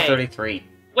at 433.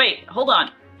 Wait, hold on.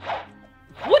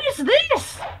 What is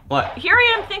this? What? Here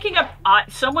I am thinking of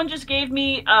someone just gave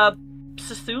me a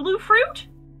Sasulu fruit?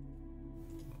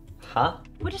 Huh?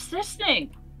 What is this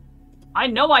thing? I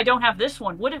know I don't have this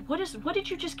one. What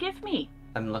did you just give me?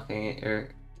 I'm looking at your...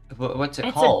 What's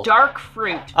it called? It's a dark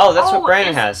fruit. Oh, that's what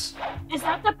Brandon has. Is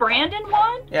that the Brandon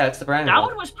one? Yeah, it's the Brandon one. That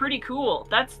one was pretty cool.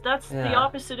 That's the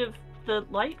opposite of the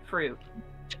light fruit.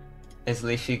 Is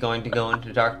Leafy going to go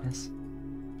into darkness?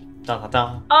 I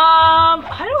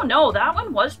don't know. That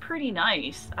one was pretty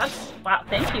nice. That's wow.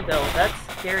 Thank you, though. That's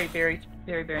very, very,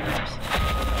 very, very nice.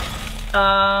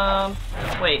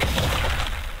 Wait.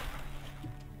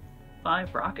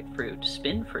 5 rocket fruit,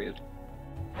 spin fruit.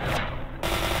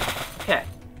 Okay.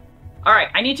 All right.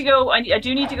 I need to go. I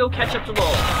do need to go catch up to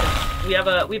Lowell. We have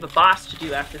a boss to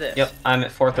do after this. Yep. I'm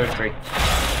at 433.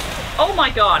 Oh my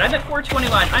god, I'm at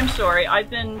 421. I'm sorry, I've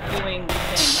been doing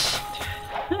things.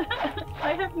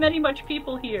 I have much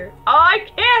people here. I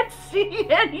can't see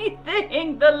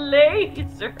anything! The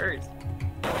lasers!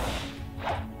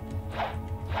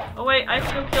 Oh wait, I have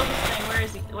to go kill this thing. Where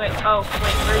is he? Wait,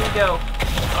 where'd he go?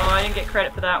 Oh, I didn't get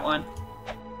credit for that one.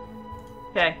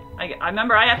 Okay, I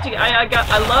remember I have to, I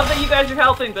love that you guys are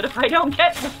helping, but if I don't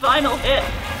get the final hit,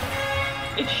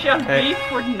 it shall be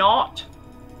for naught.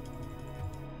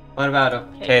 What about a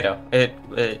potato?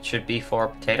 It should be for a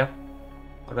potato.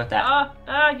 What about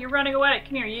that? You're running away.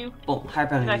 Come here, you. Oh, hi,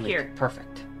 Brandon. Back here.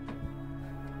 Perfect.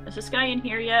 Is this guy in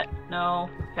here yet? No.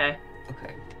 Okay.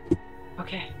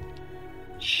 Okay.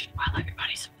 Shh, while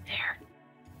everybody's up there.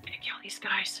 I'm gonna kill these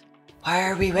guys. Why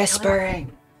are we whispering?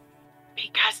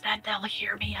 Because then they'll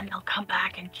hear me and they'll come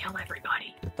back and kill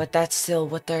everybody. But that's still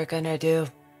what they're gonna do.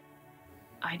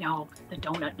 I know. The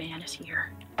Donut Man is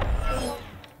here.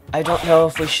 I don't know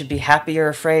if we should be happy or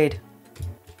afraid.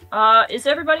 Is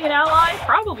everybody an ally?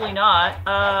 Probably not.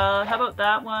 How about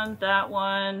that one? That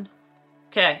one?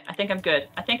 Okay, I think I'm good.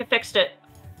 I think I fixed it.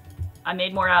 I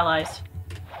made more allies.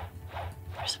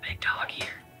 There's a big dog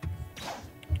here.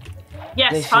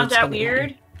 Yes, found that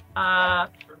weird.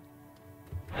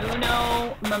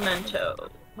 Uno memento.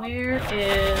 Where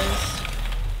is...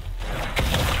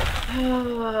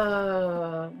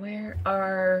 Where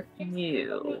are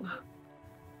you?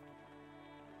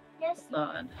 Yes. Hold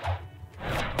on.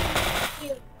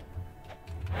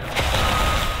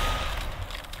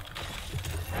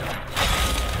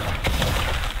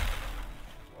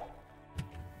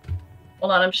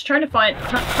 Hold on, I'm just trying to find.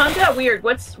 Hunt weird.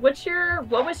 What was your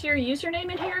username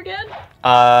in here again?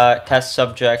 Test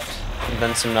subject, and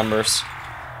then some numbers.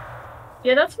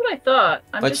 Yeah, that's what I thought.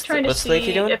 I'm What's just trying to what's Leafy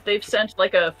see doing? if they've sent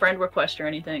like a friend request or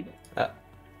anything. Oh.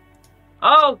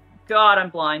 Oh God,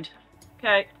 I'm blind.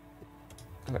 Okay.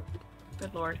 Okay.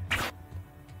 Good lord.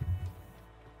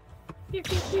 Pew,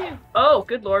 pew, pew. Oh,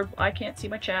 good lord. I can't see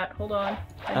my chat. Hold on.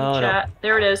 I need chat. No.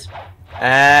 There it is.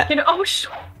 Oh,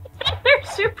 there's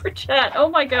super chat. Oh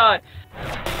my god.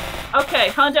 Okay,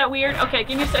 Hunt weird. Okay,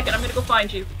 give me a second. I'm gonna go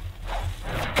find you.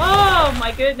 Oh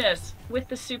my goodness. With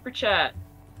the super chat.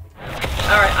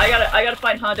 Alright, I gotta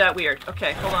find Hunt weird.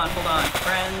 Okay, hold on.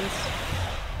 Friends.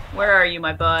 Where are you,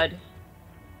 my bud?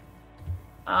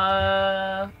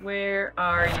 Where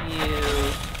are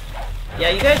you?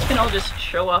 Yeah, you guys can all just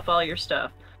show off all your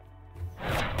stuff. Do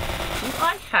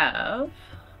I have...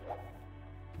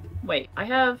 Wait, I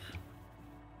have...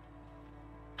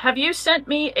 Have you sent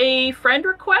me a friend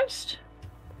request?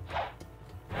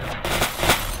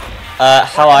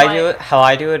 How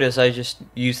I do it is I just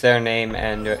use their name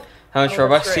and do it. How much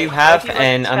Robux do you have?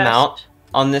 And amount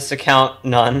on this account,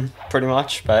 none, pretty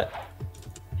much, but...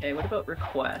 Okay, what about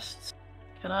requests?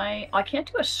 Can I can't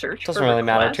do a search Doesn't really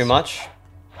matter too much.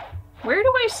 Where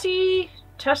do I see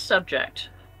test subject?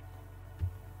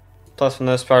 Plus, for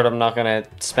the most part, I'm not gonna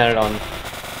spend it on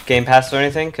Game Pass or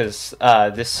anything, because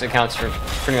this account's for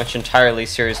pretty much entirely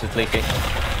serious with Leafy.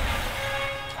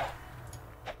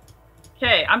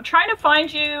 Okay, I'm trying to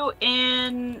find you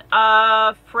in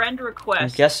friend request. I'm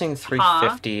guessing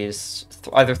 350 is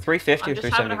either 350 or 375. I'm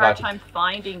just having a hard time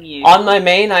finding you. On my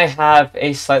main, I have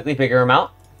a slightly bigger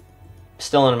amount.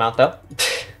 Still an amount, though.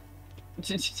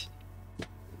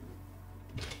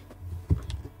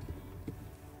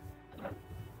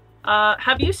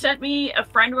 Have you sent me a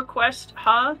friend request,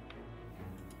 huh?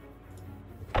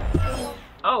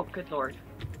 Oh, good lord.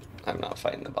 I'm not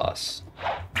fighting the boss.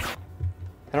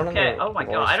 I don't know. Okay, oh my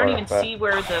god, I don't even see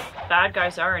where the bad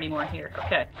guys are anymore here.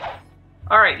 Okay.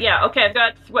 Alright, yeah, okay, I've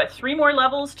got, what, 3 more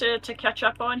levels to catch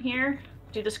up on here?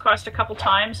 Do this quest a couple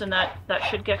times, and that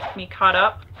should get me caught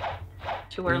up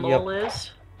to where Lowell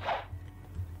is.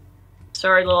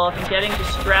 Sorry, Lowell, I've been getting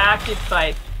distracted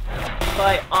by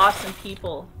awesome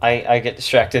people. I get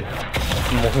distracted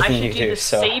more than you do,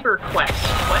 so... I should do the saber quest.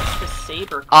 What's the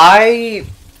saber quest?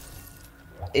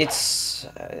 It's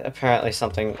apparently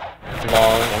something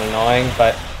long and annoying,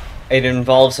 but it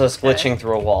involves us glitching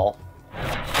through a wall.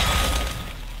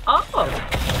 Oh!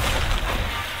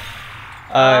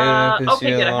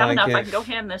 Okay, good. I have enough. I can go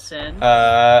hand this in.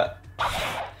 How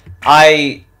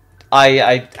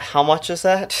much is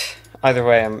that? Either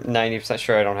way, I'm 90%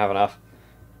 sure I don't have enough.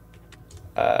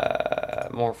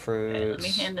 More fruits. Okay, let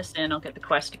me hand this in. I'll get the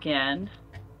quest again.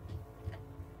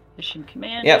 Mission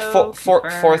Commando. Yeah,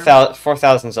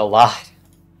 4,000's a lot.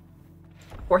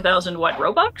 4,000 what,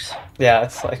 Robux? Yeah,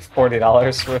 it's like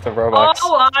 $40 worth of Robux.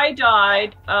 Oh, I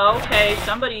died. Oh, okay,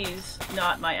 somebody's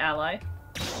not my ally.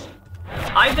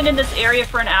 I've been in this area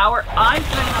for an hour. I'm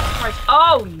kind of not surprised.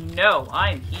 Oh, no,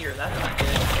 I'm here. That's not good.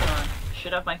 Hold on.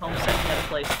 Should have my home set in another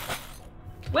place.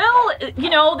 Well, you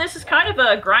know, this is kind of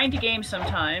a grindy game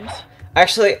sometimes.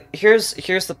 Actually, here's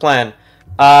the plan.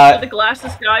 The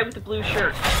glasses guy with the blue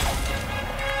shirt.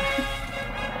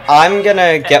 I'm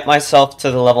gonna get myself to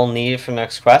the level needed for the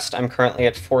next quest. I'm currently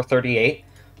at 438.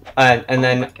 And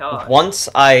then once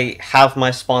I have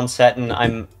my spawn set and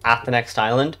I'm at the next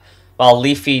island, while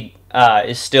Leafy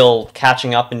is still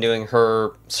catching up and doing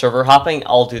her server hopping,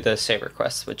 I'll do the saber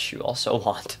quest, which you also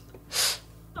want.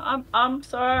 I'm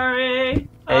sorry.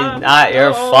 It's not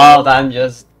your fault. I'm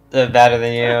just better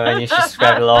than you, and you should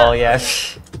subscribe lol.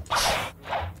 Yes.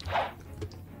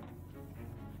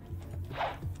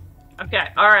 Okay,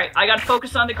 alright, I gotta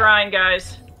focus on the grind,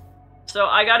 guys. So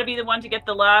I gotta be the one to get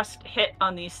the last hit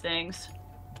on these things.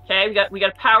 Okay, we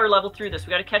got a power level through this.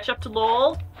 We gotta catch up to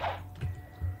Lowell.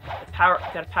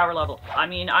 Got a power level. I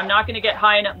mean, I'm not gonna get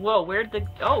high enough. Whoa, where'd the...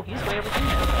 Oh, he's way over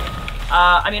here.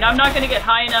 I mean, I'm not gonna get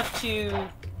high enough to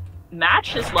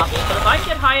match his level, but if I can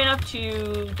get high enough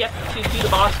to get to do the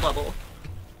boss level,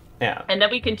 yeah, and then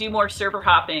we can do more server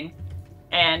hopping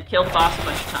and kill the boss a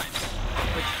bunch of times,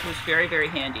 which was very, very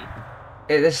handy.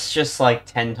 It's just like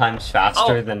 10 times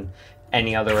faster than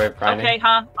any other way of grinding. Okay,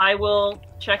 huh? I will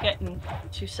check it in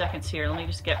 2 seconds here. Let me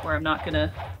just get where I'm not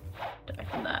gonna Die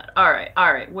from that.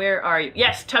 Alright, where are you?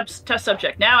 Yes, test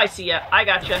subject. Now I see ya. I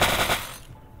gotcha.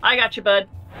 I gotcha, bud.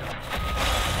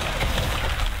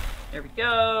 There we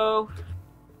go.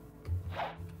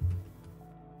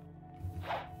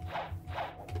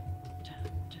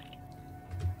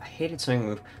 I hated swing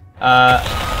move.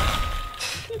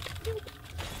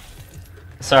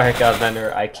 Sorry,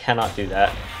 Godbender, I cannot do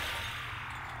that.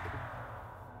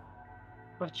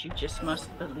 But you just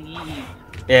must believe.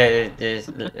 Yeah, it is.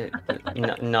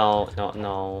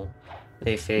 No.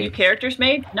 They fake. New characters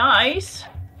made? Nice!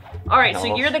 Alright, so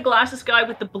No. you're the glasses guy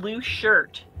with the blue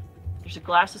shirt. There's a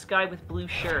glasses guy with blue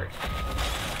shirt.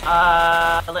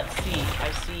 Let's see.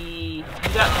 I see you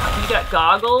got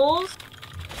goggles.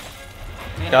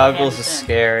 Goggles is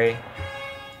scary.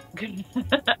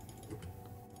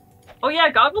 Oh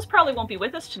yeah, Goggles probably won't be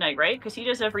with us tonight, right? Because he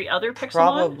does every other Pixelmon?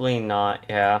 Probably not,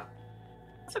 yeah.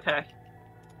 That's okay.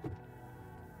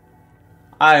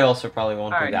 I also probably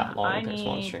won't be Alright, that long I in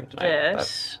Pixelmon need stream tonight.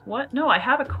 this. What? No, I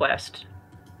have a quest.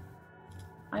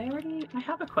 I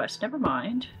have a quest, never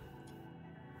mind.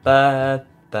 But,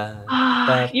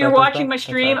 You're watching my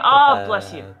stream? Oh,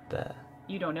 bless you.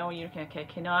 You don't know, okay,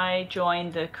 can I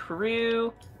join the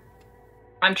crew?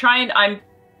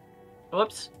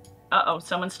 Whoops. Uh-oh,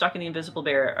 someone's stuck in the invisible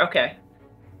barrier. Okay.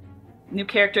 New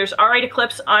characters. Alright,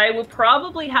 Eclipse, I will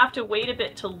probably have to wait a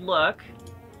bit to look.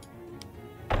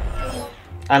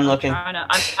 I'm looking. I'm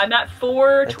at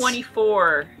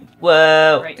 424.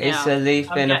 Whoa, right it's now. a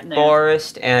leaf I'm in a getting there.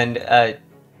 forest and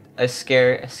a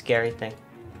scary thing.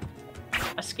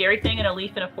 A scary thing and a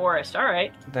leaf in a forest.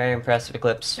 Alright. Very impressive,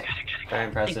 Eclipse. Very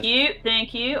impressive.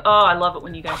 Thank you. Oh, I love it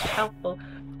when you guys are helpful.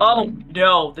 Oh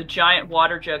no, the giant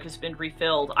water jug has been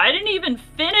refilled. I didn't even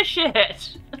finish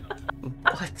it!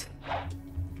 What?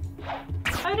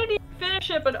 I didn't even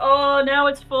finish it, but oh, now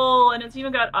it's full, and it's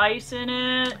even got ice in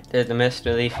it. Did the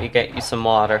Mr. Leafy get you some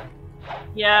water?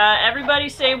 Yeah, everybody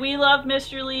say we love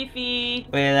Mr. Leafy.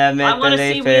 We love Mr. I want to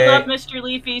Leafy. see we love Mr.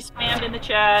 Leafy spammed in the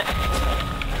chat.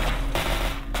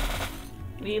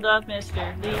 We love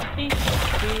Mr. Leafy.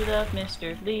 We love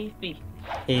Mr. Leafy.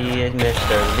 He is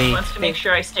Mr. Leafy. Wants to make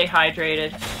sure I stay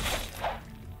hydrated.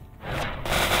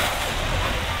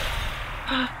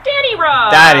 Danny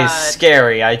Rod! That is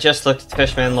scary. I just looked at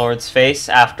Fishman Lord's face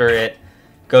after it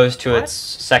goes to its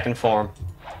second form.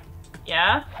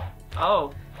 Yeah?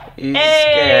 Oh. He's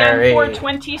Hey, scary. I'm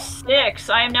 426.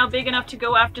 I am now big enough to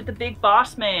go after the big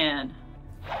boss man.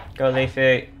 Go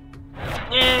Leafy.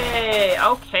 Yay!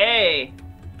 Okay.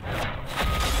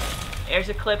 There's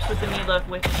Eclipse with the Me Love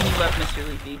Mr.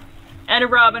 Leafy. And a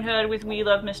Robin Hood with We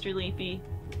Love Mr. Leafy.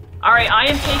 Alright, I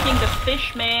am taking the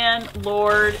Fishman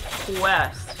Lord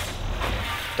quest.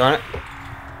 Darn it.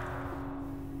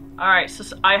 Alright, so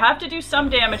I have to do some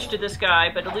damage to this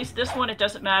guy, but at least this one it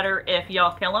doesn't matter if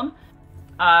y'all kill him.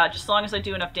 Just as long as I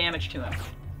do enough damage to him.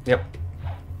 Yep.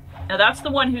 Now that's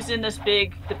the one who's in the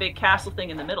big castle thing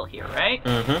in the middle here, right?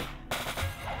 Mm-hmm.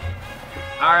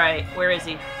 Alright, where is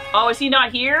he? Oh, is he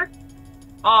not here?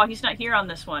 Oh, he's not here on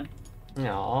this one.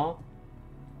 No.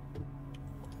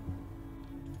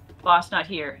 Boss not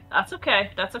here. That's okay.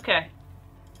 That's okay.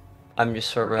 I'm just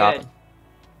server Good. hopping.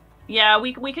 Yeah,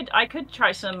 I could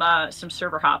try some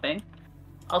server hopping.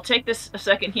 I'll take this a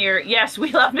second here. Yes,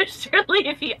 we love Mr.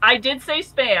 Leafy. I did say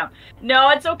spam. No,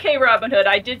 it's okay, Robin Hood.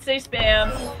 I did say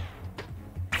spam.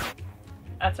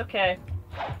 That's okay.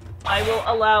 I will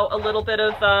allow a little bit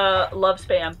of love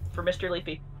spam for Mr.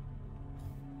 Leafy.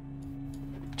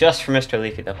 Just for Mr.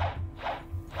 Leafy, though.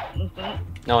 Mm-hmm.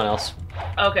 No one else.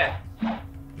 Okay.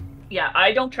 Yeah,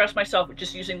 I don't trust myself with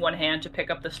just using one hand to pick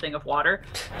up this thing of water.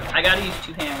 I gotta use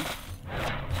two hands.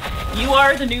 You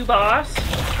are the new boss.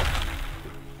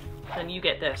 Then you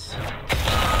get this.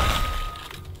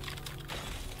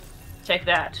 Take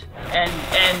that. And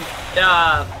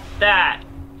that.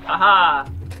 Aha.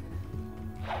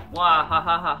 Wah, ha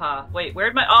ha ha ha. Wait,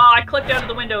 where'd my... Oh, I clicked out of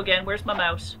the window again. Where's my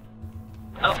mouse?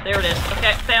 Oh, there it is.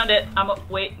 Okay, found it.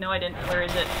 Wait, no I didn't. Where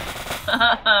is it?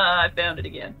 I found it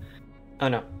again. Oh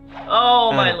no.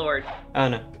 Oh my lord. Oh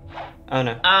no. Oh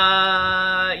no.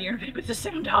 You're gonna with the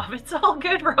sound off. It's all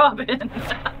good, Robin.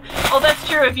 Oh, that's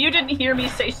true. If you didn't hear me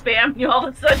say spam, you all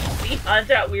of a sudden see Hunt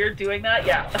out weird doing that.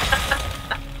 Yeah.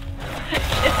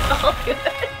 It's all good.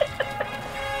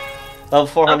 Level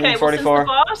 444. Okay, well, since the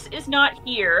boss is not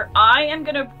here, I am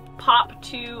gonna pop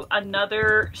to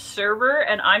another server,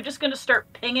 and I'm just gonna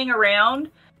start pinging around,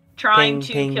 trying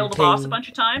to kill the boss a bunch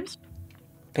of times.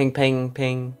 Ping, ping,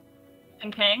 ping.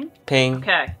 Ping, ping. Ping.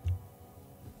 Okay.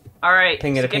 All right.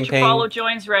 Ping so it a get ping, your ping. follow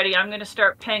joins ready. I'm gonna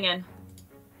start pinging.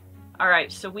 All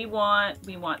right. So we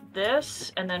want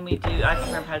this, and then we do. I can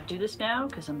remember how to do this now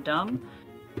because I'm dumb.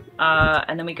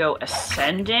 And then we go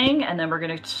ascending, and then we're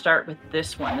gonna start with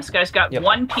this one. This guy's got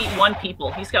one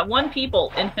people. He's got 1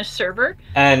 people in his server.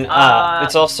 And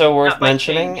it's also worth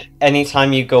mentioning, change.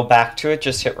 anytime you go back to it,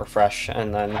 just hit refresh,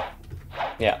 and then,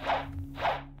 yeah.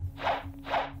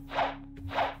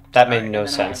 That made no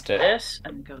sense, did it? This,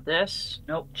 and go this.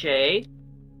 Nope, J.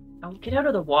 Oh, get out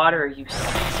of the water, you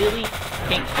silly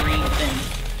pink green thing.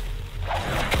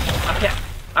 Okay,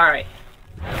 alright.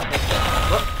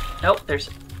 Nope, there's...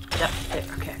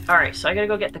 Okay, alright, so I gotta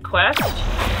go get the quest.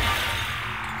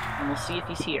 And we'll see if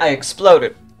he's here. I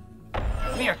exploded.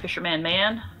 Come here, Fisherman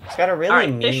Man. He's got a really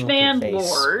mean Fishman face.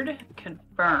 Lord.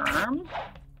 Confirm.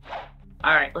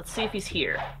 Alright, let's see if he's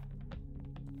here.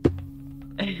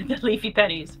 The leafy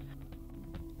pennies.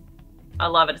 I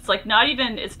love it. It's like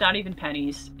it's not even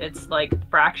pennies. It's like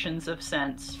fractions of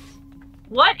cents.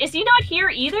 What? Is he not here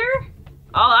either?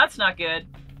 Oh, that's not good.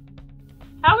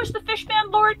 How is the Fishman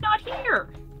Lord not here?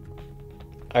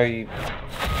 Are you...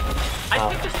 I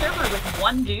picked a server with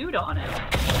 1 dude on it.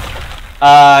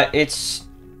 It's...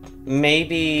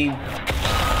 Maybe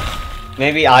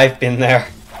I've been there.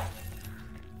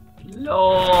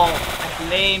 Lol, I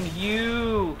blame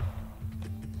you.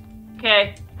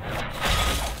 Okay.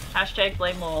 Hashtag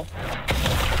blame lol.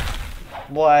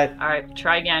 What? Alright,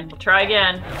 try again. We'll try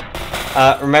again.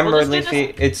 Remember, We'll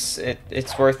Leafy, it's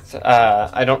worth,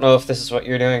 I don't know if this is what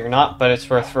you're doing or not, but it's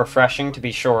worth refreshing to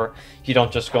be sure you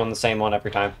don't just go in the same one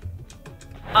every time.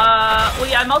 Well,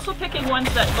 yeah, I'm also picking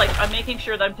ones that, like, I'm making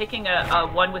sure that I'm picking a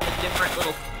one with a different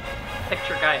little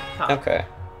picture guy at the top. Okay.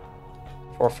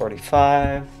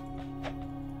 445.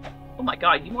 Oh my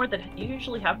god, you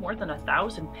usually have more than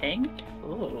 1,000 ping?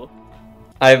 Ooh.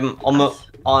 I'm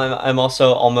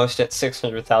also almost at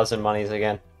 600,000 monies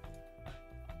again.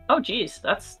 Oh geez,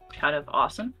 that's kind of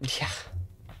awesome. Yeah.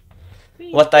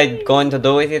 What I'm going to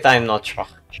do with it, I'm not sure.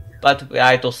 But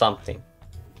I do something.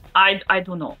 I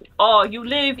don't know. Oh, you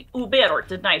live Uber,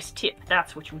 the nice tip.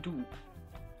 That's what you do.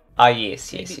 Ah,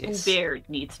 yes. Maybe Uber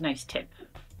needs nice tip.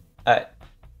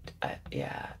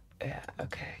 Yeah,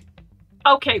 okay.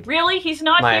 Okay, really? He's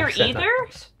not My here accent either?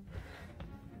 numbers.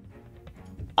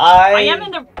 I am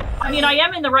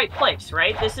in the right place,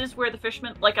 right? This is where the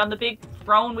fisherman, like on the big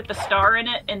throne with the star in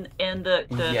it, in the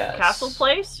Yes. castle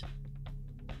place.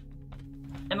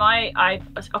 Am I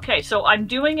okay, so I'm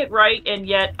doing it right, and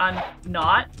yet I'm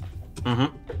not?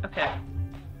 Mm-hmm. Okay.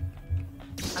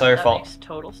 It's all your That fault.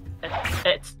 makes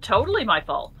it's totally my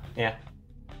fault. Yeah.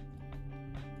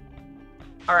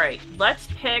 Alright, let's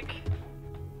pick,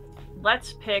 I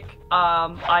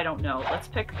don't know. Let's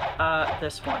pick,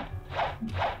 this one.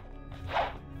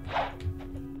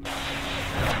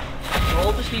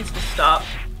 Roll just needs to stop,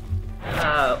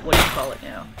 what do you call it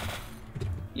now?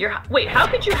 Wait, how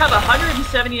could you have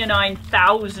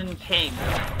 179,000 ping?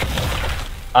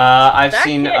 I've That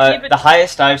seen, can't even- the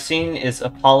highest I've seen is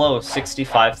Apollo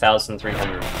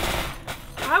 65,300.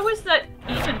 How is that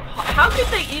even, how could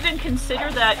they even consider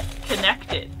that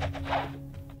connected?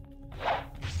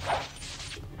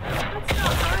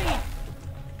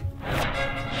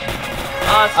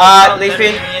 That's not right. Leafy?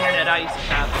 The internet I used to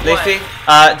have. Leafy,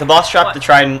 What? the boss dropped What? the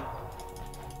trident.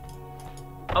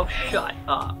 Oh, shut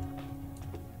up.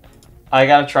 I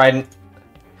got a trident.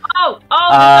 Oh,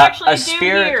 there's actually a a dude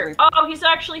spear- here. Oh, he's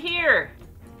actually here.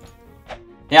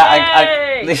 Yeah,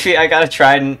 Yay! Leafy, I got a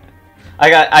trident.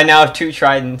 I now have 2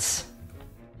 tridents.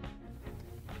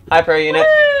 Hi, pro unit.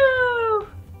 Woo!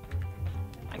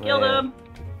 I killed Yeah. him.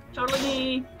 Totally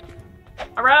me.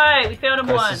 Alright, we found him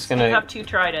Of course, once. it's gonna- We have 2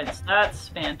 tridents. That's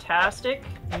fantastic.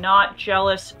 Not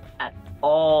jealous at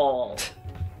all.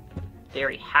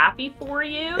 Very happy for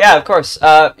you. Yeah, of course.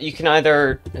 You can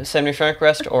either send me friend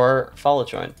request or follow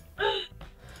join.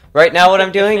 Right now, what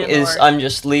I'm doing Fishman is Lord. I'm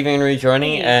just leaving and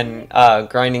rejoining and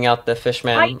grinding out the I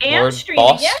Fishman am Lord streaming.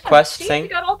 boss Yeah, quest see, thing. we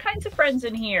got all kinds of friends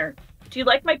in here. Do you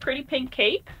like my pretty pink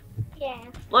cape? Yeah.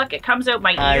 Look, it comes out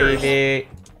my Hi, ears. Evie.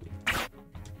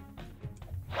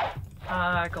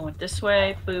 Going this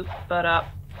way. Boop, but up.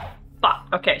 Bop.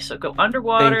 Okay, so go Bing,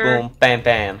 underwater. boom, bam,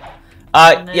 bam.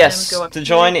 And then Yes, go up to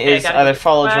join here. Okay, is gotta either do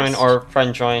follow quest. join or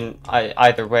friend join.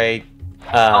 Either way.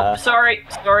 Oh, sorry,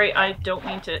 I don't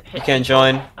mean to hit You can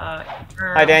join.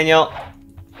 Hi, Daniel.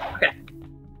 Okay.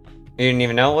 You didn't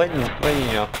even know? What did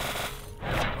you know?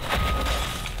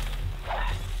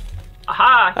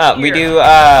 Aha! We here. do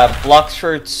Blox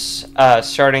fruits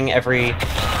starting every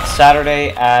Saturday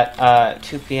at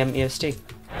 2 p.m. EST.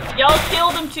 Y'all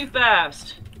killed him too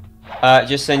fast.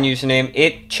 Just send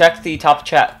username. Check the top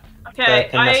chat. Okay,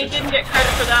 pin I message. didn't get credit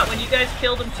for that when you guys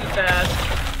killed him too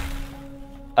fast.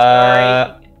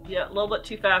 Uh, Sorry. Yeah, a little bit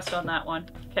too fast on that one.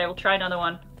 Okay, we'll try another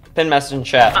one. pin message in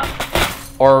chat.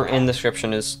 or in the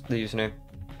description is the username.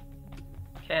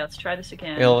 Okay, let's try this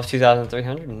again. You're level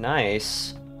 2,300.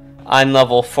 Nice. I'm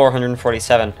level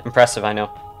 447. Impressive, I know.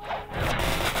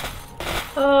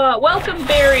 Welcome,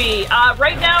 Barry.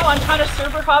 Right now I'm kind of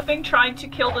server hopping, trying to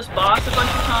kill this boss a bunch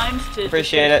of times to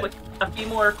Appreciate just it. get a few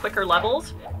more quicker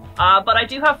levels. But I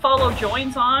do have follow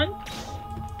joins on.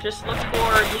 Just look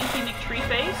for Leafy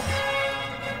McTreeface.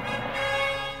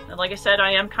 And like I said,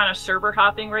 I am kind of server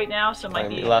hopping right now, so it might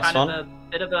be Last kind one. of a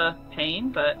bit of a pain,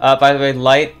 but... By the way,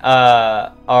 light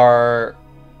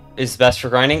is best for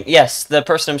grinding. Yes, the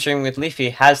person I'm streaming with,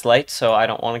 Leafy, has light, so I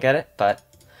don't want to get it, but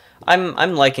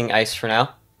I'm liking ice for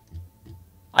now.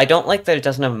 I don't like that it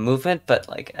doesn't have movement, but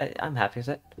like I'm happy with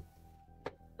it.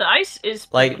 The ice is...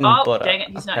 Light and oh, butter. dang it,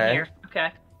 he's not Okay. here.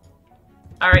 Okay.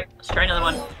 Alright, let's try another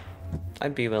one.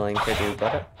 I'd be willing to do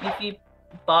butter. Leafy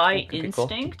by Could be cool.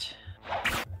 instinct.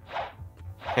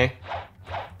 Okay.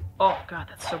 Oh god,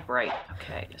 that's so bright.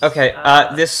 Okay. just, Okay,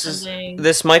 sending-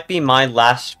 this might be my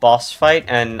last boss fight,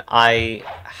 and I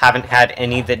haven't had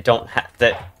any that don't have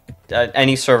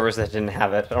any servers that didn't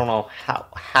have it. I don't know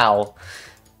how.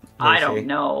 I don't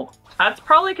know. That's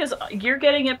probably because you're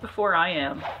getting it before I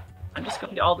am. I'm just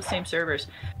going to all the same servers.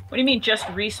 What do you mean just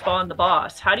respawn the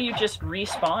boss? How do you just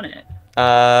respawn it?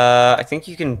 I think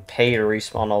you can pay to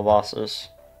respawn all bosses.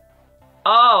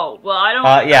 Oh, well I don't,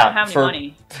 yeah, I don't have any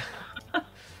money.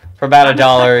 For about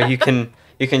 $1,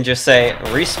 you can just say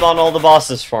respawn all the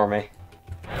bosses for me.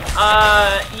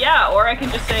 Yeah, or I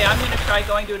can just say I'm going to try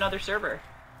going to another server.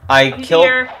 I He's killed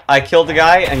here. a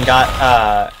guy and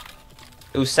got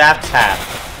Usopp's hat.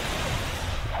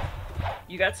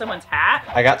 You got someone's hat?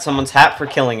 I got someone's hat for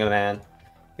killing a man.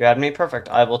 You had me perfect.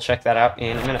 I will check that out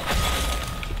in a minute.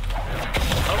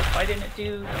 Oh, I didn't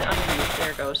do the underneath. There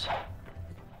it goes.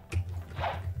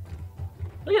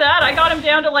 Look at that, I got him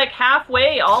down to like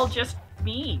halfway, all just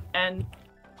me, and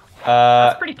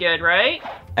that's pretty good, right?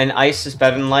 And ice is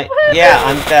better than light. Woohoo! Yeah,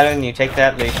 I'm better than you. Take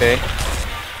that, Leafy.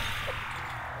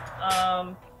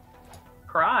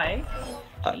 Cry.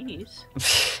 Jeez.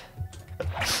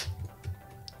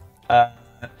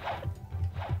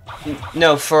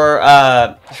 No, for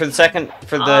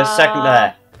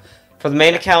the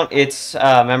main account it's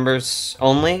members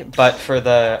only, but for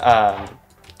the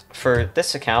for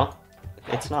this account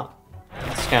it's not.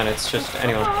 This account it's just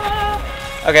anyone.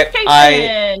 Okay,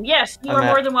 Jason! Yes, you I'm are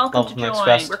more at than welcome to level next join.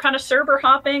 best. We're kind of server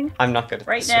hopping I'm not good at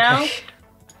right this, now. okay.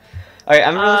 Alright,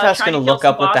 I'm really fast trying gonna to kill look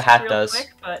up some what the bosses hat real does.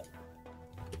 quick, but...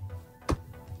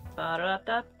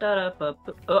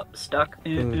 Oh, stuck.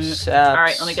 Usopp's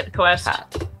Alright, let me get the quest.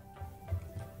 hat. Come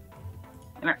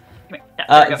here. Yeah,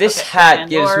 there we go. This Okay, hat and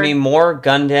gives Lord. me more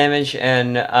gun damage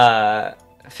and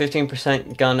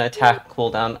 15% gun attack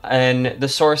cooldown, and the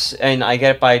source, and I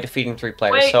get it by defeating 3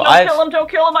 players. Wait, so don't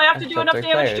kill him, I have to I've do killed enough 3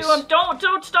 damage players. to him.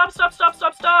 Don't,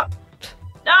 stop.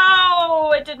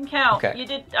 No, it didn't count.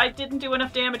 Okay. I didn't do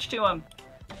enough damage to him.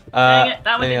 Dang it,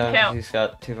 that one didn't count. He's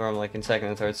got 2 normal, like in second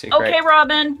and third secret. Okay,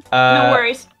 Robin. No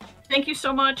worries. Thank you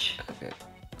so much. Okay.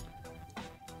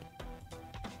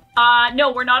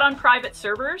 No, we're not on private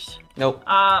servers. Nope.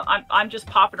 I'm just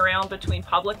popping around between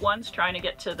public ones, trying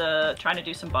to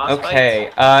do some boss fights.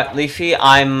 Okay, Leafy,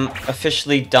 I'm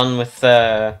officially done with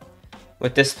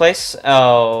this place.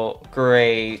 Oh,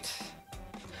 great.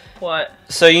 What?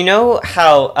 So you know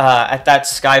how at that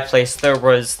sky place there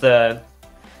was the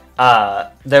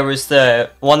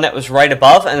one that was right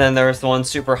above, and then there was the one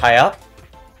super high up.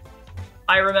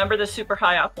 I remember the super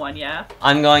high up one, yeah.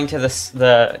 I'm going to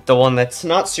the one that's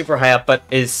not super high up, but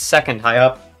is second high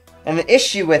up. And the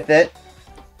issue with it,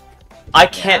 I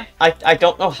can't. I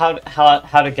don't know how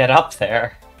to get up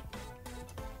there.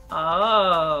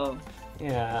 Oh.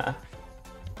 Yeah.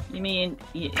 You mean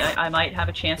I might have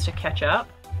a chance to catch up?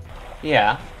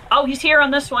 Yeah. Oh, he's here on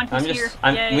this one. He's here.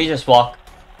 Yay. We just walk.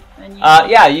 And you-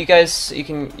 Yeah, you guys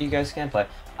can play.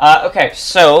 Okay,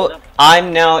 so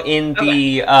I'm now in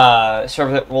the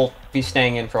server that we'll be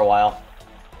staying in for a while.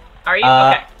 Are you?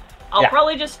 Okay. I'll yeah.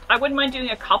 probably I wouldn't mind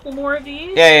doing a couple more of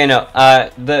these. Yeah, no.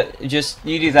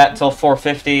 You do that till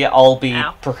 4:50. I'll be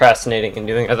procrastinating and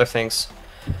doing other things.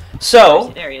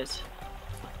 So There he is.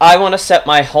 I want to set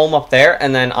my home up there,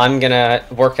 and then I'm gonna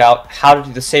work out how to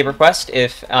do the saber quest.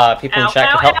 If people in chat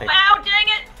can help me. Ow, dang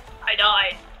it! I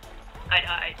died.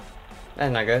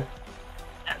 That's not good.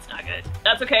 That's not good.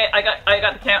 That's okay. I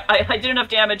got the count. I did enough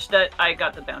damage that I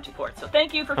got the bounty for it. So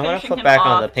thank you for I'm gonna finishing flip him back off.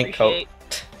 on the pink coat.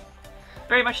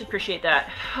 Very much appreciate that.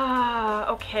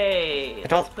 Okay.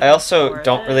 I also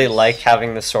don't really like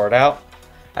having the sword out.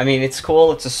 I mean, it's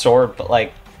cool, it's a sword, but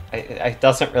like, it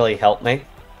doesn't really help me.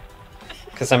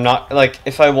 Because I'm not, like,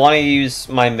 if I want to use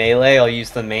my melee, I'll use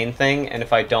the main thing, and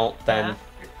if I don't, then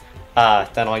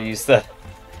then I'll use the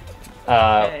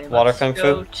Okay, water let's kung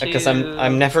go fu because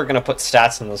I'm never gonna put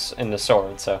stats in the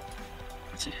sword. So.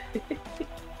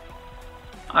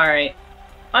 All right.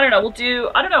 I don't know. We'll do.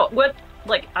 I don't know what.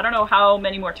 Like I don't know how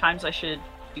many more times I should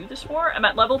do this for. I'm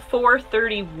at level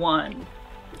 431.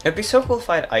 It'd be so cool if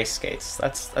I had ice skates.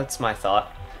 That's my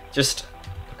thought. Just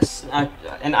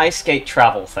an ice skate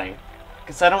travel thing.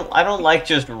 Because I don't like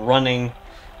just running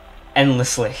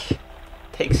endlessly. It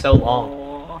takes so long.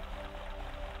 Oh.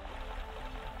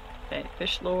 Okay,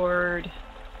 Fish Lord.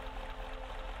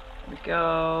 There we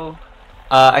go.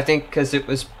 I think because it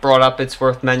was brought up, it's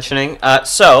worth mentioning.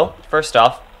 So, first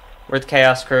off, we're the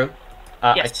Chaos Crew.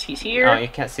 Yes, he's here. Oh, you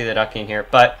can't see the ducking here,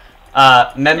 but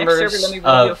members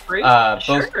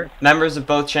members of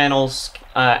both channels,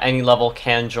 any level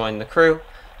can join the crew,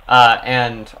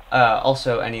 and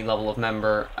also any level of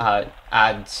member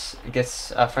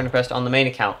gets a friend request on the main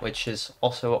account, which is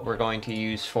also what we're going to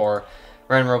use for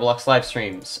random Roblox live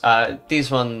streams. These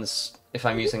ones, if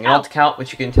I'm using an alt account,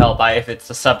 which you can tell by if it's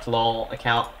a subbed lol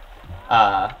account,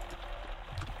 I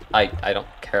don't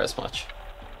care as much.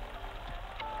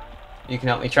 You can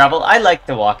help me travel. I like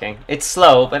the walking. It's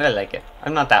slow, but I like it.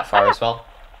 I'm not that far as well.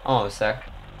 Almost there.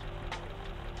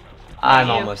 I'm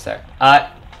almost there.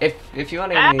 If you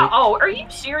want to give me... Oh, are you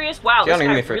serious? Wow, this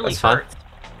guy really hurts.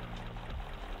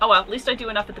 Oh well, at least I do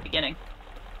enough at the beginning.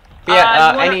 But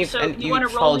yeah, you want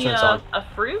to roll me a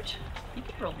fruit? You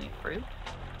can roll me a fruit.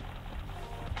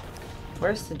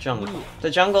 Where's the jungle? Ooh.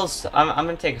 The jungle's... I'm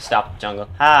gonna take a stop at the jungle.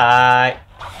 Hi!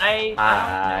 I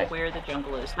don't know where the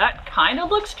jungle is. That kind of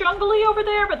looks jungly over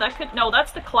there, but that could... No,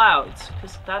 that's the clouds.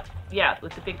 Because that's... Yeah,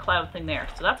 with the big cloud thing there.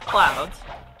 So that's clouds.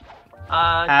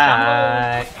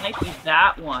 Jungle might be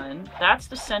that one. That's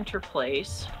the center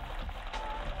place.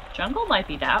 Jungle might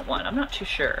be that one. I'm not too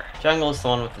sure. Jungle's the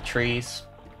one with the trees.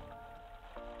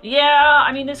 Yeah,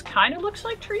 I mean, this kind of looks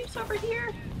like trees over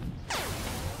here.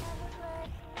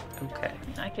 Okay.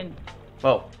 I can...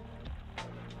 Whoa.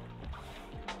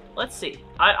 Let's see.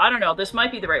 I don't know. This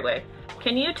might be the right way.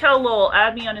 Can you tell Lowell,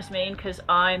 add me on his main, because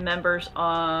I'm members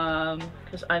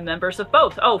of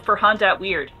both. Oh, for Hondat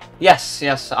Weird. Yes,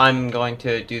 I'm going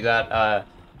to do that,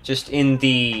 just in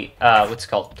the, what's it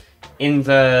called? In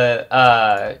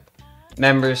the,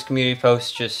 members community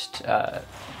post, just,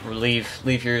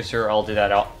 leave yours, or I'll do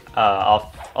that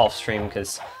off stream,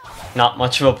 because not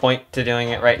much of a point to doing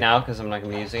it right now, because I'm not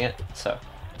going to be using it, so.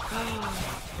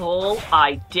 Lowell,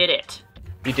 I did it.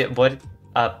 You did what?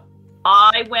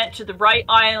 I went to the right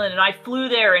island and I flew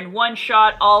there in one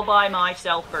shot all by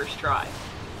myself first try.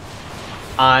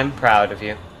 I'm proud of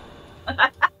you.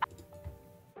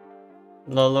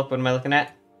 Look, what am I looking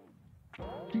at?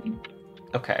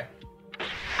 Okay.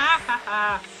 Ha ha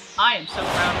ha. I am so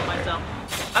proud of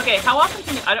myself. Okay, how often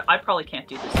can you... I probably can't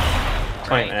do this.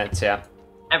 20 minutes, yeah.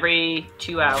 Every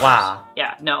 2 hours. Wow.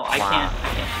 Yeah, no, I can't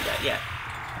do that yet.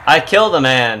 I killed a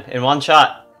man in one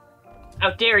shot.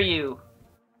 How dare you?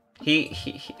 He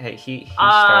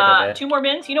started it. 2 more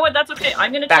minutes? You know what? That's okay.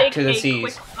 I'm gonna Back take to the a seas.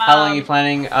 quick, How long are you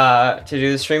planning to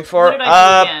do the stream for? What did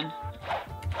I do again?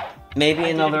 Maybe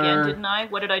another... Did it again, didn't I?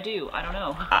 What did I do? I don't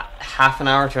know. Half an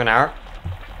hour to an hour?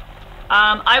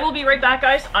 I will be right back,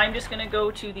 guys. I'm just gonna go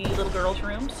to the little girl's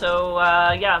room. So,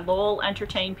 yeah, Lowell,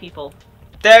 entertain people.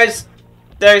 There's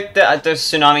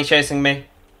tsunami chasing me.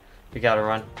 We gotta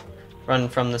run. Run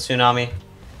from the tsunami.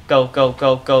 Go, go,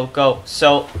 go, go, go.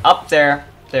 So, up there,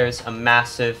 there's a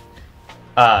massive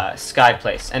sky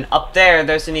place. And up there,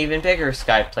 there's an even bigger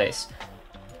sky place.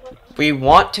 We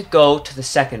want to go to the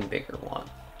second bigger one.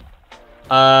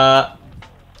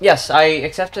 Yes, I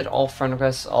accepted all friend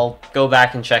requests. I'll go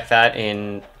back and check that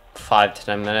in 5 to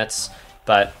 10 minutes.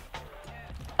 But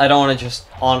I don't want to just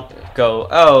go,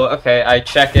 oh, okay, I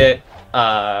check it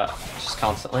just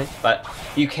constantly. But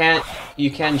you can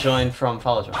join from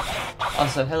follow join.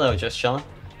 Also, hello, just chilling.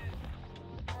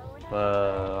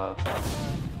 Whoa.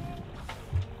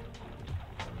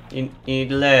 You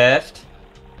need a lift.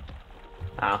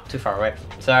 Oh, too far away.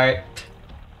 Sorry.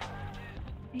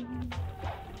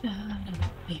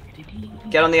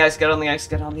 Get on the ice, get on the ice,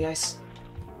 get on the ice.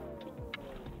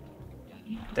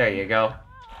 There you go.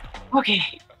 Okay.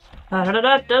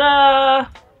 Da-da-da-da-da.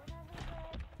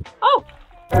 Oh!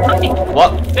 Hi.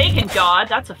 What? Bacon God,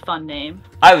 that's a fun name.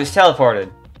 I was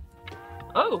teleported.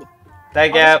 Oh.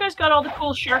 Thank you. This guy's got all the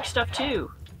cool shark stuff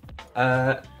too.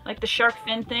 Like the shark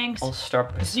fin things. I'll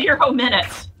start by... 0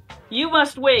 minutes. You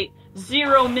must wait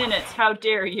 0 minutes. How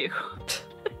dare you?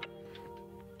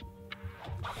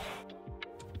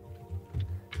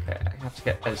 Okay, I have to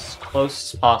get as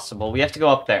close as possible. We have to go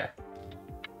up there.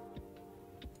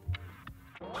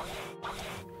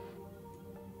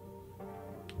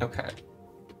 Okay.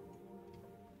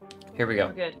 Here we go.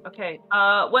 We're good. Okay.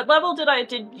 What level did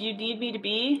you need me to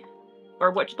be?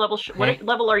 Or what level what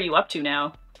level are you up to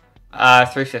now?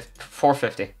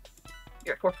 450.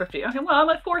 You're at 450. Okay, well I'm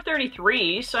at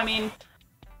 433, so I mean,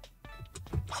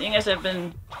 seeing as I've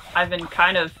been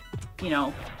kind of, you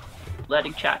know,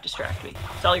 letting chat distract me.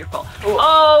 It's all your fault. Ooh.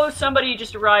 Oh, somebody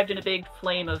just arrived in a big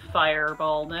flame of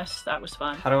fireballness. That was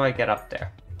fun. How do I get up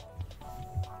there?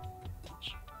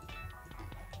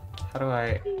 How do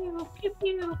I... Pew, pew,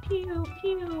 pew, pew,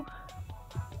 pew.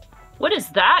 What is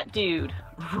that, dude?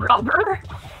 Rubber?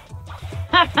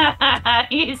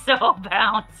 He's so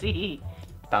bouncy.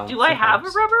 Do I have a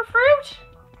rubber fruit?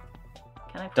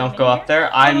 Can I put Don't go up there.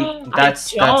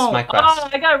 That's my quest. Oh,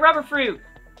 I got a rubber fruit.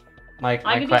 My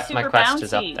quest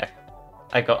is up there.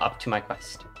 I go up to my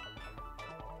quest.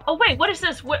 Oh wait, what is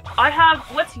this? What's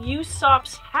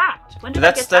Usopp's hat? When did I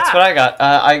get that? That's what I got.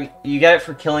 You get it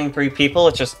for killing 3 people.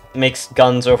 It just makes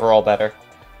guns overall better.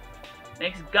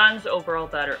 Makes guns overall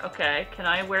better. Okay, can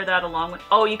I wear that along with...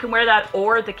 Oh, you can wear that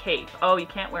or the cape. Oh, you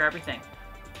can't wear everything.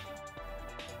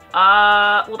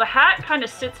 Well, the hat kind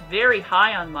of sits very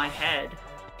high on my head.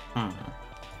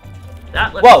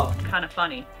 That looks kind of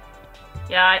funny.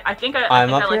 Yeah, I think I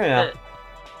like the...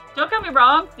 Don't get me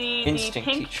wrong, the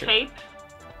pink cape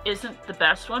isn't the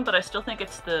best one, but I still think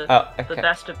it's the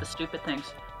best of the stupid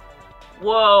things.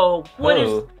 Whoa, what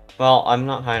is... Well, I'm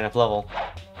not high enough level.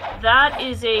 That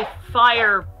is a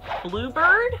fire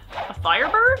bluebird? A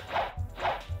firebird?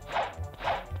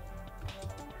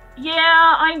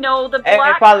 Yeah, I know, the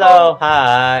black coat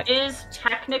is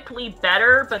technically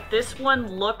better, but this one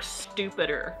looks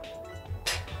stupider.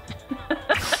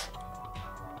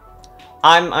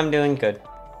 I'm doing good.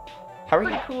 How are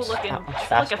pretty you? Cool looking.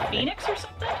 Like a phoenix or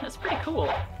something? That's pretty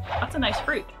cool. That's a nice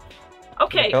fruit.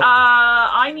 Okay,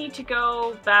 I need to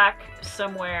go back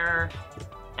somewhere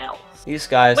else. These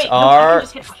guys are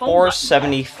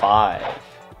 475.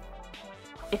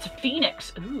 It's a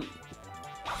phoenix. Ooh.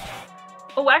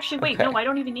 Oh, actually, wait. No, I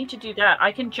don't even need to do that.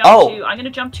 I can jump to... I'm going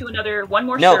to jump to one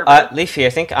more server. No, Leafy, I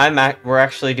think we're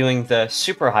actually doing the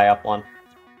super high up one.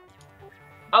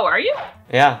 Oh, are you?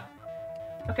 Yeah.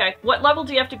 Okay. What level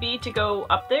do you have to be to go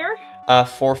up there?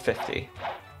 450.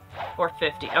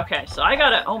 450. Okay, so I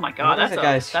gotta... Oh my god, that's a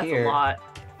lot.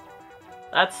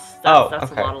 That's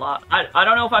a lot. I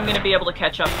don't know if I'm going to be able to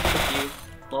catch up with you,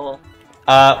 lol.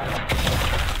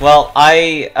 Well,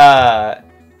 I'm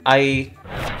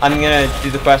gonna do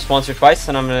the quest once or twice,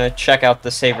 and I'm gonna check out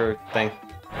the saber thing.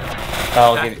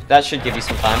 That should give you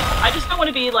some time. I just don't want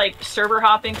to be like server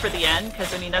hopping for the end,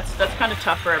 because I mean that's kind of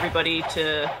tough for everybody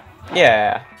to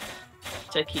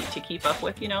keep up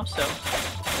with, you know. So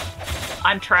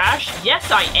I'm trash.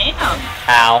 Yes, I am.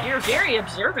 Ow. You're very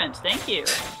observant. Thank you.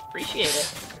 Appreciate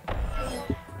it.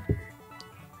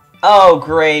 Oh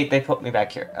great, they put me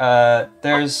back here.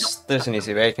 There's an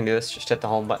easy way I can do this. Just hit the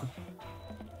home button.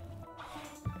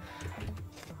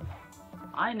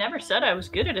 I never said I was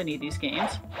good at any of these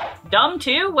games. Dumb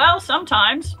too? Well,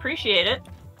 sometimes. Appreciate it.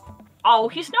 Oh,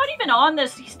 he's not even on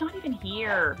this. He's not even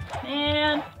here.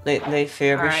 Man.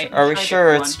 Are we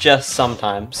sure it's just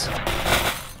sometimes?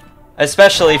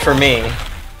 Especially for me.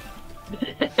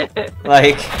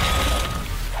 Like...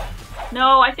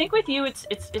 No, I think with you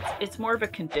it's more of a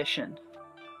condition.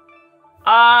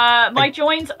 My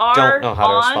joins are don't know how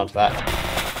to respond to that.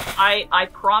 I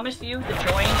promise you the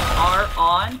joins are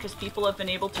on, because people have been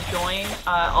able to join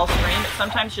all stream. It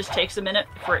sometimes just takes a minute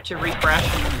for it to refresh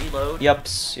and reload.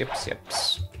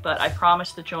 Yups. But I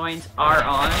promise the joins are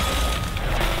on.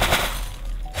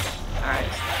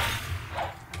 Alright.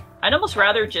 I'd almost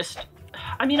rather just...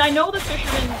 I mean, I know the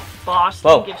fisherman boss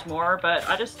thing gives more, but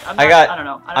I don't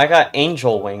know. I got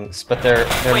angel wings, but they're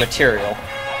material.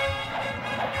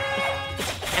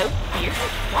 It's out here?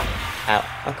 What? Out,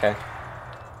 okay.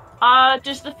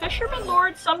 Does the Fisherman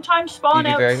Lord sometimes spawn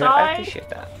outside? Very good. I appreciate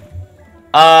that.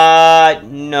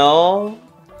 No.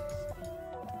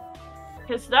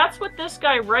 Because that's what this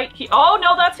guy oh,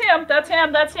 no, that's him! That's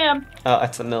him! Oh,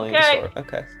 that's a million sword.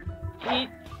 Okay. Wait,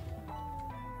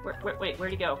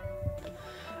 where'd he go?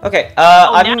 Okay,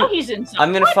 now he's inside.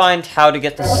 I'm gonna find how to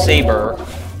get the saber.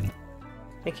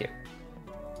 Thank you.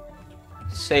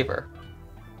 Saber.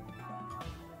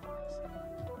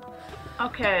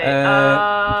 Okay,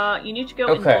 you need to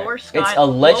go in Lower Sky. It's a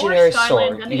legendary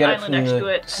sword. You get it from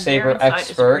the Saber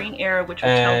Expert. Green arrow, which will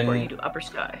teleport you to Upper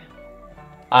Sky.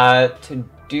 To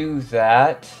do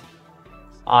that,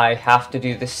 I have to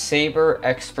do the Saber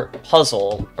Expert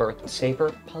puzzle, or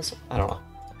Saber puzzle? I don't know.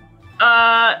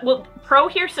 Well, Pro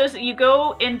here says that you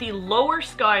go in the Lower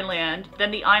Skyland,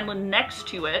 then the island next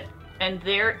to it, and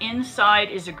there inside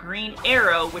is a green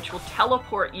arrow which will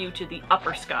teleport you to the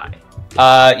upper sky.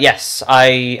 Yes,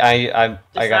 I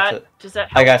got to. Does that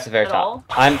help I got to the very at top. all?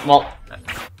 I'm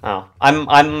I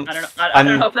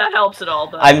don't know if that helps at all,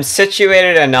 but I'm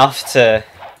situated enough to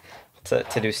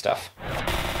do stuff.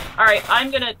 all right,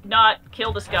 I'm gonna not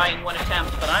kill this guy in one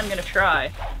attempt, but I'm gonna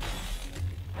try.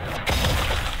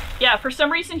 Yeah, for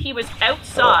some reason he was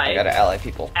outside. Oh, I gotta ally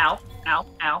people. Ow, ow,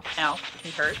 ow, ow. He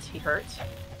hurts, he hurts.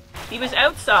 He was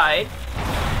outside,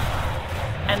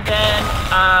 and then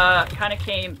kind of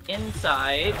came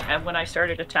inside, and when I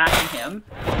started attacking him.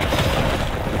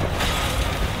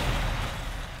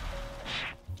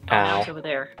 Oh, now he's over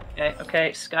there. Okay,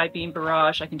 okay, Sky Beam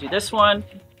Barrage. I can do this one.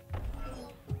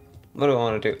 What do I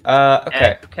want to do?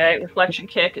 Okay. Okay, Reflection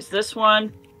Kick is this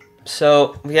one.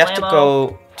 So we have to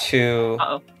go to.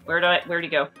 Uh-oh. Where'd he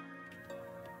go?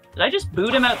 Did I just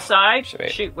boot him outside?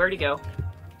 Wait. Shoot, where'd he go?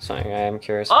 Something I am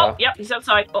curious Oh, about. yep, he's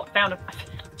outside. Oh, found him.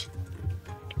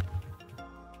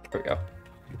 Here we go.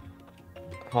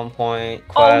 Home point,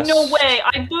 quest. Oh, no way!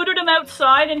 I booted him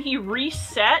outside and he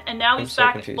reset, and now he's so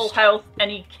back confused. at full health,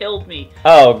 and he killed me.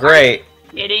 Oh, great. Are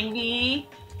you kidding me?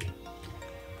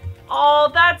 Oh,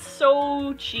 that's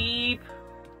so cheap.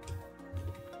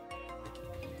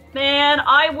 Man,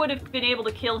 I would have been able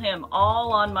to kill him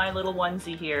all on my little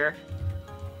onesie here.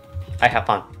 I have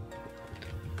fun.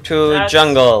 To That's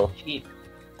jungle. cheap.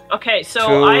 Okay, so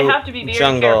To I have to be very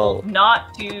jungle. careful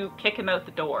not to kick him out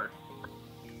the door.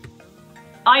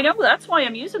 I know, that's why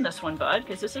I'm using this one, bud,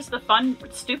 because this is the fun,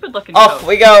 stupid-looking Off code.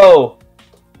 we go!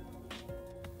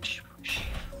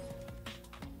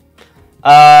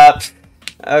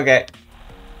 Okay.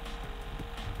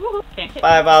 Woohoo, can't hit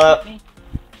Bye, me. Valo. Can't hit me.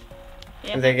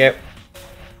 Can't Thank hit you. me.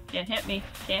 Can't hit me.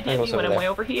 Can't I hit was me when over I'm there. way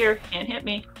over here. Can't hit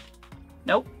me.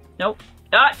 Nope. Nope.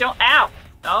 Ah, don't. Ow!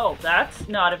 Oh, that's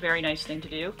not a very nice thing to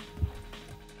do.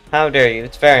 How dare you?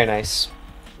 It's very nice.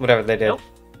 Whatever they did. Nope.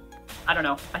 I don't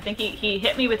know. I think he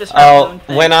hit me with his Oh, harpoon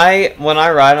thing. when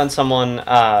I ride on someone,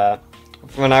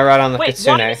 when I ride on the Wait,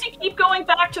 Kitsune. why does he keep going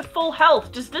back to full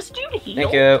health? Does this do to heal?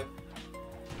 Thank you.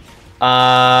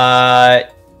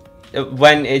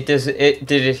 When it does,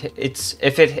 it's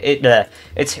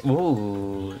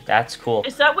ooh, that's cool.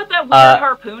 Is that what that weird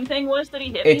harpoon thing was that he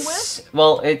hit me with? It's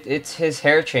well, it's his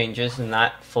hair changes and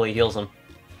that fully heals him.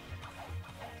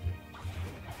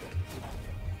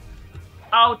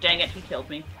 Oh, dang it, he killed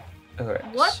me. Okay,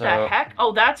 What so, the heck?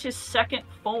 Oh, that's his second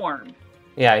form.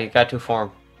 Yeah, you got to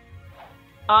form.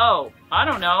 Oh, I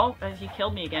don't know. He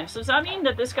killed me again. So does that mean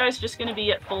that this guy's just going to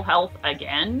be at full health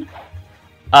again?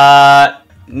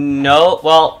 No.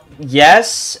 Well,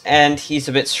 yes, and he's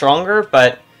a bit stronger,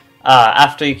 but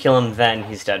after you kill him, then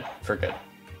he's dead for good.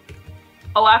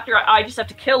 Oh, after I just have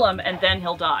to kill him and then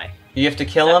he'll die. You have to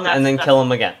kill him and then kill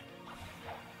him again.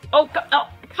 Oh,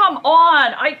 come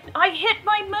on! I hit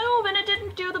my move and it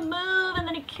didn't do the move, and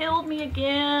then he killed me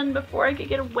again before I could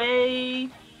get away.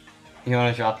 You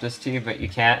want to drop this to you, but you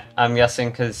can't. I'm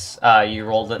guessing because you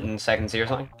rolled it in second Z or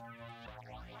something.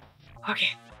 Okay,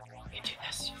 we can do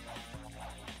this.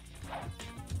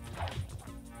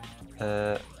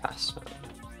 Fast mode.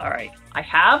 All right, I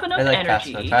have enough I like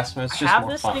energy. fast mode. Fast mode's I just have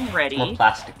more this fun. thing ready. More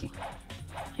plasticky.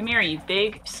 Come here, you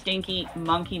big stinky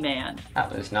monkey man.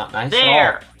 That was not nice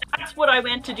There. at all. That's what I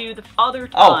meant to do the other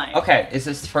Oh, time. okay. Is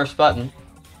this the first button?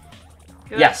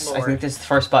 Good Yes, Lord. I think this is the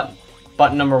first button.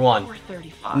 Button number 1.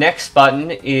 435. Next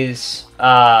button is,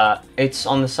 it's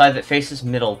on the side that faces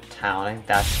Middletown. I think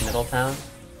that's Middletown.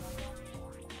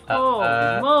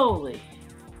 Holy moly.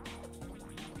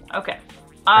 Okay.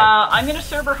 I'm gonna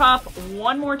server hop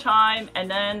one more time,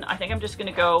 and then I think I'm just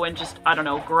gonna go and just, I don't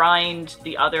know, grind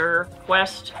the other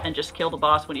quest and just kill the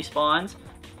boss when he spawns.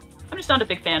 I'm just not a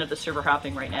big fan of the server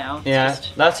hopping right now. It's Yeah,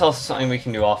 just- that's also something we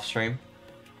can do off stream.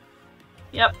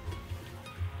 Yep.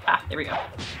 Ah, there we go.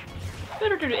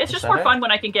 It's just that more it? fun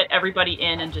when I can get everybody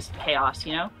in and just chaos,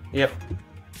 you know? Yep.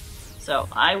 So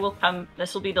I will come,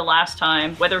 this will be the last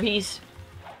time.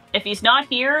 If he's not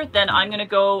here, then I'm gonna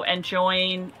go and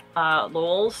join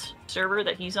Lowell's server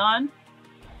that he's on.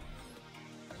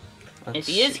 If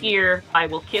he is here, I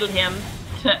will kill him.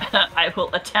 I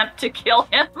will attempt to kill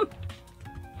him.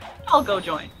 I'll go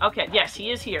join. Okay, yes,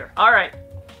 he is here. Alright.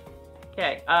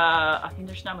 Okay, I think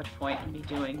there's not much point in me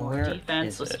doing more Where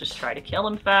defense. is Let's it? just try to kill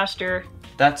him faster.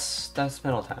 That's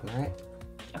Middletown, right?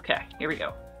 Okay, here we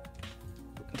go.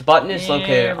 The button is There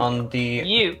located we on the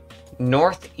You.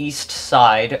 northeast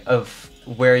side of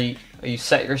where you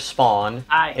set your spawn.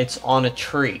 Aye. It's on a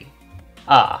tree.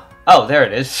 Ah. Oh, there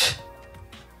it is.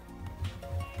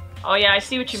 Oh yeah, I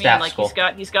see what you mean. Staff Like skull.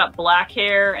 he's got black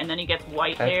hair and then he gets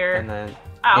white Okay, hair. and then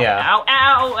ow, Yeah. ow,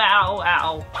 ow,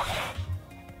 ow,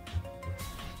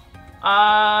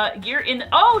 ow. You're in.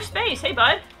 Oh, space. Hey,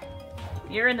 bud.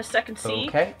 You're in the second sea.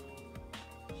 Okay.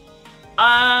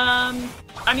 I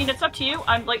mean, it's up to you.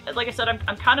 I'm like I said,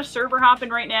 I'm kind of server hopping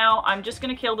right now. I'm just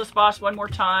gonna kill this boss one more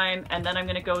time, and then I'm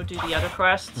gonna go do the other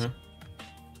quests.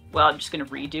 Well, I'm just gonna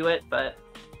redo it, but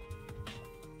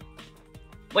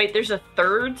wait, there's a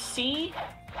third sea?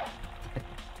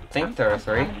 I think there are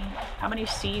 3. How many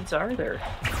seeds are there?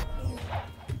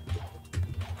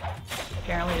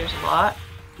 Apparently, there's a lot.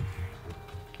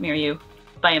 Come here, you.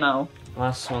 Bamo.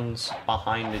 Last one's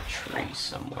behind a tree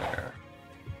somewhere.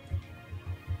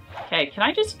 Okay, can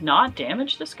I just not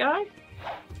damage this guy?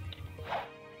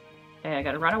 Okay, I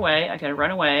gotta run away. I gotta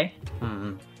run away.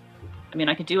 I mean,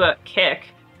 I could do a kick.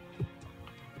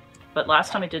 But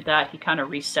last time I did that, he kind of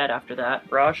reset after that.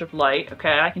 Barrage of light.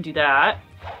 Okay, I can do that.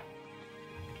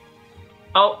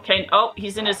 Oh, okay. Oh,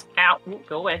 he's in his... Ow. Ooh,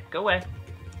 go away. Go away.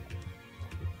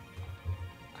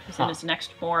 He's in his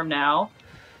next form now.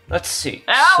 Let's see.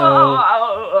 Ow! So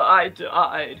I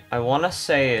died. I want to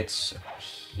say it's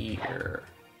here,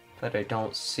 but I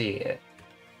don't see it,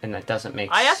 and that doesn't make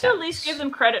sense. I have to at least give them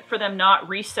credit for them not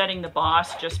resetting the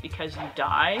boss just because you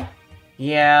die.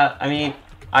 Yeah, I mean,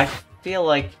 I feel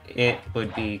like it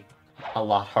would be a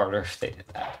lot harder if they did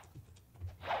that.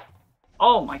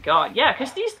 Oh my god, yeah,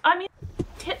 because these, I mean,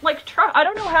 hit like truck. I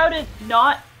don't know how to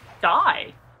not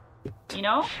die. You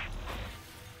know?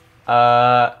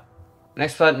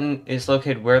 Next button is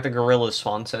located where the gorilla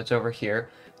spawn, so it's over here.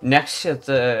 Next to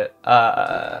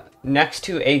the, next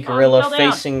to a gorilla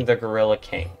facing the Gorilla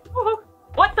King.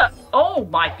 What the? Oh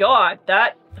my god,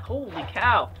 that, holy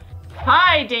cow.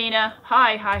 Hi, Dana.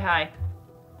 Hi, hi, hi.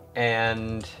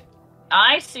 And...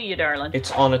 I see you, darling.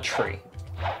 it's on a tree.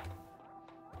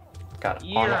 Got it,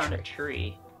 You're on a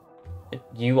tree.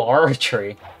 You are a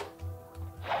tree.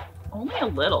 Only a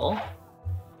little.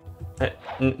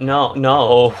 No,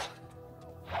 no.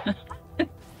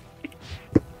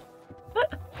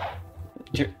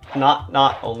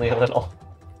 Not only a little.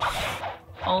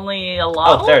 Only a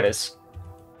lot. Oh, there it is.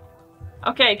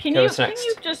 Okay, can Okay, you what's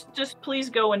next? just please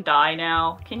go and die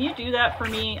now? Can you do that for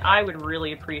me? I would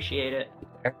really appreciate it.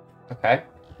 Okay.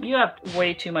 You have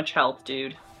way too much health,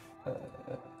 dude.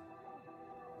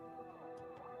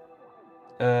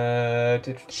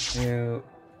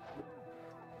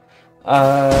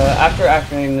 After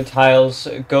activating the tiles,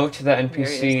 go to the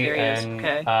NPC There he is. and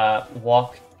Okay.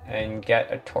 walk and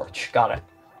get a torch. Got it.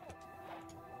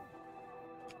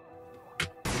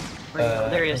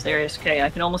 There he is, there he is. Okay, I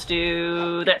can almost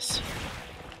do this.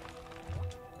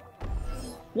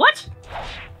 What?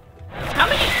 How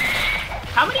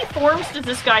many forms does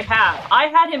this guy have? I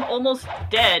had him almost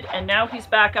dead, and now he's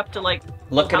back up to, like...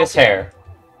 Look at his hair.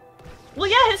 Well,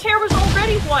 yeah, his hair was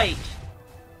already white.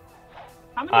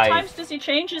 How many times does he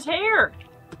change his hair?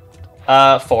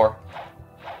 4.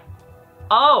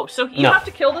 Oh, so you have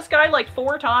to kill this guy, like,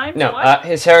 4 times? No, What?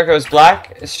 his hair goes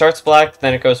black, it starts black,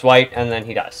 then it goes white, and then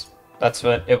he dies. That's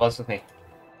what it was with me.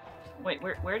 Wait,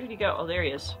 where did he go? Oh, there he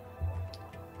is.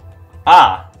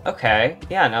 Ah, okay.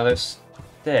 Yeah, now there's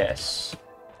this.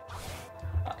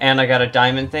 And I got a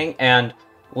diamond thing, and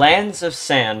Lands of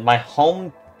Sand, my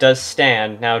home does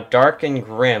stand, now dark and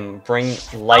grim, bring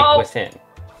light within.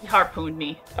 He harpooned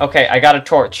me. Okay, I got a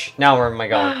torch. Now where am I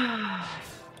going?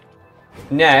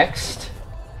 Next.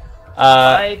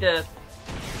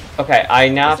 Okay, I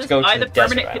now have to go to the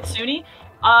desert permanent island. Kitsune.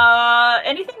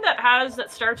 Anything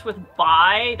that starts with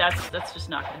buy, that's just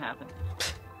not gonna happen.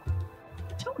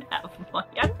 I don't have money.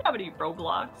 I don't have any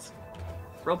Roblox.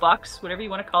 Robux, whatever you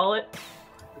want to call it.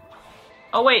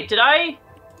 Oh wait, did I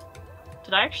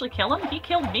actually kill him? He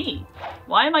killed me.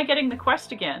 Why am I getting the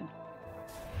quest again?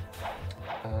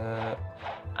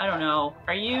 I don't know.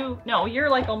 Are you? No, you're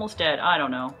like almost dead. I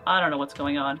don't know. I don't know what's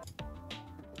going on.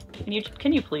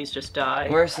 Can you please just die?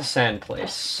 Where's the sand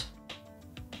place?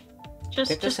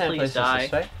 Just the sand please place die.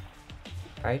 is this way,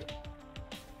 right?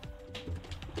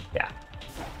 Yeah.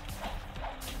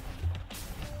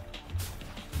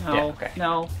 No, Yeah, okay.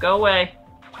 no, go away.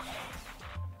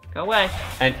 Go away.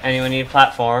 And anyone need a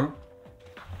platform?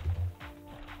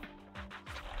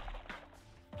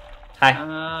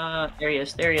 Hi. There he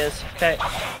is. There he is. Okay,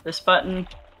 this button.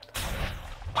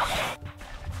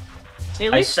 See,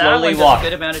 at least that one slowly does walk. a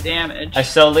good amount of damage. I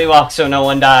slowly walk so no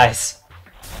one dies.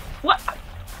 What?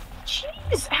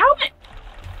 Jeez, how did...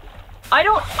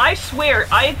 I swear,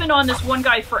 I've been on this one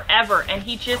guy forever, and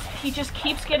he just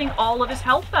keeps getting all of his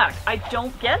health back. I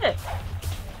don't get it.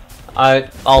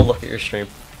 I'll look at your stream.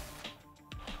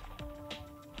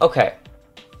 Okay.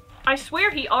 I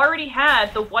swear he already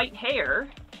had the white hair.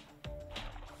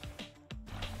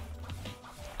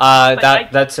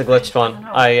 That's a glitched one. don't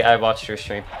know. I watched your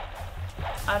stream.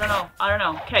 I don't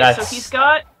know. Okay, so That's- he's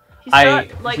got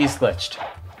like He's glitched.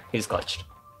 He's glitched.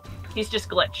 he's just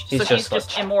glitched. He's so just he's just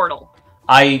glitched. immortal.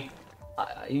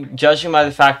 Judging by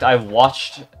the fact I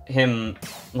watched him,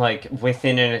 like,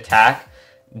 within an attack,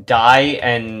 die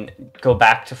and go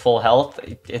back to full health,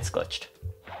 it's glitched.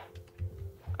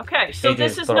 Okay, so It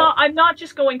this is is brutal. not. I'm not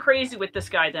just going crazy with this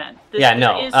guy then. This Yeah,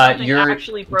 no. is something You're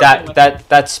actually broken with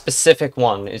that specific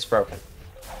one is broken.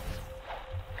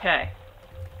 Okay.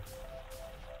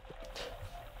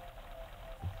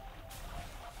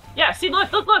 Yeah, see, look.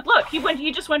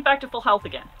 He just went back to full health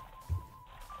again.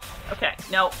 Okay,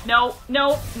 no.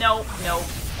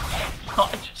 Oh,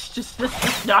 it's just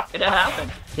not gonna happen.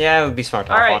 Yeah, it would be smart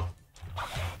to All hop right.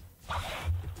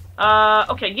 on.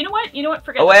 Okay, you know what?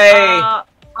 Forget Away! this.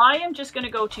 I am just gonna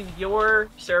go to your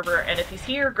server, and if he's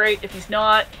here, great. If he's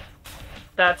not,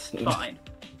 that's fine.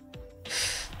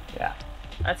 Yeah.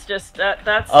 That's just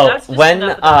that's. Oh, that's just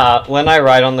enough of that. when I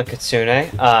ride on the Kitsune,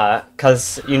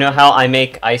 cause you know how I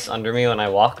make ice under me when I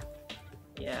walk?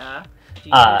 Yeah. Do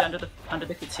you do it under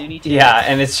the Kitsune too? Yeah,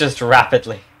 and it's just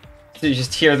rapidly. So you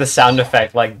just hear the sound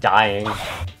effect like dying.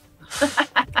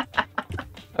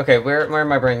 Okay, where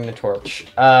am I bringing the torch?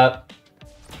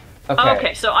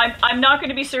 Okay, so I'm not going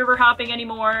to be server hopping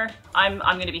anymore. I'm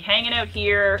going to be hanging out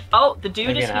here. Oh, the dude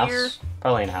Maybe is in a here. house.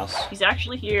 Probably in a house. He's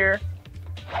actually here.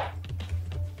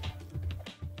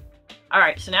 All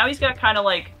right, so now he's got kind of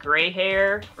like gray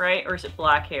hair, right? Or is it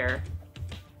black hair?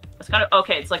 It's kind of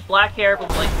okay. It's like black hair, but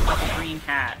with like a green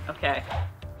hat. Okay.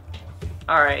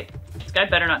 All right. This guy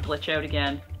better not glitch out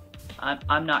again.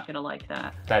 I'm not gonna like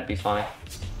that. That'd be fine.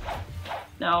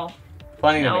 No.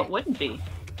 Funny to No, me. it wouldn't be.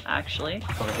 Actually.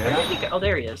 Over Where did here. he go? Oh,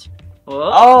 there he is.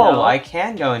 Whoa, Oh, no. I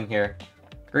can go in here.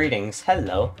 Greetings.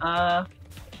 Hello.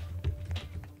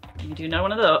 You do know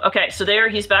one of those. Okay, so there,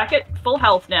 he's back at full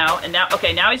health now, and now,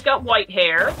 okay, now he's got white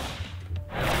hair.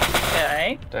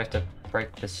 Okay. Do I have to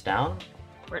break this down?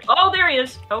 Oh, there he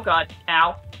is. Oh god.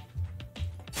 Ow.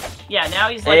 Yeah, now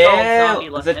he's like all zombie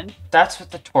looking. That's what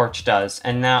the torch does.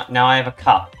 And now I have a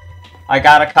cup. I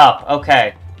got a cup.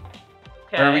 Okay.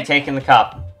 Okay. Where are we taking the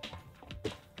cup?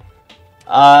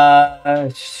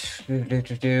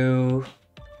 Do.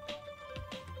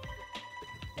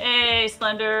 Hey,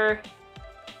 Slender.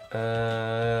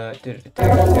 Oh,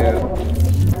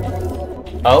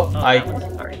 Oh, I that was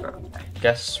already broken. Okay.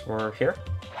 guess we're here.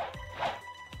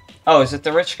 Oh, is it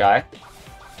the rich guy?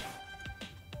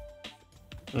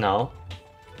 No.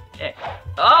 Eh.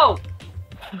 Oh!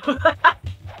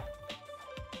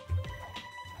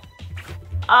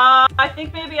 I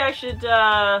think maybe I should,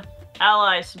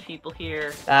 ally some people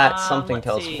here. That something let's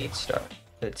tells see. me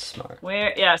it's smart.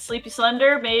 Where? Yeah, Sleepy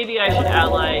Slender. Maybe I should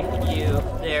ally you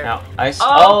there. Now,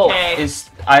 Okay.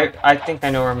 I think I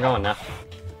know where I'm going now.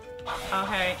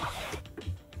 Okay.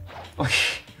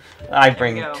 I There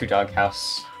bring we go. to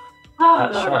doghouse.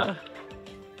 Sure.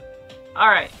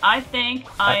 Alright, I think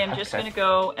I am just okay. gonna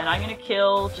go and I'm gonna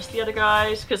kill just the other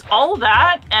guys, because all of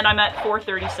that, and I'm at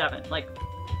 437. Like,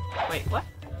 wait, what?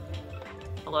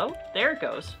 Hello? There it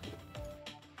goes.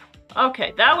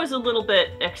 Okay, that was a little bit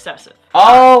excessive.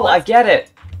 Oh, Alright, I get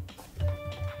it.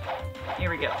 Here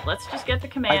we go. Let's just get the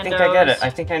I commandos. think I get it. I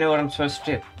think I know what I'm supposed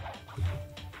to do.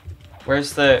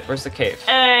 Where's the cave?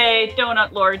 Hey,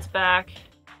 Donut Lord's back.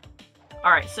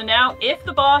 Alright, so now if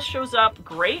the boss shows up,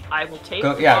 great, I will take the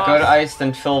boss. Go to ice,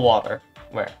 then fill water.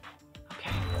 Where? Okay.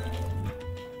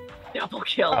 Double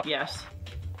kill, Oh. yes.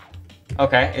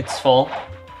 Okay, it's full.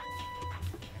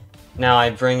 Now I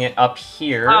bring it up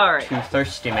here Alright. to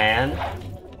Thirsty Man.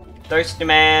 Thirsty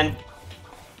Man!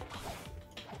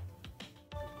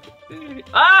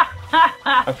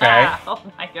 Ah! Okay. Oh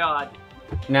my god.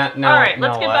 Now, Alright,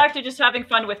 let's now get what? back to just having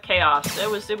fun with chaos. It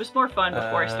was more fun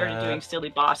before I started doing silly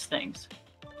boss things.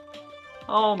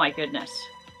 Oh my goodness.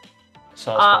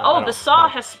 Saw spawn. I Oh, don't- the saw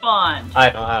has spawned.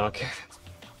 I don't care.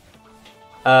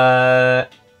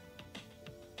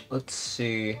 Let's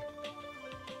see.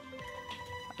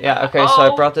 Yeah, okay, so I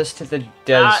Oh, brought this to the That is a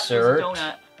desert,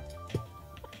 donut.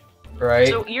 right?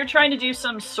 So you're trying to do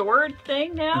some sword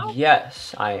thing now?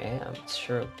 Yes, I am. It's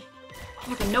true.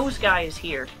 Oh, the nose guy is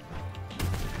here.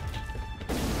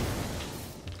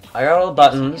 I got all the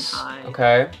buttons. Hi.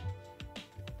 Okay.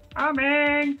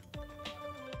 Coming!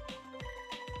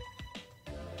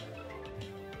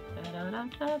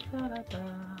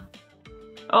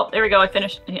 Oh, there we go, I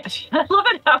finished. Yeah, I love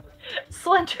it how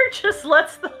Slender just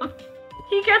lets them...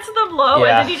 He gets them low,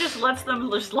 Yeah. and then he just lets them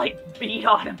just, like, beat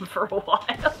on him for a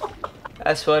while.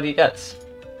 That's what he does.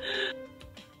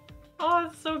 Oh,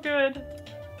 it's so good.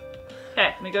 Okay,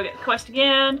 let me go get the quest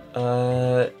again.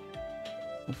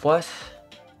 what?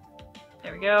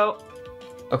 There we go.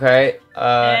 Okay,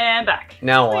 And back.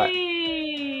 now what?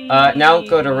 Whee! Now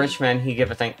go to rich man, he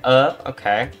give a thing up,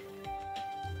 okay.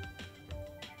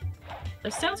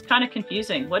 This sounds kind of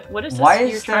confusing. What is this Why you're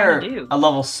is trying there to do? a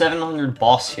level 700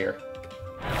 boss here?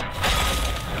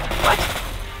 What?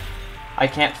 I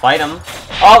can't fight him.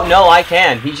 Oh, no, I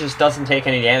can. He just doesn't take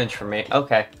any damage from me.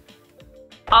 Okay.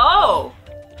 Oh!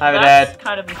 Hi, That's Dad.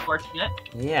 kind of unfortunate.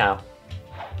 Yeah.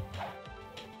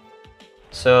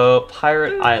 So,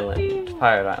 Pirate Island.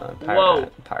 Pirate Island. Pirate Whoa.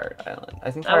 Island. Pirate Island.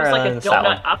 I think That was Pirate like a Island is that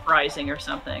one. donut uprising or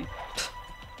something.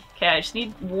 Okay, I just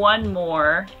need one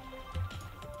more.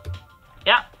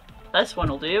 Yeah, this one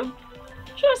will do.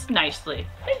 Just nicely.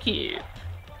 Thank you.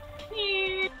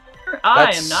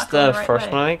 I am not going That's the right first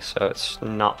way. one I make, so it's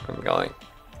not where I'm going.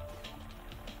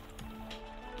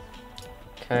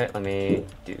 Okay, let me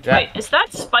do that. Wait, is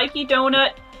that spiky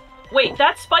donut? Wait,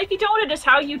 that spiky donut is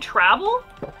how you travel?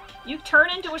 You turn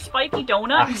into a spiky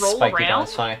donut and roll spiky around?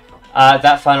 donut's funny.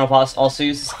 That final boss also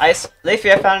uses ice.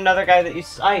 Leafy, I found another guy that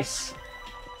uses ice.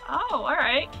 Oh,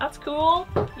 alright. That's cool.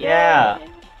 Yeah. Yay.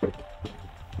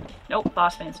 Nope,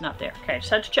 boss man's not there. Okay, just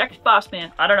had to check boss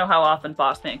man. I don't know how often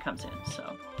boss man comes in,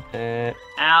 so.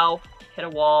 Ow. Hit a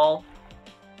wall.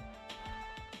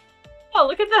 Oh,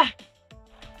 look at that!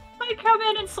 I come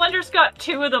in and Slender's got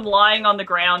two of them lying on the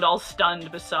ground all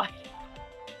stunned beside.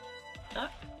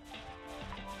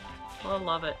 Oh,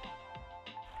 love it.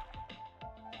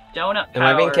 Donut power. Am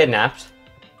I being kidnapped?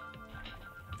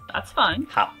 That's fun.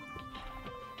 How?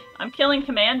 I'm killing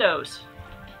commandos.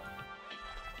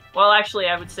 Well, actually,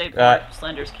 I would say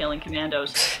Slender's killing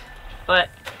commandos. But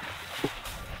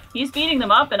he's beating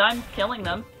them up and I'm killing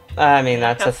them. I mean,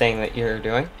 that's a thing that you're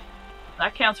doing.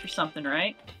 That counts for something,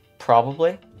 right?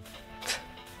 Probably.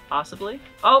 Possibly.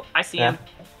 Oh, I see him.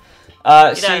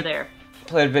 Get Get out of there.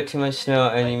 Played a bit too much snow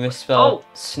and you misspelled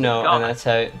snow, God. and that's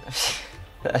how.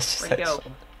 That's just. Where'd he go?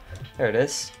 There it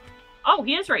is. Oh,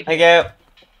 he is right I here. go.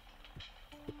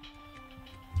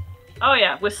 Oh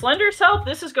yeah, with Slender's help,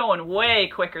 this is going way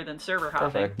quicker than server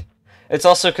hopping. Perfect. It's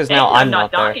also because now And I'm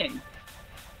not there. dying.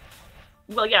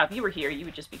 Well, yeah, if you were here, you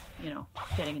would just be, you know,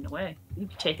 getting in the way. You'd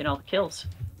be taking all the kills.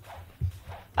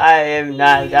 I'm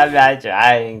not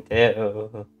trying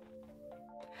to.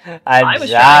 I was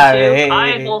trying to.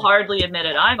 I will hardly admit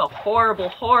it. I'm a horrible,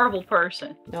 horrible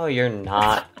person. No, you're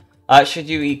not. Should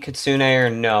you eat Kitsune or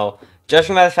no?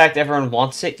 Judging by the fact everyone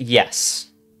wants it, yes.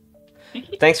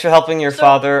 Thanks for helping your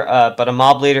father, but a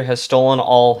mob leader has stolen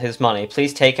all his money.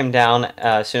 Please take him down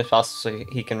as soon as possible so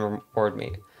he can reward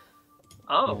me.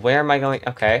 Oh. Where am I going?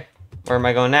 Okay. Where am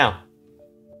I going now?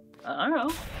 I don't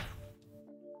know.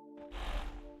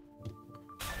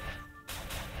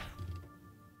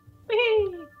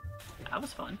 Whee! That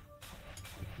was fun.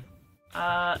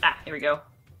 Here we go.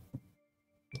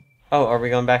 Oh, are we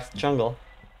going back to the jungle?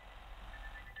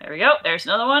 There we go. There's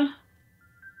another one.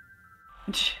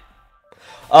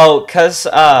 Oh, cause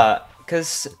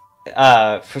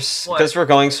we're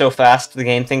going so fast, the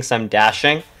game thinks I'm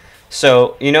dashing.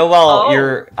 So, you know, while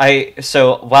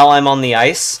while I'm on the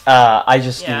ice, I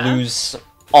just lose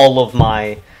all of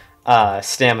my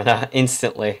stamina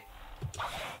instantly.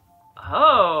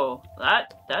 Oh,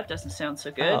 that doesn't sound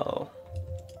so good. Oh.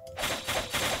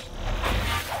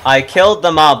 I killed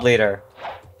the mob leader.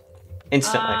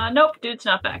 Instantly. Nope, dude's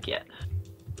not back yet.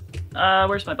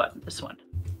 Where's my button? This one.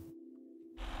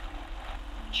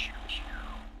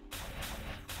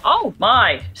 Oh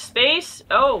my! Space?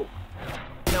 Oh.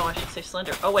 No, I should say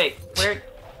Slender. Oh wait, where?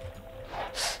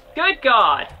 Good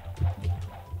God!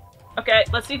 Okay,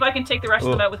 let's see if I can take the rest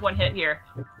of them out with one hit here.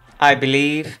 I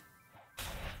believe.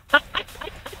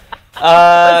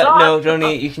 No, don't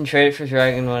eat. You can trade it for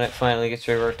dragon when it finally gets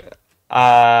reworked.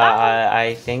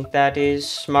 I think that is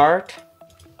smart.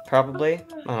 Probably. I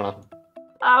don't know.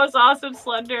 That was awesome,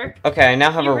 Slender. Okay, I now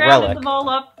have You a rounded relic. them all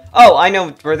up. Oh, I know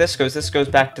where this goes. This goes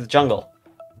back to the jungle.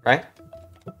 Right?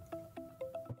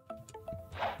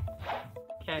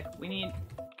 Okay, we need...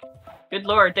 Good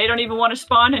lord, they don't even want to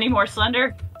spawn anymore,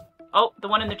 Slender. Oh, the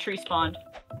one in the tree spawned.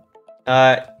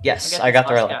 Yes, I got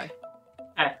the relic. Guy.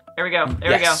 Okay, there we go. There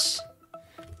Yes. we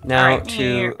go. Now Alright,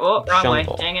 to oh, wrong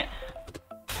jungle. way. Dang it.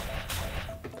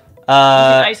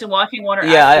 Uh, Ice and walking water.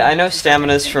 yeah, I know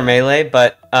stamina's for melee,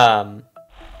 but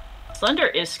Slender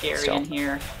is scary Still. in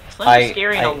here. Slender's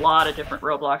scary in I- a lot of different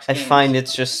Roblox I games. find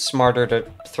it's just smarter to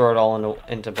throw it all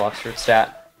into Blox for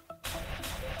stat.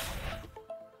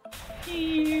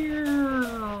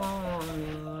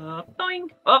 Boing.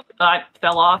 Oh, I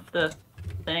fell off the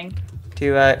thing.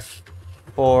 2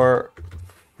 4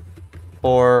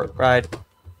 ride.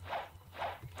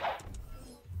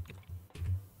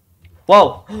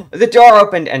 Whoa! The door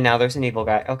opened, and now there's an evil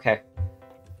guy. Okay.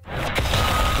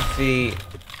 V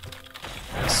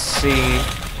C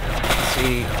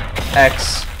C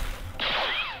X.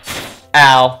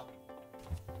 Ow!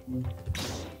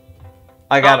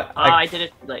 I got it. I did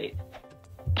it late.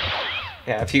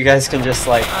 Yeah, if you guys can just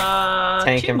like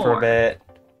tank him for a bit.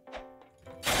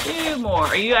 2 more.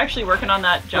 Are you actually working on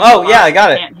that jump? Oh yeah, I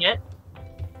got it. Can't hit?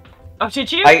 Oh,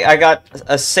 did you? I got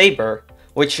a saber,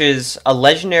 which is a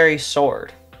legendary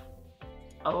sword.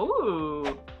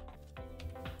 Oh.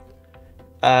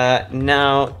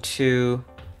 Now to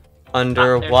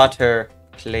underwater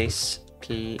place,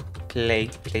 please.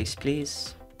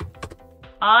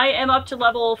 I am up to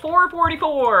level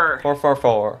 444.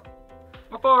 444.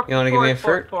 You want to give me a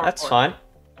fruit? That's fine.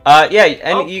 Yeah,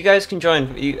 and you guys can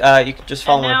join. You can just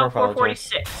follow my profile.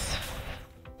 446.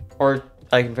 Or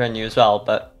I can friend you as well,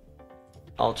 but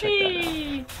I'll check that out.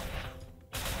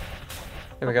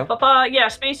 There we go. Yeah,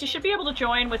 Space, you should be able to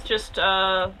join with just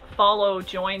follow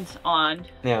joins on.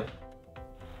 Yeah.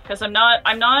 Because I'm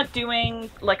not doing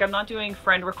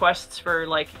friend requests for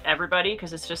like everybody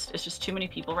because it's just too many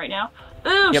people right now.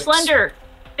 Ooh, yep. Slender,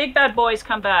 big bad boys,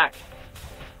 come back.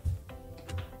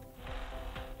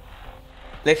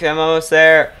 Leafy, I'm almost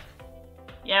there.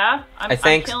 Yeah, I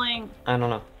think. I'm killing. I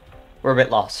don't know. We're a bit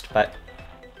lost, but.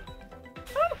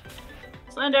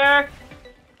 Slender,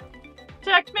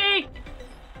 protect me.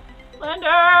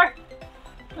 Slender.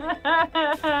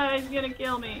 He's gonna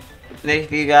kill me.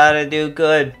 If you gotta do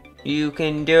good, you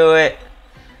can do it.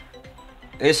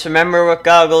 Just remember what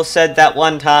Goggles said that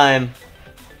one time.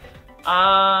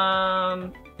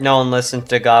 No one listens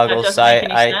to Goggles. That doesn't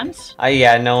make any sense.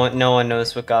 Yeah, no one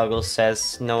knows what Goggles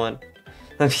says. No one.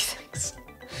 Let me think.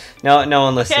 No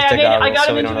one listens to Goggles,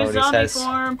 so we don't know what he says.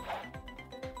 Form.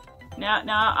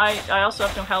 Now, I also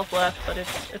have no health left, but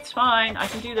it's fine. I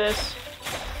can do this.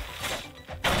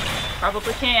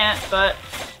 Probably can't, but.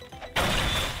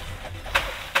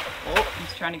 Oh,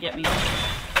 he's trying to get me. I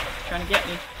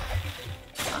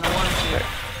don't want him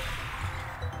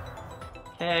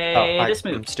to. Okay, this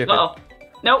move. I'm stupid. Uh-oh.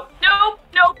 Nope.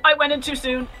 I went in too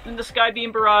soon, and the Sky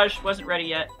Beam Barrage wasn't ready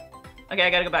yet. Okay, I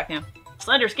gotta go back now.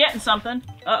 Slender's getting something.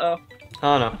 Uh-oh.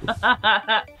 Oh no.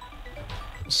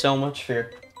 So much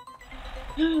fear.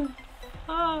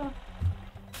 Oh.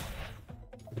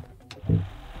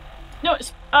 No,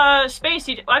 Space,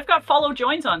 I've got follow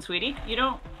joins on, sweetie. We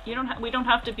don't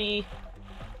have to be...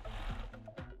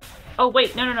 Oh,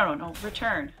 wait, no,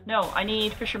 return. No, I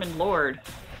need Fisherman Lord.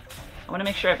 I want to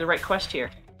make sure I have the right quest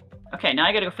here. Okay, now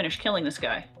I gotta go finish killing this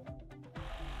guy.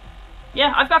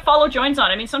 Yeah, I've got follow joins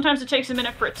on. I mean, sometimes it takes a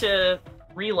minute for it to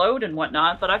reload and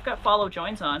whatnot, but I've got follow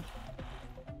joins on.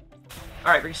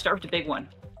 Alright, we're gonna start with the big one.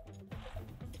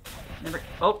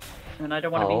 Oh, and I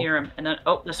don't want to be near him. And then,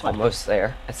 oh, this one. Almost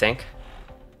there, I think.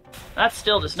 That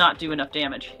still does not do enough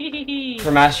damage.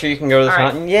 For Master, you can go to the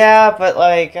fountain. Yeah, but,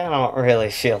 like, I don't really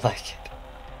feel like it.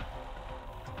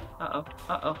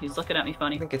 Uh-oh, he's looking at me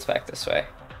funny. I think it's back this way.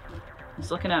 He's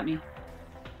looking at me.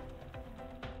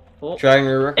 Oh. Dragging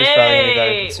your rook is probably going to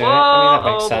die soon. I mean,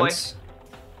 that makes sense.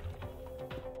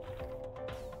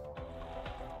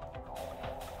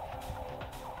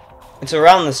 It's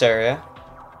around this area.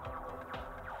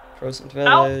 Frozen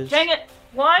Village. Oh, dang it!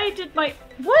 Why did my...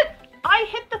 What? I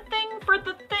hit the thing for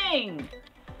the thing!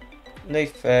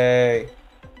 Leafy.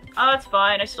 Oh, it's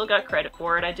fine. I still got credit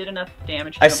for it. I did enough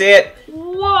damage to I him. see it!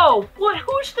 Whoa! What?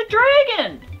 Who's the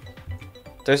dragon?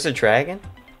 There's a dragon?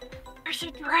 There's a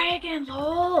dragon,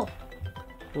 lol!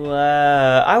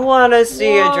 Wow, I want to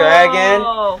see a dragon.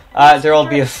 There'll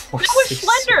be a force. No, it's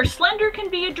Slender! Slender can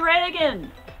be a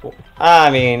dragon! I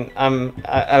mean, I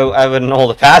wouldn't hold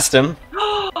it past him.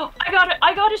 Oh, I got it!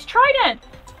 I got his trident!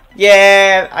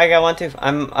 Yeah, I got one too.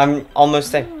 I'm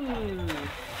almost there.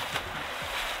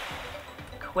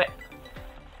 Quit.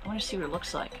 I want to see what it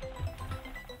looks like.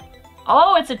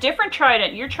 Oh, it's a different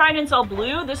trident. Your trident's all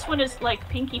blue. This one is like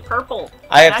pinky purple.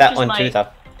 I have that one too, though.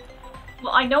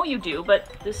 Well, I know you do, but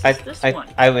this is this one.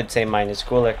 I would say mine is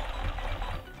cooler.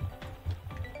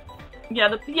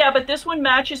 Yeah, but this one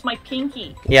matches my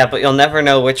pinky. Yeah, but you'll never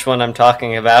know which one I'm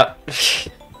talking about.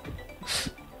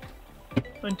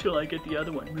 Until I get the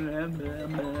other one.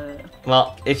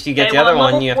 Well, if you get the other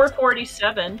one, you have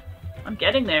 447. I'm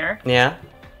getting there. Yeah?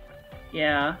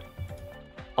 Yeah.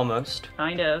 Almost.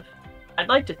 Kind of. I'd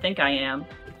like to think I am.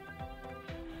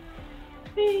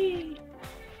 Whee.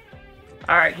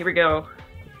 Alright, here we go.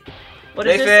 What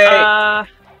is this?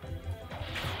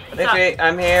 Leafy,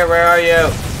 I'm here. Where are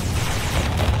you?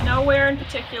 Nowhere in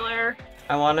particular.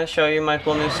 I want to show you my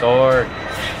cool new sword.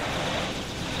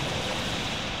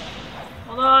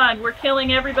 Hold on, we're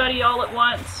killing everybody all at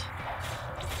once.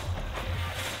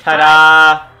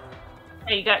 Ta-da!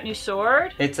 Hey, you got new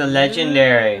sword? It's a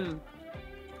legendary. Ooh,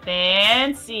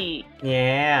 fancy.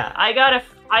 Yeah. I got a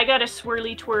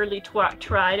swirly twirly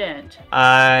trident.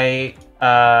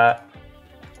 Ta-da!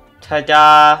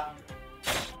 Ta-da!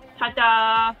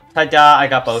 Ta-da! I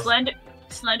got both.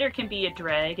 Slender can be a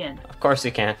dragon. Of course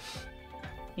you can.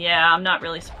 Yeah, I'm not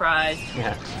really surprised.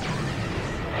 Yeah.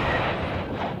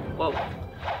 Whoa.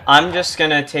 I'm just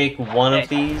gonna take one of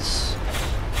Okay. these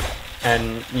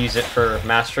and use it for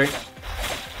mastery.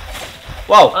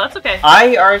 Whoa! Well, that's okay.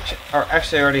 I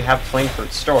actually already have flame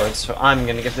fruit stored, so I'm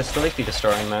gonna give this to Leafy to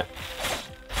store in that.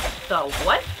 The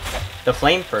what? The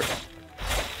flame fruit.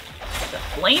 The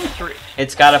flame fruit.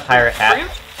 It's got a pirate hat.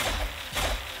 Fruit?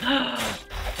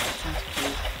 Sounds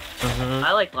cute. Mm-hmm.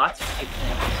 I like lots of cute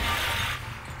things.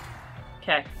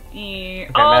 Okay.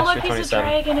 Oh, mastery look, he's 27. a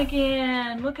dragon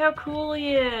again. Look how cool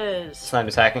he is. Slime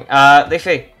attacking.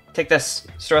 Leafy, take this.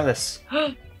 Store this.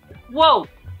 Whoa.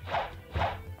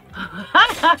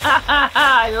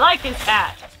 I like his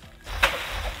hat.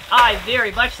 I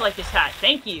very much like his hat.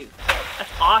 Thank you. That's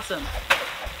awesome.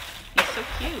 He's so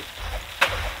cute.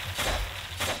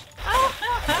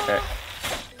 Okay.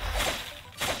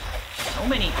 So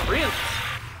many fruits.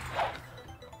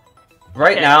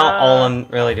 Right Okay, now, all I'm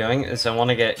really doing is I want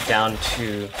to get down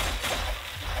to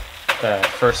the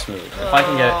first move. If I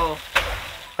can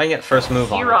get the first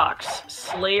move on it. Xerox,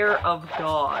 Slayer of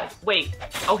God. Wait.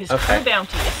 Oh, his Okay. crew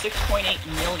bounty is 6.8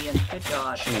 million. Good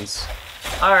God. Jeez.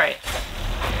 All right.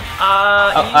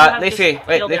 Leafy,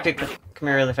 wait, Leafy, come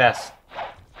here really fast.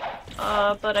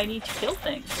 But I need to kill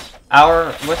things.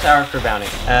 What's our crew bounty?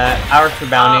 Our crew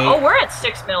bounty. Oh, we're at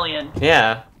 6 million.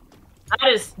 Yeah. That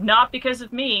is not because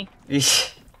of me.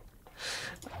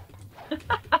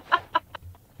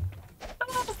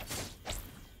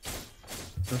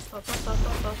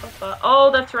 Oh,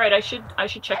 that's right. I should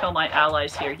check all my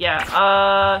allies here.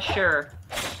 Yeah. Sure.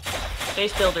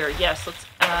 Base builder. Yes. Let's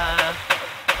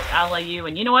ally you.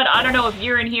 And you know what? I don't know if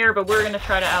you're in here, but we're gonna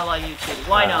try to ally you too.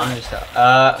 Why not? I'm just,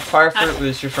 Fire Fruit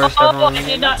was your first ever one. I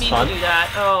did not That's mean fun. to do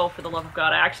that. Oh, for the love of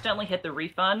God! I accidentally hit the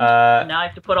refund. Uh, and now I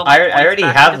have to put all my I points already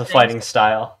back have into the things. fighting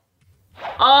style.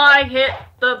 I hit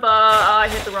the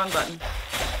wrong button.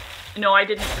 No, I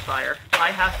didn't hit the fire.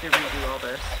 I have to redo all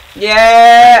this.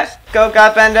 Yeah! Go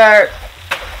Godbender!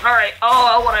 Alright,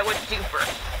 oh, what I would do for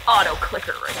auto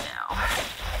clicker right now.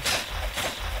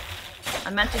 I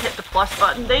meant to hit the plus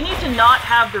button. They need to not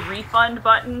have the refund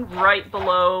button right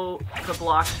below the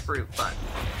Blox fruit button.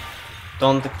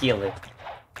 Don't kill it.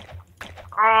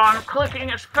 Oh, I'm clicking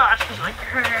as fast as I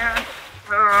can.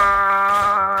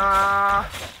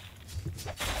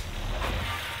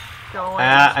 Going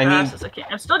as fast as I can.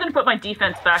 I'm still gonna put my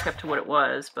defense back up to what it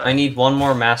was, but I need one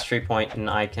more mastery point and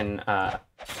I can, and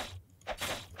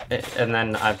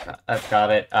then I've got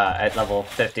it, at level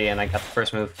 50 and I got the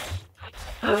first move.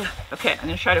 okay, I'm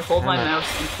gonna try to hold my mouse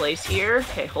in place here.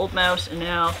 Okay, hold mouse, and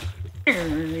now... You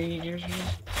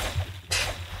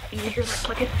hear that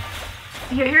clicking?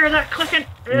 You hear that clicking?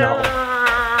 No.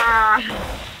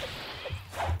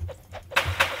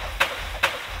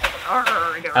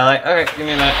 Okay, give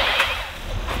me a minute.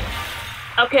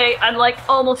 Okay, I'm like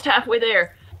almost halfway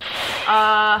there.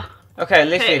 Okay,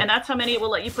 Leafy. Okay, and that's how many it will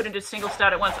let you put into a single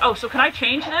stat at once. Oh, so can I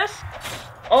change this?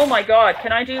 Oh my god,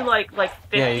 can I do like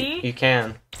 50? Yeah, you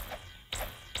can.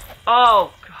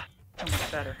 Oh god, so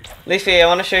much better. Leafy, I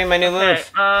want to show you my new move.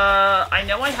 I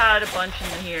know I had a bunch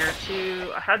in here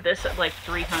too. I had this at like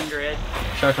 300.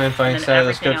 Sharkman fighting And style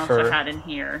is everything good else for I had in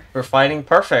here. fighting.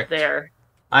 Perfect. There.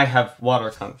 I have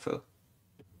water kung fu.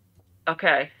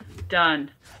 Okay,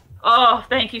 done. Oh,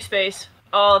 thank you, Space.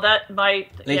 Oh, that might...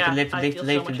 Leafy, yeah, Leafy, I Leafy, feel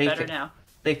Leafy, so much Leafy. better now.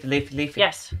 Leafy.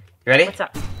 Yes. You ready? What's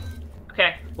up?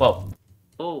 Okay. Whoa.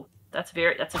 Oh, that's a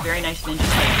very nice ninja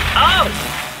thing. Oh!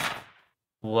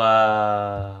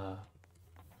 Whoa.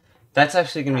 That's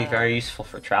actually going to be very useful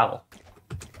for travel.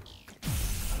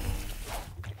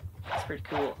 That's pretty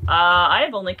cool. I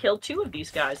have only killed 2 of these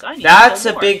guys. I need That's to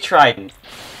a kill more. big trident.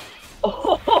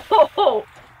 Oh,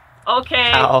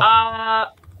 okay. Ow.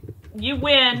 You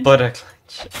win. But a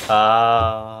clinch.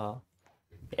 Oh.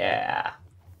 Yeah.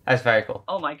 That's very cool.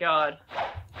 Oh my god.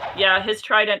 Yeah, his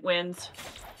trident wins.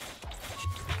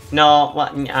 No,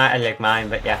 well, I like mine,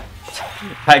 but yeah.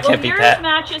 I can't beat yours that.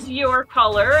 matches your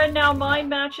color, and now mine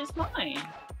matches mine.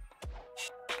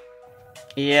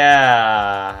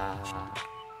 Yeah.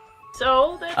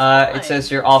 So, that's It fine.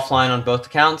 says you're offline on both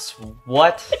accounts.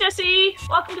 What? Hey Jesse,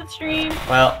 welcome to the stream.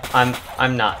 Well,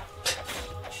 I'm not.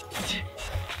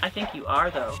 I think you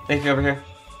are though. Leafy over here.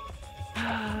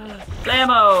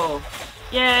 Blammo!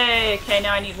 Yay! Okay,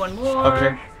 now I need one more. Over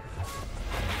here.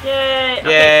 Yay! Okay.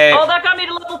 Yay. Oh, that got me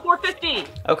to level 450.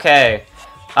 Okay.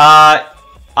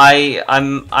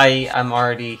 I'm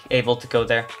already able to go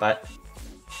there, but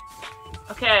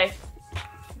Okay.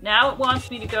 Now it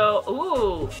wants me to go.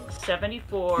 Ooh,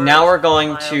 74. now we're going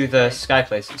miles to the away. sky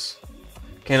places.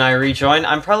 Can I rejoin?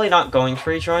 I'm probably not going to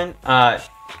rejoin. All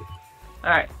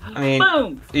right. I mean,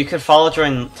 boom. you could follow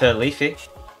join to Leafy.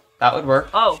 That would work.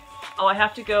 Oh, I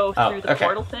have to go Oh, through the okay.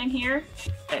 portal thing here.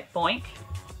 Okay, boink.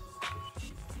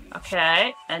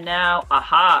 Okay, and now,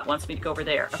 aha, it wants me to go over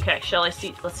there. Okay, shall I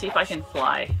see? Let's see if I can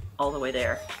fly all the way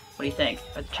there. What do you think?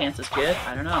 Are the chances good?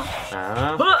 I don't know.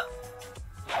 Huh!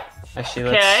 Actually,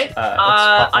 Okay, let's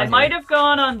pop I on might here. have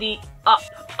gone on the up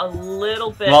a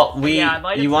little bit. Well, yeah, I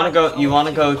might have you want to gone go? You want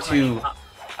to go too to up.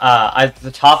 either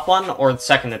the top one or the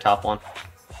second to top one?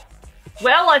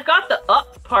 Well, I've got the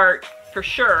up part for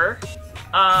sure.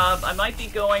 I might be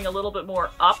going a little bit more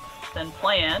up than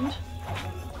planned.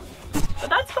 But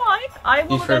that's fine. I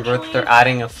will You forgot eventually... they're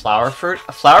adding a flower fruit.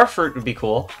 A flower fruit would be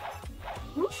cool.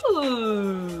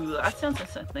 Ooh, that sounds like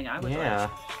something I would Yeah. like.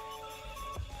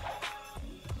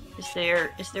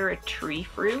 Is there a tree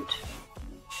fruit?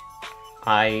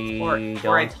 I Or a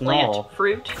don't plant know.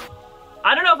 fruit?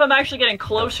 I don't know if I'm actually getting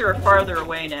closer or farther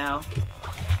away now.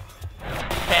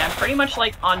 Okay, I'm pretty much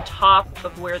like on top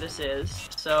of where this is,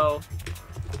 so...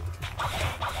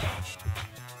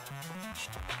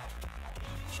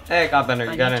 Hey, got Bender,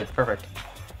 you I got need in. Perfect.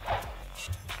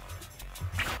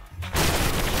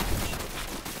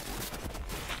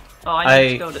 Oh, I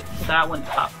need to go to that one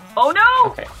up. Oh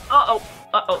no! Okay. Uh-oh,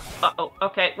 uh-oh, uh-oh.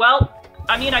 Okay, well,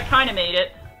 I mean, I kind of made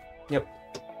it. Yep.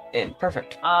 In.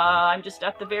 Perfect. I'm just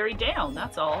at the very down,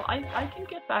 that's all. I can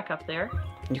get back up there.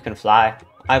 You can fly.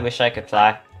 I wish I could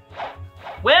fly.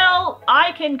 Well,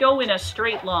 I can go in a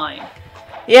straight line.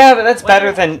 Yeah, but that's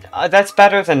better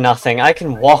than nothing. I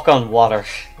can walk on water.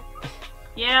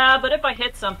 Yeah, but if I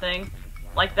hit something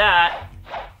like that,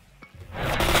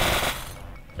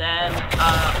 then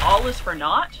all is for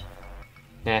naught.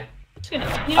 Yeah. Just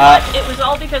gonna, you know what? It was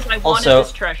all because I wanted also-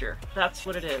 this treasure. That's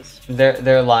what it is.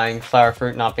 They're lying. Flower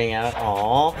fruit not being added.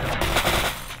 Aww.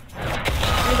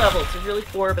 3 levels. There's really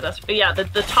 4, but that's yeah. The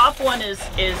top one is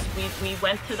we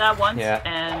went to that once, Yeah.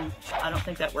 and I don't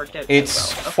think that worked out. It's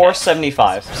too well. Okay.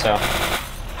 475. So.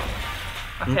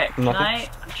 Okay, nothing.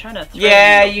 I'm trying to. thread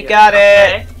Yeah, a needle you here. got it.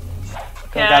 Okay.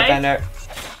 Go got Bender.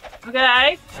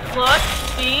 Okay. Look,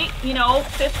 see, you know,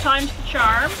 5th time's the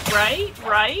charm, right?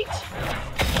 Right.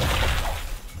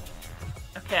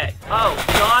 Okay. Oh,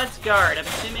 God's Guard. I'm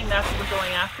assuming that's what we're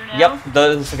going after now. Yep,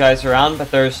 those guys are around,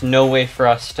 but there's no way for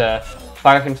us to.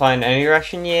 Fire can fly in any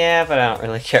direction, yeah, but I don't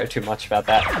really care too much about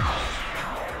that.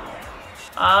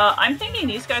 I'm thinking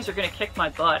these guys are gonna kick my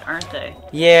butt, aren't they?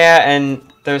 Yeah, and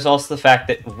there's also the fact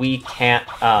that we can't,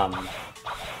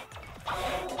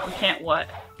 We can't what?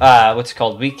 what's it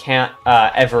called? We can't,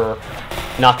 ever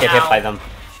not get hit Ow. by them.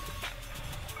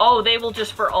 Oh, they will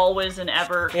just for always and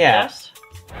ever. Yeah. Yes?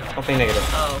 Don't be negative.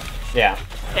 Oh. Yeah.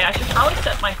 Okay, I should probably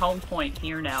set my home point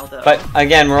here now, though. But,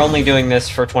 again, we're only doing this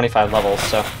for 25 levels,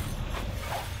 so.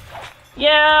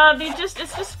 Yeah, it's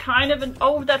just kind of an...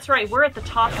 Oh, that's right, we're at the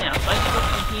top now, so I can go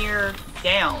from here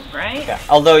down, right? Yeah.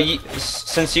 Although,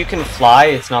 since you can fly,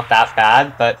 it's not that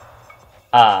bad, but,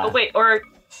 Oh, wait,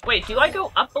 do I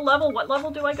go up a level? What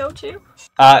level do I go to?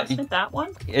 Isn't it that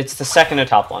one? it's the second to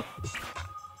top one.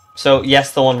 So,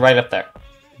 yes, the one right up there.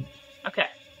 Okay.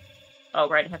 Oh,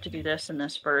 right, I have to do this and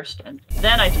this first, and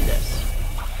then I do this.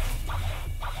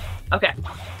 Okay.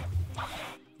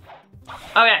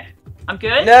 Okay, I'm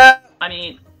good? No! I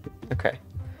mean... Okay.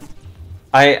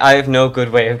 I have no good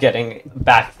way of getting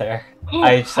back there.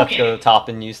 I just have to go to the top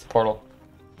and use the portal.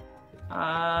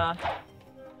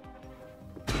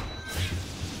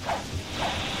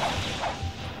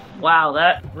 Wow,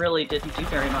 that really didn't do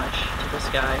very much to this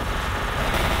guy.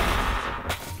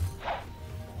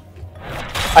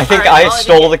 I think Alright, I well,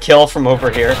 stole the kill from over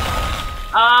here.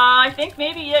 I think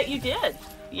maybe you did.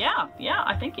 Yeah,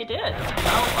 I think you did.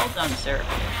 Well done, sir.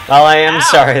 Well, I am Ow.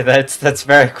 sorry. That's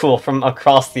very cool. From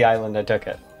across the island, I took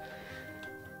it.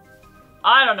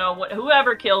 I don't know.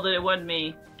 Whoever killed it, it wasn't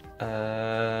me.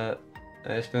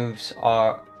 Its moves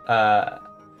are,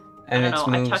 and don't its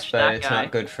know, I moves, touched but that it's guy.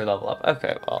 not good for level up.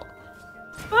 Okay, well.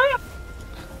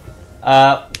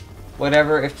 Ah,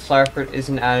 Whatever, if flower fruit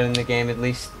isn't added in the game, at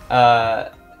least,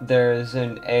 there's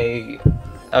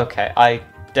okay, I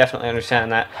definitely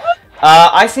understand that.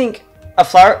 I think a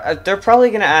flower, they're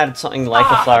probably gonna add something like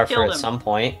a flower fruit killed at him. some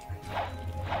point.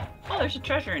 Oh, there's a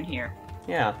treasure in here.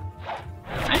 Yeah.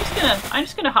 I'm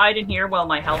just gonna hide in here while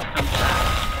my health comes back.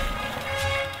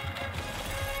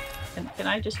 Can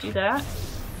I just do that?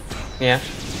 Yeah.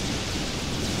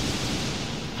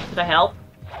 Did I help?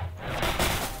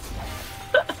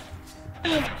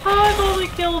 I've only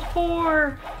killed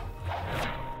 4.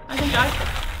 I think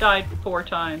I died 4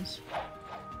 times.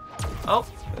 Oh.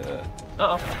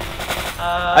 Uh-oh.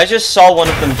 I just saw one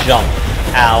of them jump.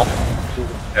 Ow.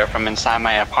 They're from inside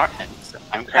my apartment.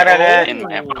 I'm Hi, Brandon. currently in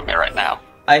my apartment right now.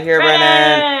 I hear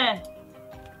Brennan.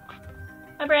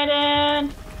 Hi,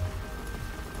 Brandon.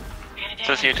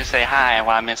 Just here to say hi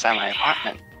while I'm inside my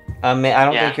apartment. I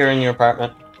don't think you're in your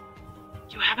apartment.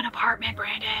 You have an apartment,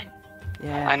 Brandon.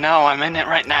 Yeah. I know, I'm in it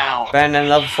right now. Brandon,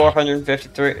 level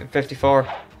 454.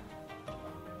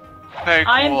 Very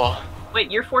cool.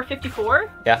 Wait, you're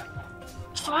 454? Yeah.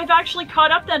 So I've actually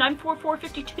caught up then. I'm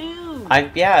 452.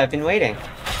 Yeah, I've been waiting.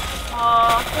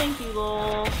 Aw, thank you,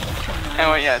 lol.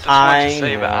 Anyway, yeah, just wanted to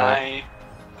say know. that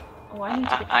Oh, I need to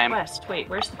get the quest. Wait,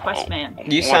 where's the quest man?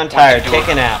 You What- sound what tired. to do Take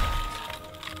a nap.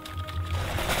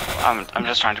 I'm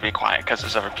just trying to be quiet because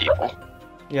there's other people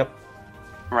Yep.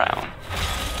 around.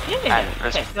 Yeah. And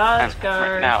this Okay, God's and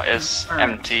guard. right now is confirmed.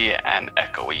 empty and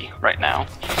echoey right now.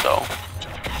 So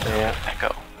Yeah.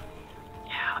 echo.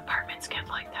 Yeah, apartments get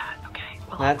like that. Okay.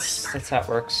 Well, That's how it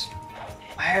works.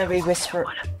 Why are we whispering?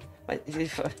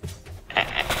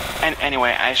 And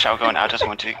anyway, I shall go now. Just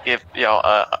want to give y'all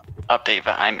a update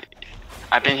that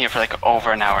I've been here for like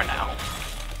over an hour now.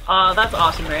 That's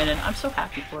awesome, Brandon. I'm so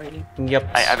happy for you. Yep.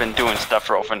 I've been doing stuff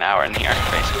for over an hour in here,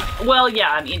 basically. Well, yeah,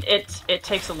 I mean, it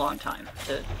takes a long time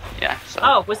to... Yeah, so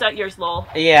Oh, was that yours, lol?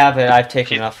 Yeah, but I've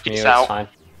taken enough from you. Peace It's out. fine.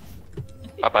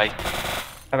 bye-bye. Bye,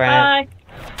 Brandon. Bye!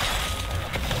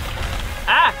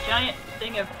 Ah, giant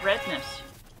thing of redness.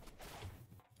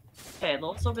 Okay,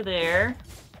 lol's over there.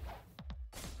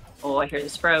 Oh, I hear the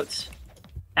sprouts.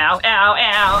 Ow, ow,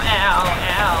 ow, ow,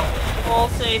 ow. Lol,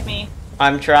 save me.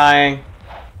 I'm trying.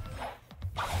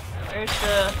 Where's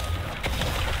the...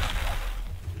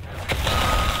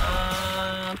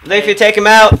 Leafy, take him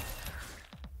out!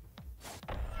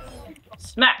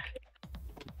 Smack!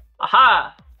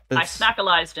 Aha! I It's-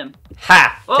 smackalized him.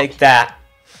 Ha! Whoops. Take that.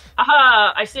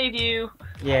 Aha! I saved you.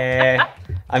 Yeah.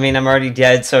 I mean, I'm already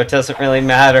dead, so it doesn't really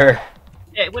matter.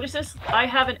 Okay, what is this? I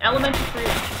have an elemental creature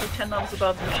which is 10 levels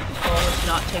above which you control does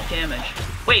not take damage.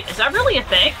 Wait, is that really a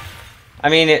thing? I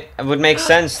mean, it would make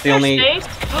sense. The only Space?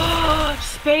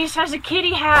 Space has a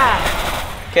kitty hat!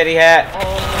 kitty hat.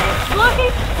 Oh, look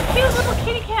at his little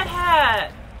kitty cat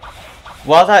hat!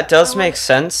 While that does make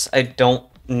sense, I don't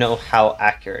know how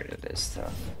accurate it is, though.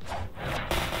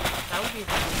 That would be really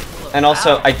cool. And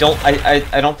also, Wow. I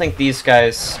don't think these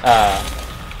guys.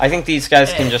 I think these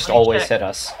guys can just let me always check. hit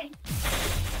us.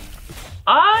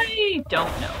 I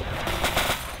don't know.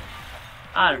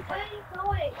 I don't know.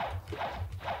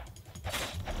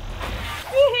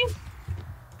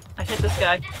 I hit this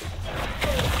guy.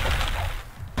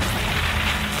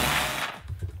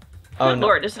 Oh Good no!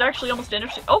 lord, is it actually almost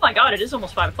interesting? Oh my god, it is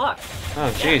almost 5 o'clock.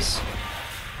 Oh jeez.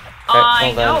 Okay,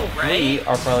 I well know, then, right? we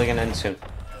are probably gonna end soon.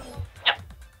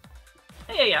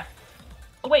 Yeah.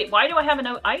 Oh wait, why do I have an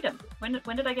item? When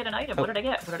did I get an item? Oh. What did I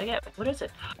get? What did I get? What is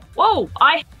it? Whoa,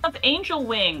 I have angel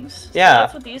wings. So Yeah.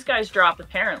 that's what these guys drop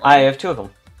apparently. I have 2 of them.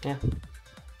 Yeah.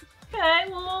 Okay,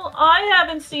 well, I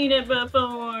haven't seen it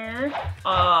before.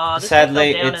 This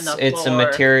Sadly, fell down in the it's a floor.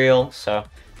 material, so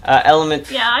element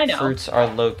Yeah, I know. fruits are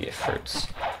low gift fruits.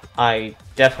 I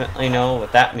definitely know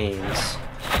what that means.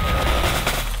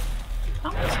 How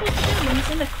am I supposed to do when he's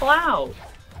in the cloud?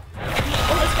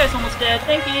 Oh, this guy's almost dead.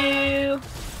 Thank you.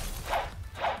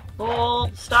 Well,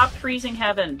 stop freezing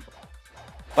heaven.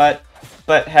 But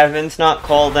heaven's not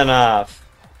cold enough.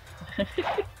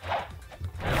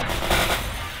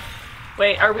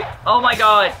 Wait, are we? Oh my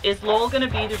god, is LOL gonna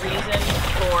be the reason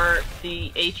for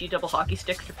the HE double hockey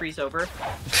stick to freeze over?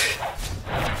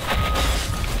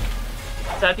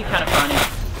 That'd be kind of funny.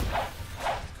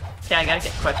 Okay, I gotta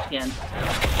get quest again.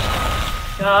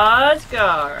 God's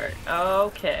guard.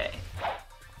 Okay.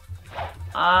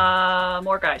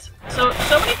 More guys. So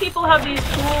many people have these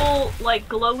cool, like,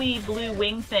 glowy blue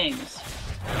wing things.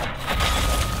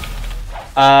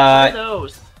 What are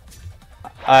those?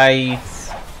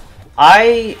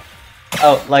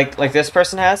 Oh, like this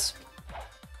person has?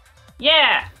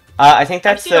 Yeah! I think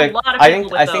that's seen a the. lot of I people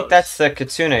think with I think those. that's the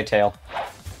kitsune tail.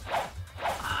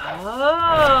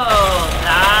 Oh,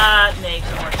 that makes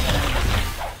more sense.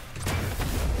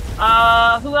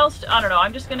 Who else? I don't know.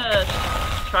 I'm just gonna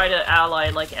try to ally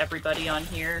like everybody on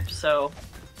here. So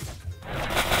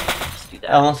let's do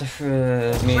that. Element of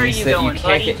Where are means you that going, you can't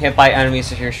buddy? get hit by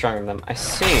enemies if you're stronger than them. I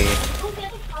see.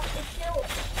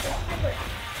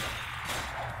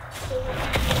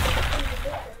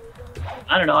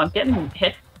 I don't know. I'm getting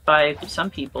hit by some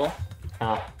people.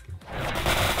 Oh.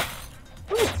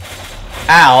 Ooh.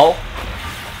 Ow!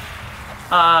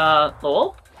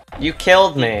 Lol? You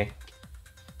killed me.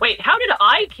 Wait, how did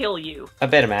I kill you? A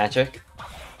bit of magic.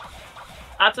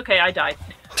 That's okay, I died.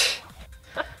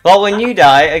 Well, when you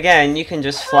die, again, you can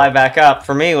just fly back up.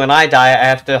 For me, when I die, I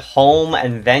have to home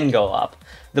and then go up.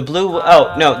 The blue...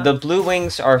 oh, no, the blue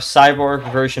wings are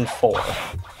Cyborg version 4.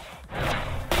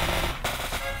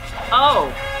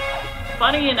 Oh.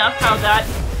 Funny enough how that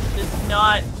does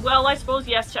not... Well, I suppose,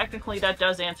 yes, technically that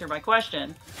does answer my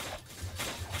question.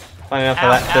 Funny enough,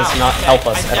 that does not help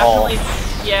us at all.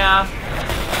 Yeah.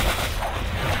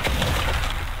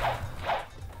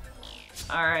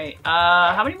 Alright,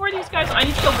 how many more of these guys? I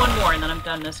need to kill one more and then I'm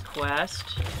done this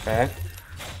quest. Okay.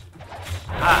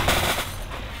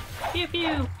 Ah. Pew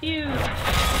pew pew.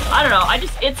 I don't know,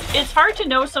 it's hard to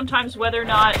know sometimes whether or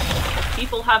not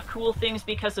people have cool things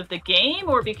because of the game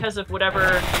or because of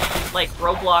whatever, like,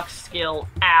 Roblox skill,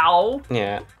 ow,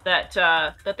 yeah, that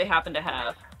they happen to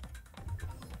have.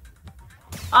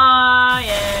 I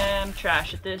am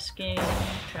trash at this game.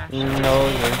 Trash at this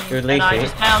game. You're And leafy. I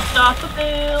just bounced off a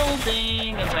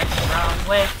building and went the wrong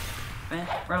way. Went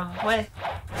the wrong way.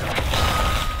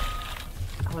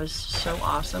 That was so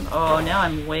awesome. Oh, now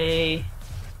I'm way...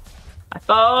 I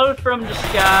fall from the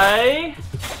sky.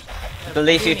 The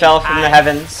leafy fell from the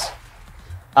heavens.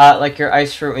 Like your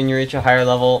ice fruit, when you reach a higher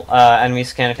level,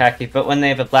 enemies can't attack you, but when they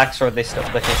have a black sword, they can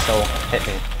still hit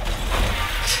me.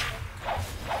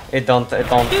 It don't. I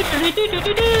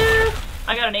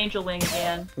got an angel wing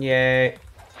again. Yay.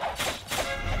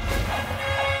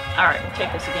 Alright, we'll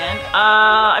take this again.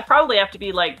 I probably have to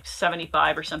be like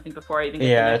 75 or something before I even get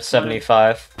the Yeah, next it's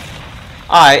 75.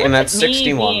 I am at me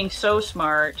 61. being so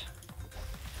smart.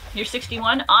 You're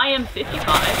 61? I am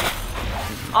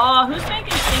 55. Aw, who's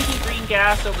making stinky green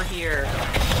gas over here?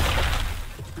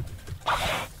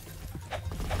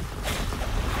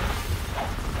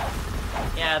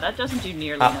 Yeah, that doesn't do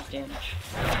nearly enough damage.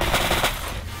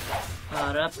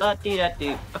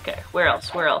 Okay, where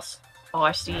else? Where else? Oh,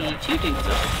 I see 2 dudes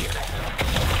over here.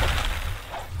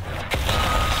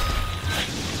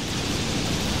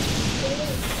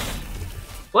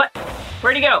 What?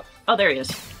 Where'd he go? Oh, there he is.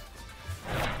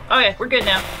 Okay, we're good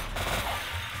now.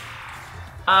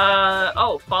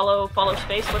 Oh, follow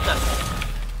space? What's up?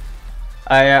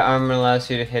 I'm allows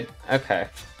you to hit... Okay.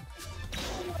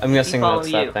 I'm guessing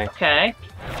that's that thing. Okay.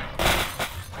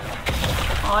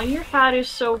 Aw, your hat is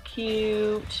so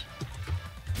cute.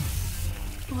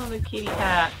 I love a kitty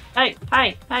hat. Hey,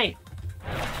 hey, hey!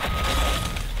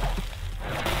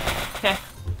 Okay.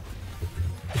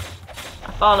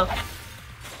 I follow.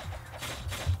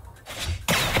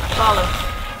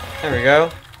 There we go.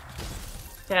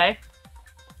 Okay.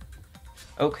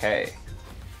 Okay.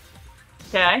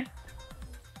 Okay.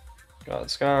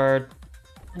 God's Guard.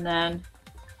 And then...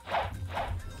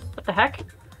 What the heck?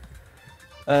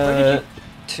 Uh,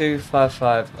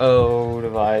 2550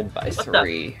 divided by What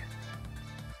 3.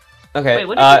 Okay. Wait,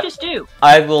 what did you just do?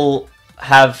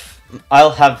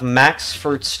 I'll have max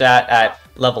fruit stat at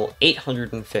level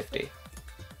 850.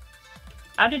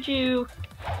 How did you...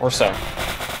 Or so.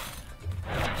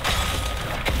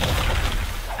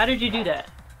 How did you do that?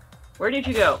 Where did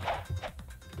you go?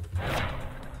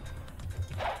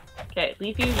 Okay,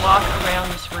 Leafy, walk around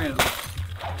this room.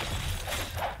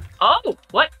 Oh!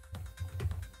 What?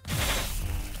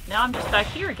 Now I'm just back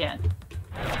here again.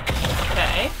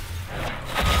 Okay.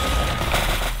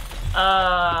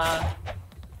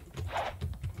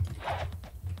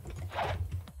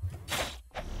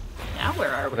 Now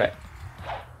where are we? Okay.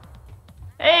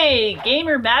 Hey,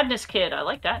 Gamer Madness Kid. I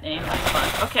like that name. That's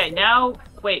fun. Okay, now...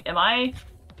 Wait, am I...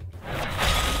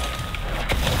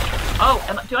 Oh,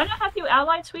 do I not have you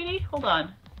allied, sweetie? Hold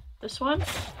on. This one?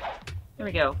 There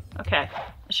we go. Okay.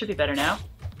 This should be better now.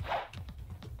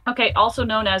 Okay, also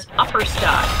known as Upper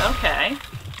Sky. Okay.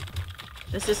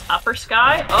 This is Upper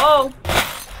Sky? Oh!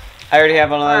 I already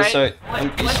have one of those, Alright. so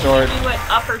empty What stored. do you do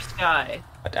at Upper Sky?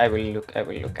 But I will look at.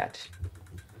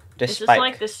 The Is this spike.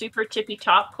 like the super tippy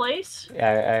top place?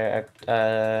 Yeah,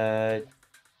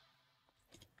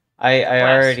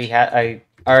 I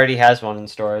already has one in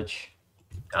storage.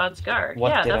 God's Guard. What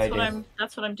yeah, did that's I what do?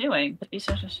 that's what I'm doing.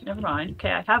 Never mind.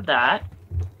 Okay, I have that.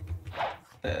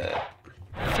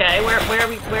 Okay, where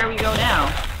we go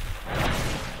now?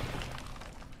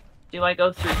 Do I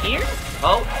go through here?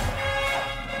 Oh.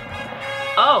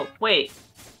 Oh, wait.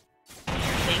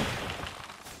 Think.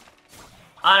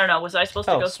 I don't know. Was I supposed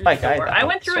to go through Spike, the door? I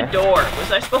went through a door.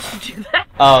 Was I supposed to do that?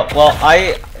 Oh, well,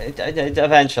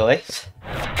 eventually.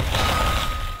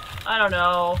 I don't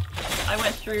know. I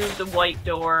went through the white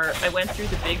door. I went through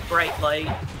the big bright light.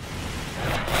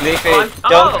 Leafy, Oh,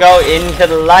 don't go into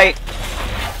the light.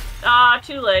 Ah,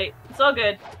 too late. It's all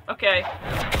good. Okay.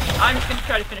 I'm just gonna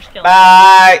try to finish killing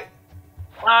Bye!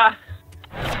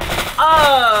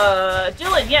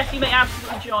 Dylan, yes, you may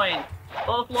absolutely join.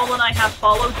 Both Lola and I have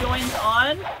follow joins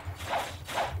on.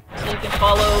 So you can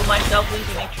follow myself,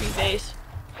 Leafy McTreeface,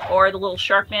 or the little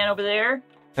shark man over there.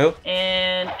 Who?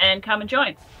 And come and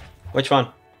join. Which one?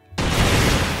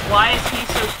 Why is he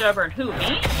so stubborn? Who,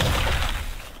 me?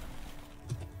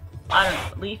 I don't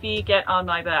know. Leafy, get on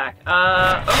my back.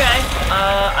 Okay.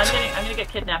 I'm gonna get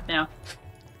kidnapped now.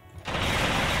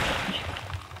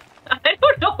 I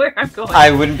don't know where I'm going.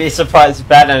 I wouldn't be surprised if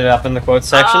that ended up in the quote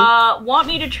section. Want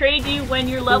me to trade you when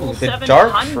you're level Ooh, the 700?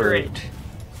 dark fruit.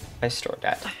 I stored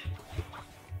that.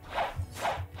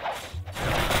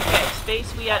 Okay,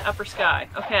 space we at upper sky.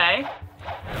 Okay.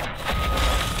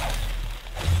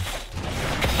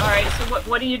 Alright, so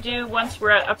what do you do once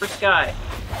we're at upper sky?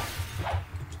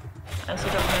 I also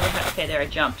don't remember how. Okay, there I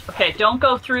jumped. Okay, don't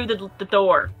go through the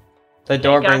door. The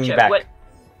door Okay, brings me back.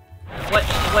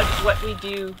 What we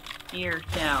do here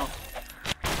now?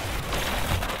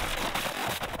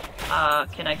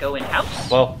 Can I go in house?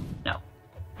 Well, No.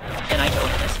 Can I go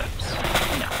in this house?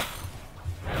 No.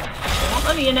 They won't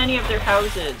let me in any of their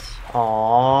houses.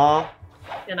 aww.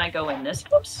 Can I go in this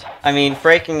house? I mean,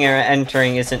 breaking or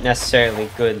entering isn't necessarily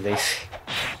good, Leaf.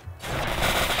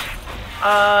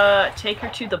 Take her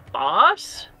to the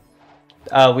boss?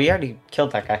 We already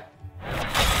killed that guy.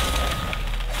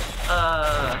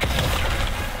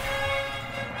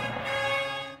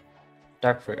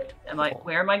 Dark fruit.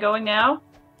 Where am I going now?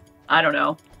 I don't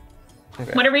know.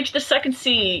 Okay. When I reach the second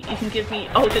sea, you can give me,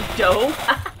 oh, the dough?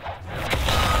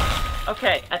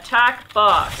 Okay, attack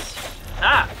boss.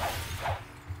 Ah.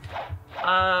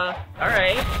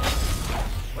 Alright.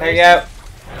 There you go.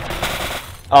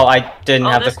 Oh, I didn't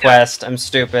have the this guy. quest. I'm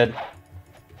stupid.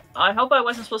 I hope I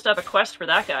wasn't supposed to have a quest for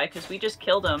that guy, because we just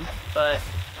killed him, but...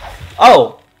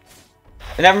 Oh!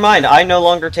 Never mind, I no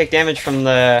longer take damage from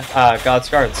the God's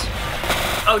Guards.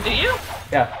 Oh, do you?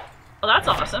 Yeah. Well, that's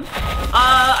awesome.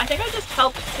 I think I just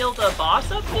helped kill the boss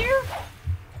up here?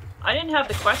 I didn't have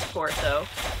the quest for it, though.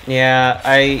 Yeah,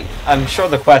 I'm sure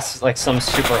the quest is like some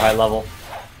super high level.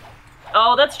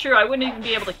 Oh, that's true. I wouldn't even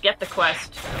be able to get the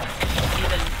quest.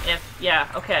 Even if... Yeah,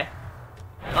 okay.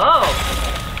 Oh!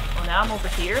 Well, now I'm over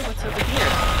here? What's over here?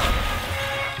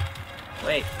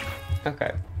 Wait.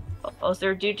 Okay. Oh, is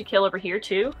there a dude to kill over here,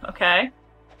 too? Okay.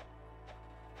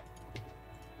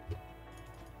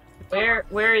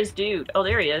 Where is dude? Oh,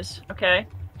 there he is. Okay.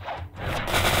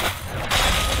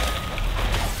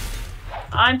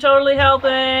 I'm totally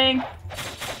helping!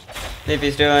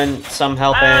 Leafy's doing some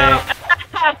helping. Ow!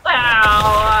 Ow!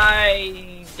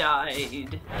 I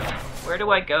died. Where do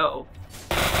I go?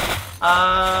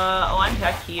 Oh, I'm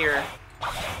back here.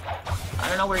 I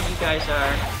don't know where you guys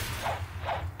are.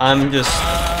 I'm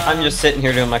just sitting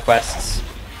here doing my quests.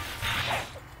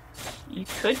 You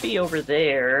could be over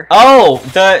there. Oh,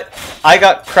 I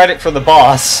got credit for the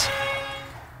boss.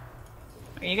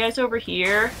 Are you guys over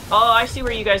here? Oh, I see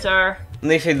where you guys are.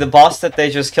 Leafy, the boss that they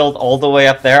just killed all the way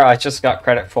up there, I just got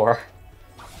credit for.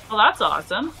 Well, that's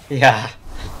awesome. Yeah.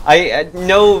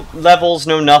 No levels,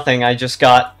 no nothing, I just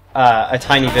got a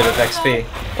tiny bit of XP.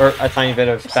 Or a tiny bit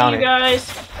of See bounty. you guys.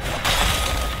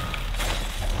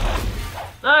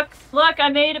 Look, I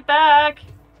made it back.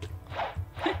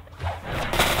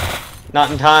 Not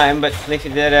in time, but Leafy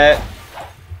did it.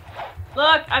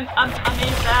 Look, I made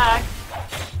it back.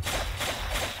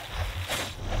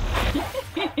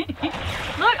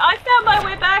 Look, I found my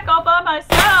way back all by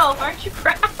myself. Aren't you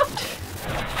proud?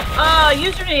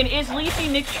 Username is Leafy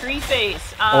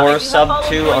McTreeface. Or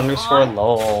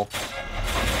sub2_lol.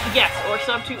 Yes, or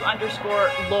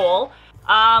sub2_lol.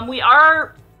 We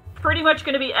are pretty much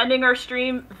going to be ending our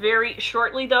stream very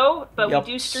shortly, though. But Yep.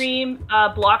 we do stream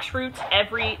Blox Fruits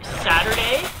every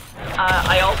Saturday.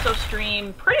 I also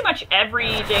stream pretty much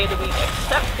every day of the week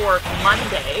except for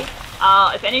Monday.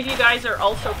 If any of you guys are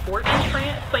also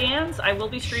Fortnite fans, I will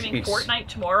be streaming Fortnite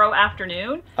tomorrow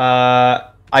afternoon.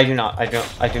 I do not. I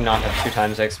do not have 2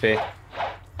 times XP.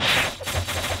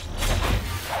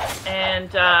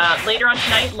 And later on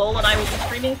tonight, Lol and I will be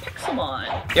streaming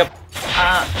Pixelmon. Yep.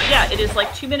 Yeah, it is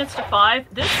like 2 minutes to 5.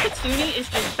 This Kitsune is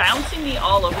just bouncing me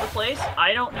all over the place.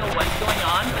 I don't know what's going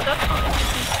on, but that's fine.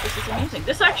 This is amusing.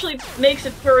 This actually makes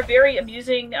it for a very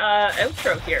amusing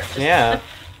outro here. Just, Yeah.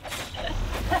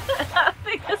 I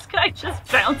think this guy just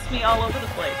bounced me all over the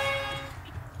place.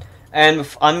 And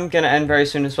I'm gonna end very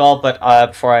soon as well, but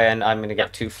before I end, I'm gonna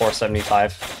get to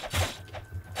 475.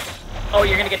 Oh,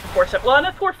 you're gonna get to 470. Well, I'm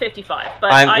at 455,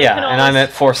 but I'm I can always... and I'm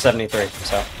at 473.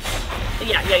 So.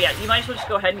 Yeah. You might as well just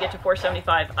go ahead and get to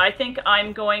 475. I think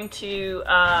I'm going to.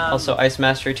 Also, Ice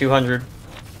Mastery 200.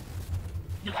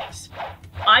 Nice.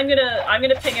 I'm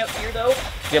gonna ping out here though.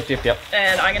 Yep.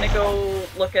 And I'm gonna go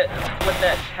look at what the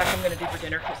heck I'm gonna do for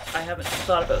dinner because I haven't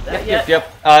thought about that yet.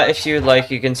 Yep. If you would like,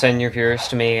 you can send your viewers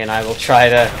to me, and I will try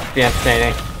to be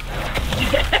entertaining.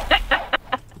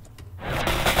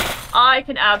 I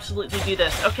can absolutely do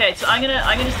this. Okay, so I'm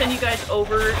gonna send you guys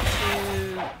over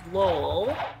to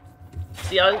Lowell.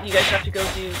 So you guys have to go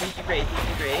do Leafy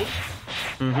Grade.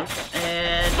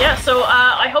 And yeah, so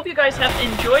I hope you guys have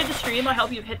enjoyed the stream. I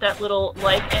hope you've hit that little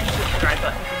like and subscribe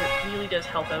button because it really does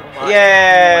help out a lot.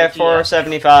 Yeah,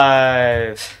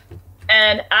 475.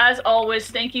 And as always,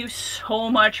 thank you so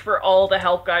much for all the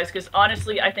help, guys. Because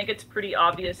honestly, I think it's pretty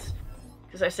obvious,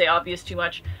 because I say obvious too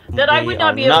much, that I would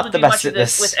not be able to do much of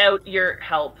this without your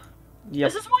help.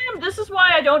 Yep. This is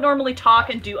why I don't normally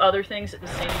talk and do other things at the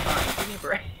same time. Give me a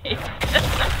break.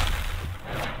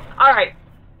 All right.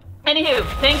 Anywho,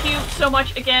 thank you so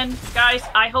much again, guys.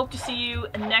 I hope to see you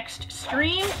next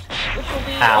stream, which will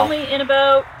be only in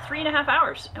about 3.5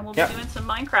 hours, and we'll be doing some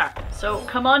Minecraft. So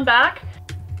come on back,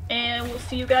 and we'll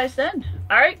see you guys then.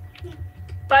 All right?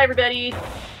 Bye, everybody.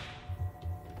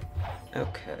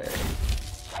 Okay.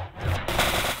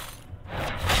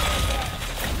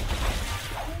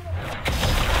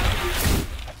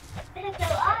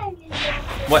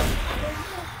 What?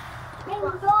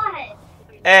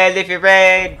 Hey, Leafy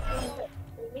Raid!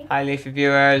 Hi, Leafy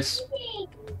viewers.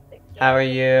 How are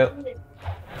you?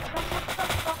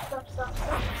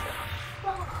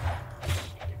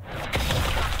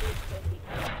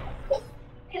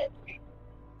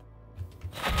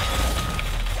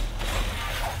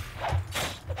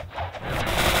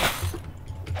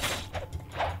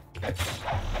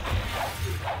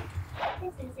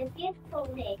 This is a beautiful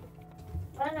day.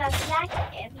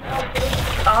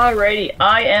 Alrighty,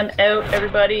 I am out,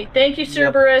 everybody. Thank you,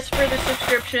 Cerberus, for the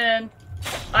subscription.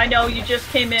 I know you just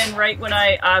came in right when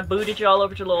I booted you all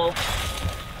over to LOL.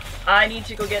 I need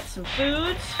to go get some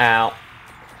foods. Ow.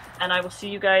 And I will see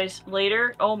you guys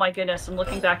later. Oh my goodness, I'm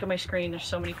looking back at my screen. There's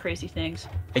so many crazy things.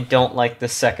 I don't like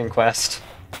this second quest.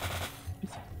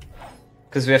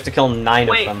 Because we have to kill 9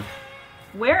 of them.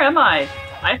 Where am I?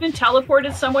 I've been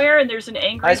teleported somewhere and there's an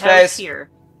angry house here.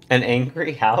 An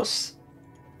angry house?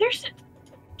 There's an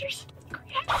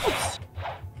angry house.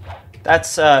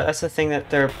 That's a thing that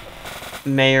there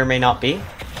may or may not be.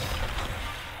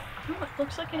 Oh, it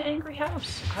looks like an angry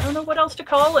house. I don't know what else to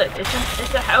call it.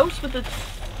 It's a house with a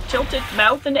tilted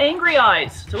mouth and angry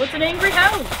eyes. So it's an angry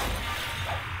house.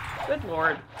 Good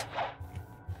lord.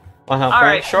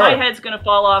 Alright, my head's gonna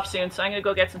fall off soon, so I'm gonna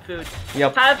go get some food.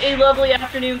 Yep. Have a lovely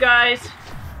afternoon, guys.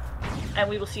 And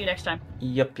we will see you next time.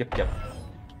 Yep.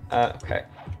 Okay.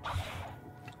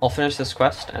 I'll finish this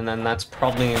quest, and then that's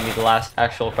probably gonna be the last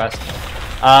actual quest.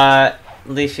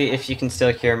 Leafy, if you can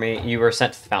still hear me, you were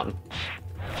sent to the fountain.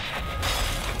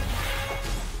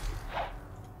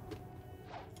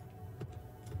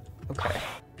 Okay.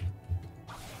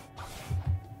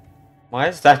 Why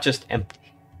is that just empty?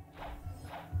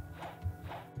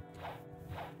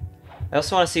 I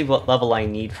also want to see what level I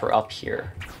need for up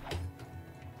here.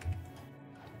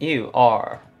 You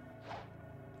are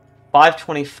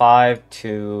 525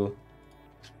 to...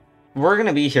 We're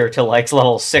gonna be here till like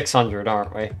level 600,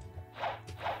 aren't we?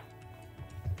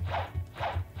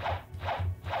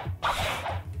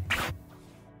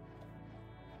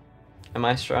 Am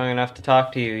I strong enough to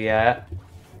talk to you yet?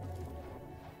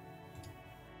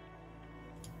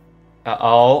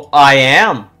 Uh-oh, I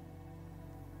am!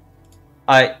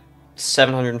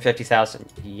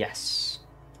 750,000, yes.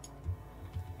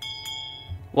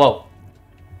 Whoa.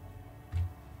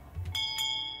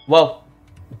 Whoa.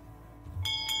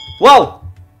 Whoa!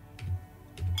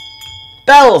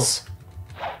 Bells!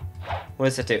 What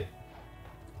does it do?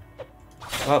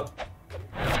 Whoa.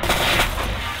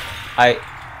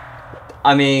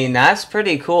 I mean, that's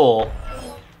pretty cool.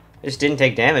 I just didn't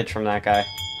take damage from that guy.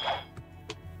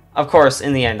 Of course,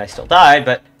 in the end, I still died,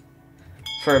 but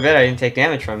for a bit, I didn't take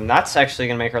damage from him. That's actually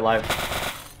going to make our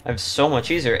life so much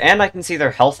easier. And I can see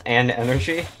their health and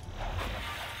energy.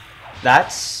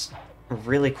 That's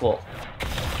really cool.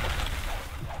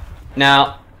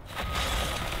 Now,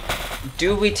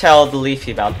 do we tell the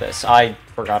Leafy about this? I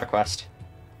forgot a quest.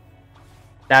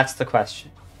 That's the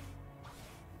question.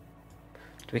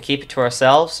 Do we keep it to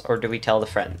ourselves, or do we tell the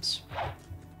friends?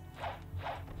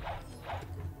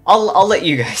 I'll let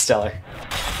you guys tell her.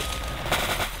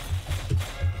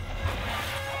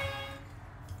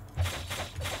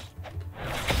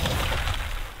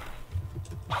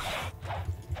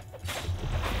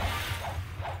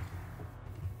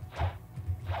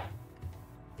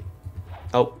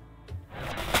 Oh.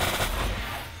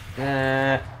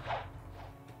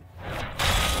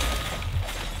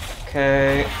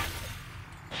 Okay.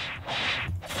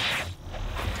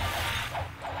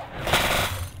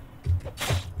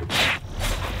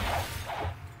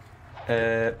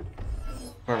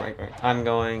 Where am I going? I'm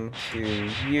going to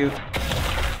you.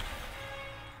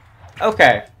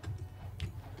 Okay.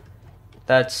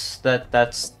 That's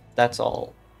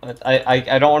all.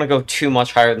 I don't want to go too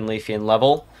much higher than Leafy in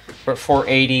level. We're at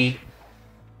 480.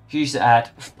 He's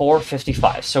at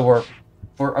 455, so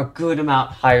we're a good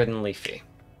amount higher than Leafy.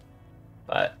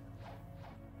 But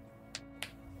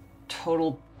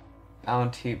total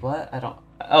bounty, what? I don't.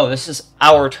 Oh, this is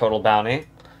our total bounty.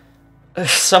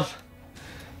 There's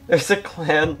a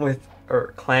clan with,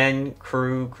 or clan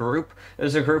crew group.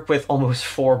 There's a group with almost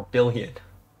 4 billion.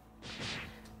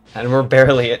 And we're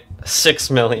barely at 6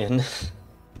 million.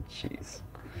 Jeez.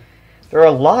 There are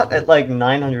a lot at like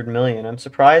 900 million. I'm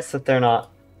surprised that they're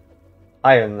not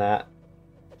higher than that.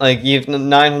 Like, you've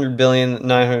 900 billion,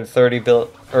 930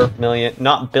 million,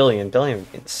 not billion, billion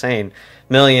would be insane.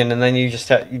 Million, and then you just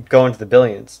you go into the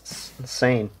billions. It's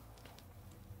insane.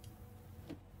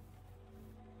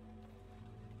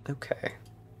 Okay.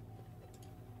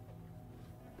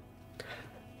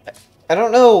 I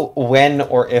don't know when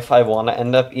or if I want to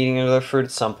end up eating another fruit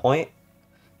at some point,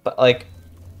 but like,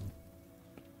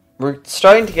 we're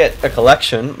starting to get a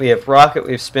collection. We have rocket,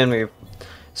 we have spin, we have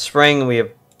spring, we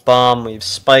have bomb, we have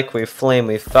spike, we have flame,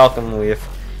 we have falcon, we have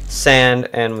sand,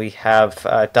 and we have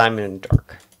diamond and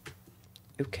dark.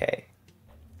 Okay.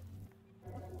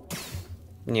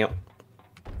 Yep.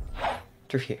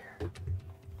 Through here.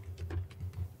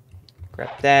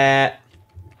 Grab that.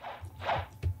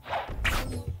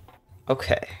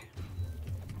 Okay.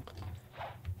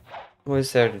 What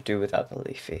is there to do without the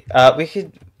Leafy?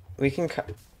 We can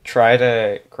try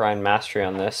to grind mastery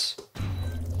on this.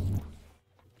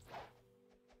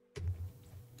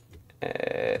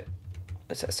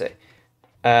 What's that say?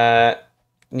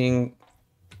 You can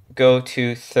go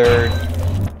to third.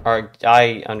 Or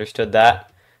I understood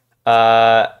that.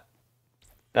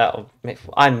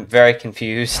 I'm very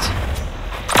confused.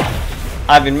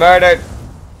 I've been murdered.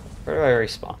 Where do I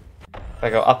respawn? If I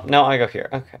go up? No, I go here.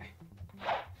 Okay.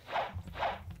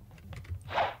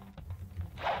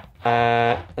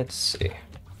 Let's see.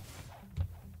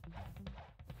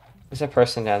 There's a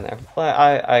person down there. Well,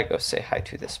 I go say hi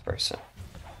to this person.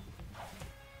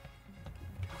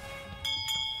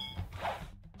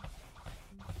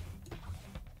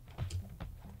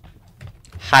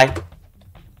 Hi.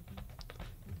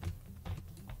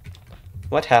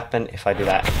 What happened if I do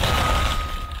that?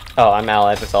 Oh, I'm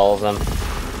allied with all of them.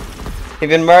 You've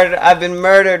been murdered. I've been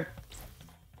murdered.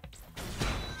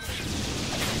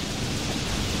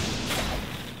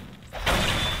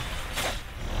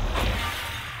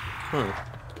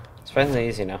 Surprisingly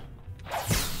easy now.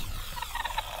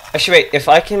 Actually, wait. If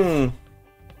I can...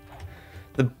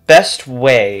 The best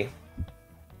way...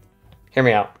 Hear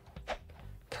me out.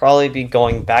 Probably be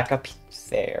going back up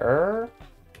there.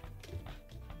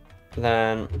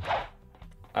 Then...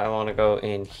 I want to go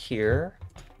in here.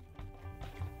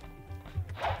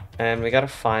 And we gotta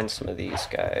find some of these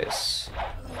guys.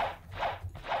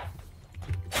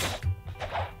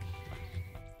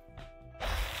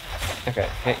 Okay,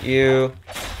 hit you.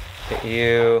 Hit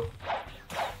you.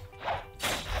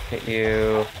 Hit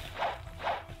you.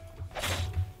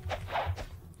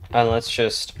 And let's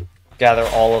just gather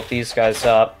all of these guys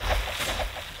up.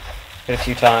 Hit a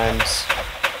few times.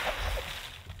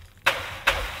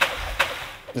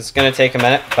 This is gonna take a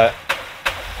minute, but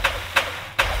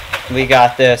we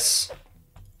got this.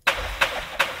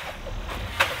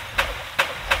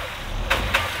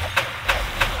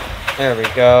 There we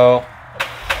go.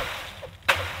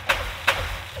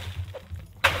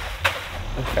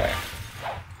 Okay.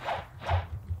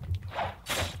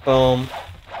 Boom.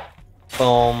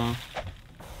 Boom.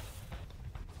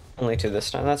 Only 2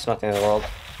 this time. That's not the end of the world.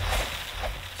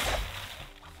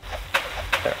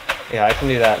 There. Yeah, I can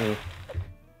do that and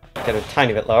get a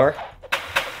tiny bit lower.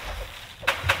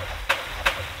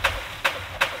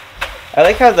 I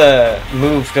like how the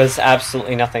move does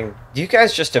absolutely nothing. You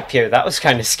guys just appear. That was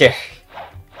kind of scary.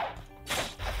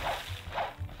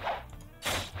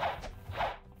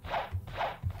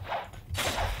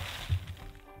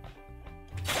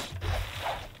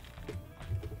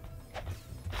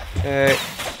 Okay.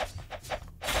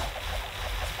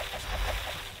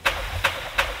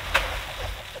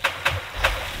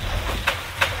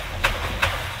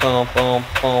 Boom, boom,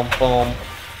 boom, boom.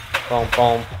 Boom,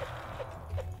 boom.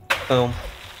 Boom.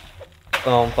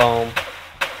 Boom, boom.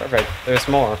 Perfect. There's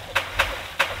more.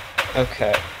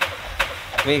 Okay.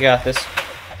 We got this.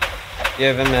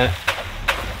 Give him a minute.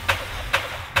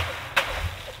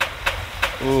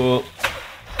 Ooh.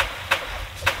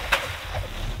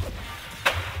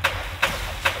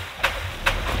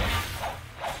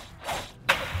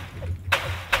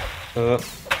 Oh.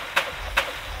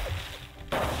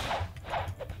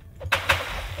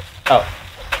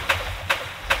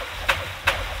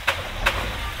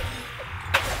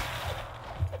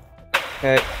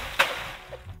 Okay.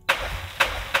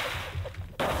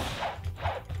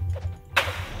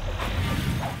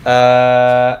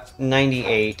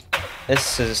 98.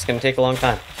 This is gonna take a long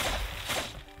time.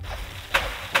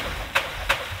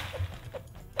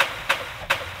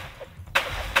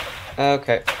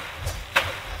 Okay.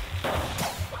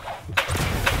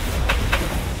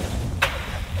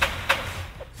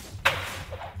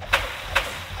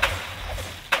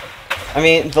 I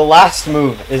mean, the last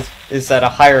move is at a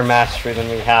higher mastery than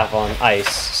we have on ice,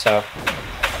 so...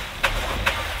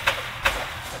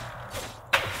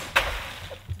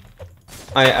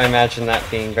 I imagine that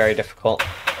being very difficult.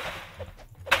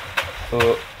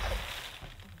 Ooh.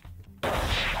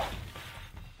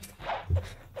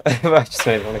 I just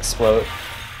made one explode.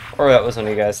 Or that was one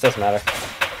of you guys, doesn't matter.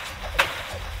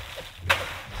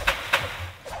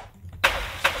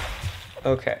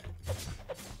 Okay.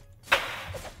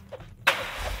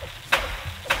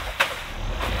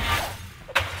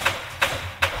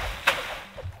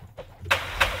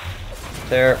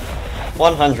 There.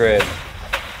 100.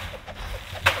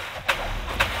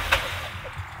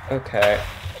 Okay.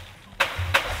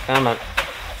 Come on.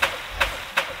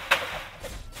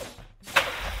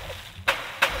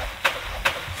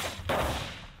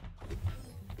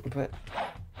 But...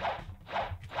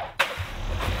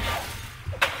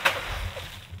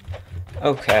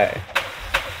 Okay.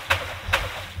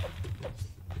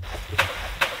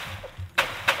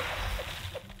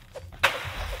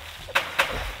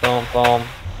 Boom, boom.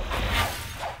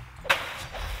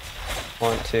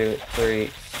 1, 2, 3,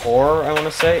 4, I want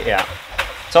to say? Yeah.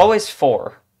 It's always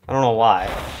 4. I don't know why.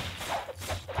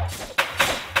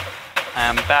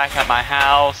 I'm back at my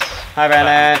house. Hi,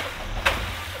 Brandon.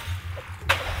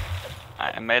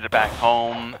 I made it back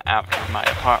home after my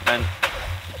apartment.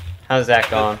 How's that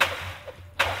going?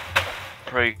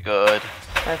 Pretty good.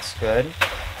 That's good.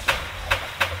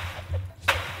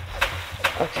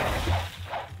 Okay.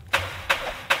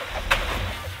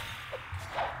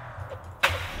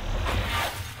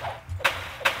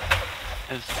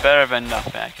 It's better than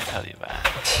nothing, I can tell you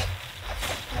that.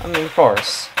 I mean, of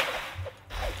course.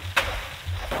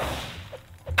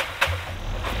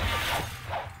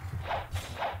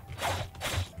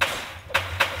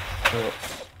 Ooh.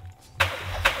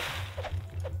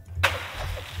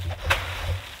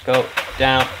 Go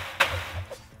down.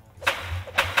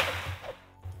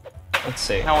 Let's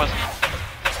see. How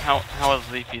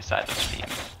was Leafy's side of the stream?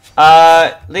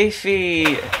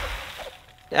 Leafy.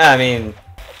 I mean,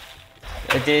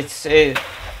 it's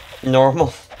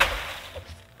normal,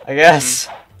 I guess.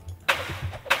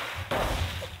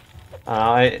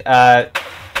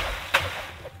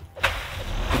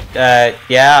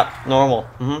 Yeah, normal.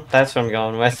 That's what I'm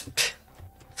going with.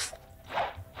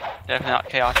 Definitely not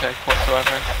chaotic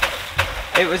whatsoever.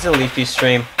 It was a Leafy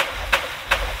stream.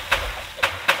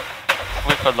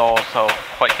 With a law, so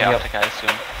quite chaotic, I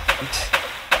assume.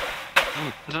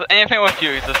 Just anything with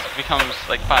you just becomes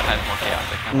like 5 times more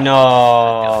chaotic.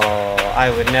 No, I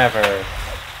would never.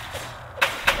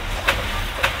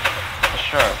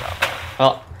 Sure about that.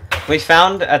 Well, we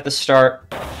found at the start,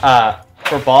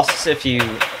 for bosses, if you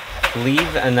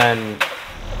leave and then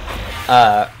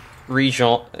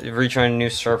rejoin a new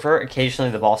server, occasionally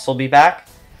the boss will be back,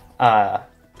 and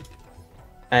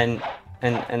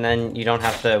then you don't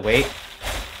have to wait,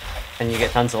 and you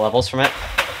get tons of levels from it,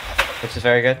 which is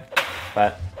very good.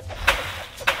 But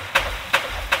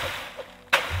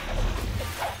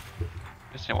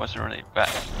guess it wasn't really that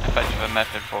effective a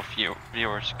method for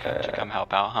viewers to come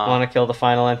help out, huh? Want to kill the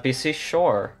final NPC?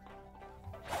 Sure.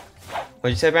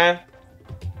 What'd you say, Brian?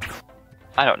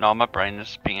 I don't know, my brain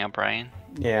is being a brain.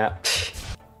 Yeah.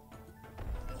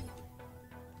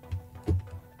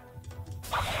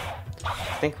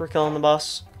 I think we're killing the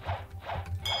boss.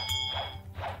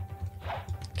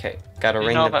 Okay, gotta You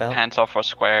ring know the about bell. pencil for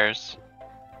squares?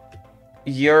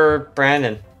 You're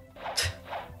Brandon.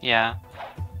 Yeah.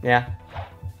 Yeah.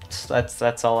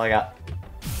 That's all I got.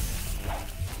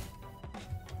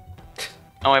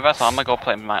 Oh wait, that's all. I'm gonna go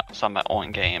play some of my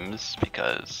own games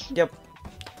because. Yep.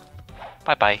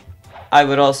 Bye bye. I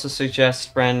would also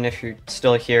suggest, Brandon, if you're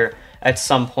still here, at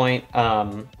some point,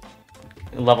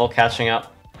 level catching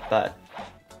up, but...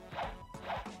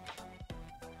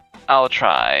 I'll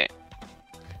try.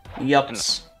 Yup.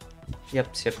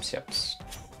 Yeps, yeps, yeps.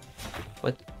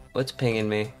 What's pinging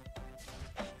me?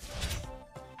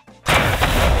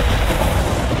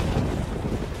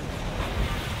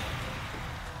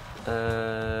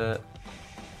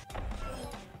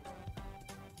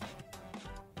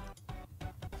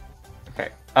 Okay.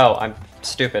 Oh, I'm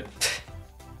stupid.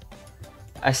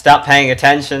 I stopped paying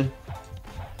attention.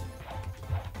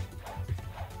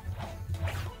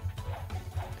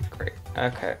 Great.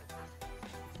 Okay.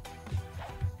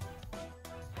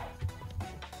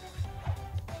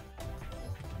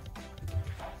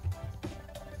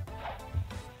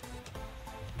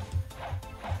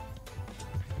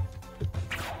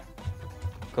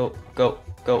 Go, go,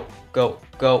 go, go,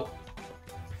 go.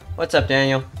 What's up,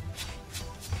 Daniel?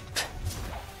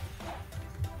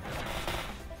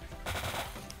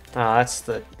 Oh, that's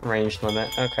the range limit.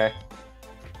 Okay.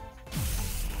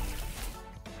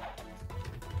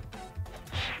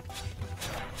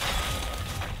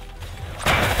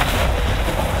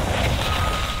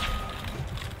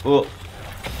 Ooh.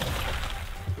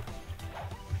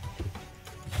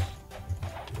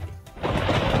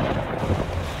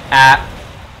 Ah.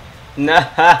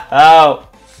 No.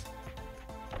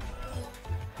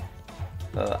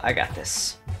 I got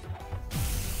this.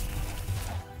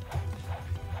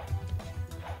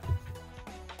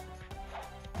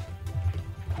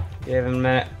 Give him a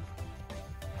minute.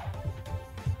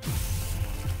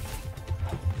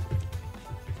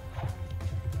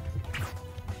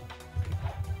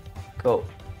 Go,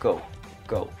 go,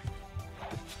 go.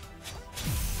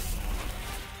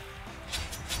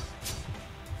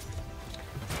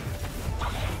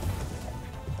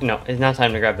 No, it's not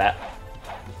time to grab that.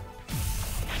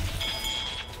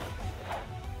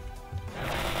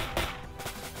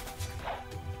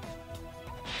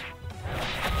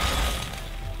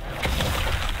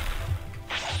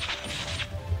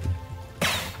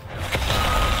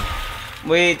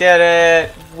 We did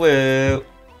it! Woo!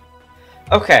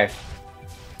 Okay. I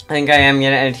think I am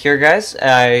gonna end here, guys.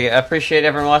 I appreciate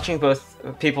everyone watching, both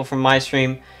people from my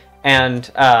stream and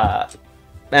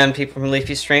people from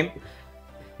Leafy's stream.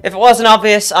 If it wasn't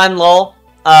obvious, I'm Lol.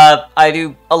 I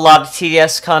do a lot of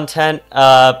TDS content,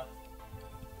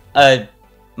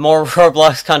 more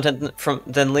Roblox content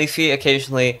than Leafy,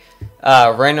 occasionally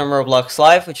random Roblox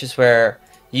Live, which is where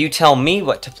you tell me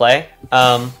what to play.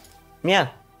 Yeah.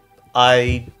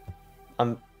 I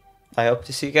hope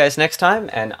to see you guys next time,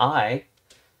 and I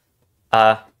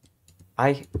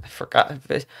forgot.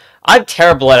 I'm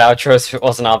terrible at outros if it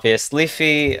wasn't obvious.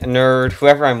 Leafy, Nerd,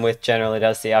 whoever I'm with generally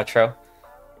does the outro.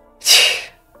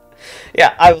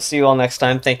 Yeah, I will see you all next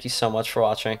time. Thank you so much for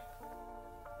watching.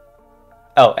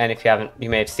 Oh, and if you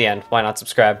made it to the end, why not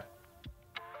subscribe?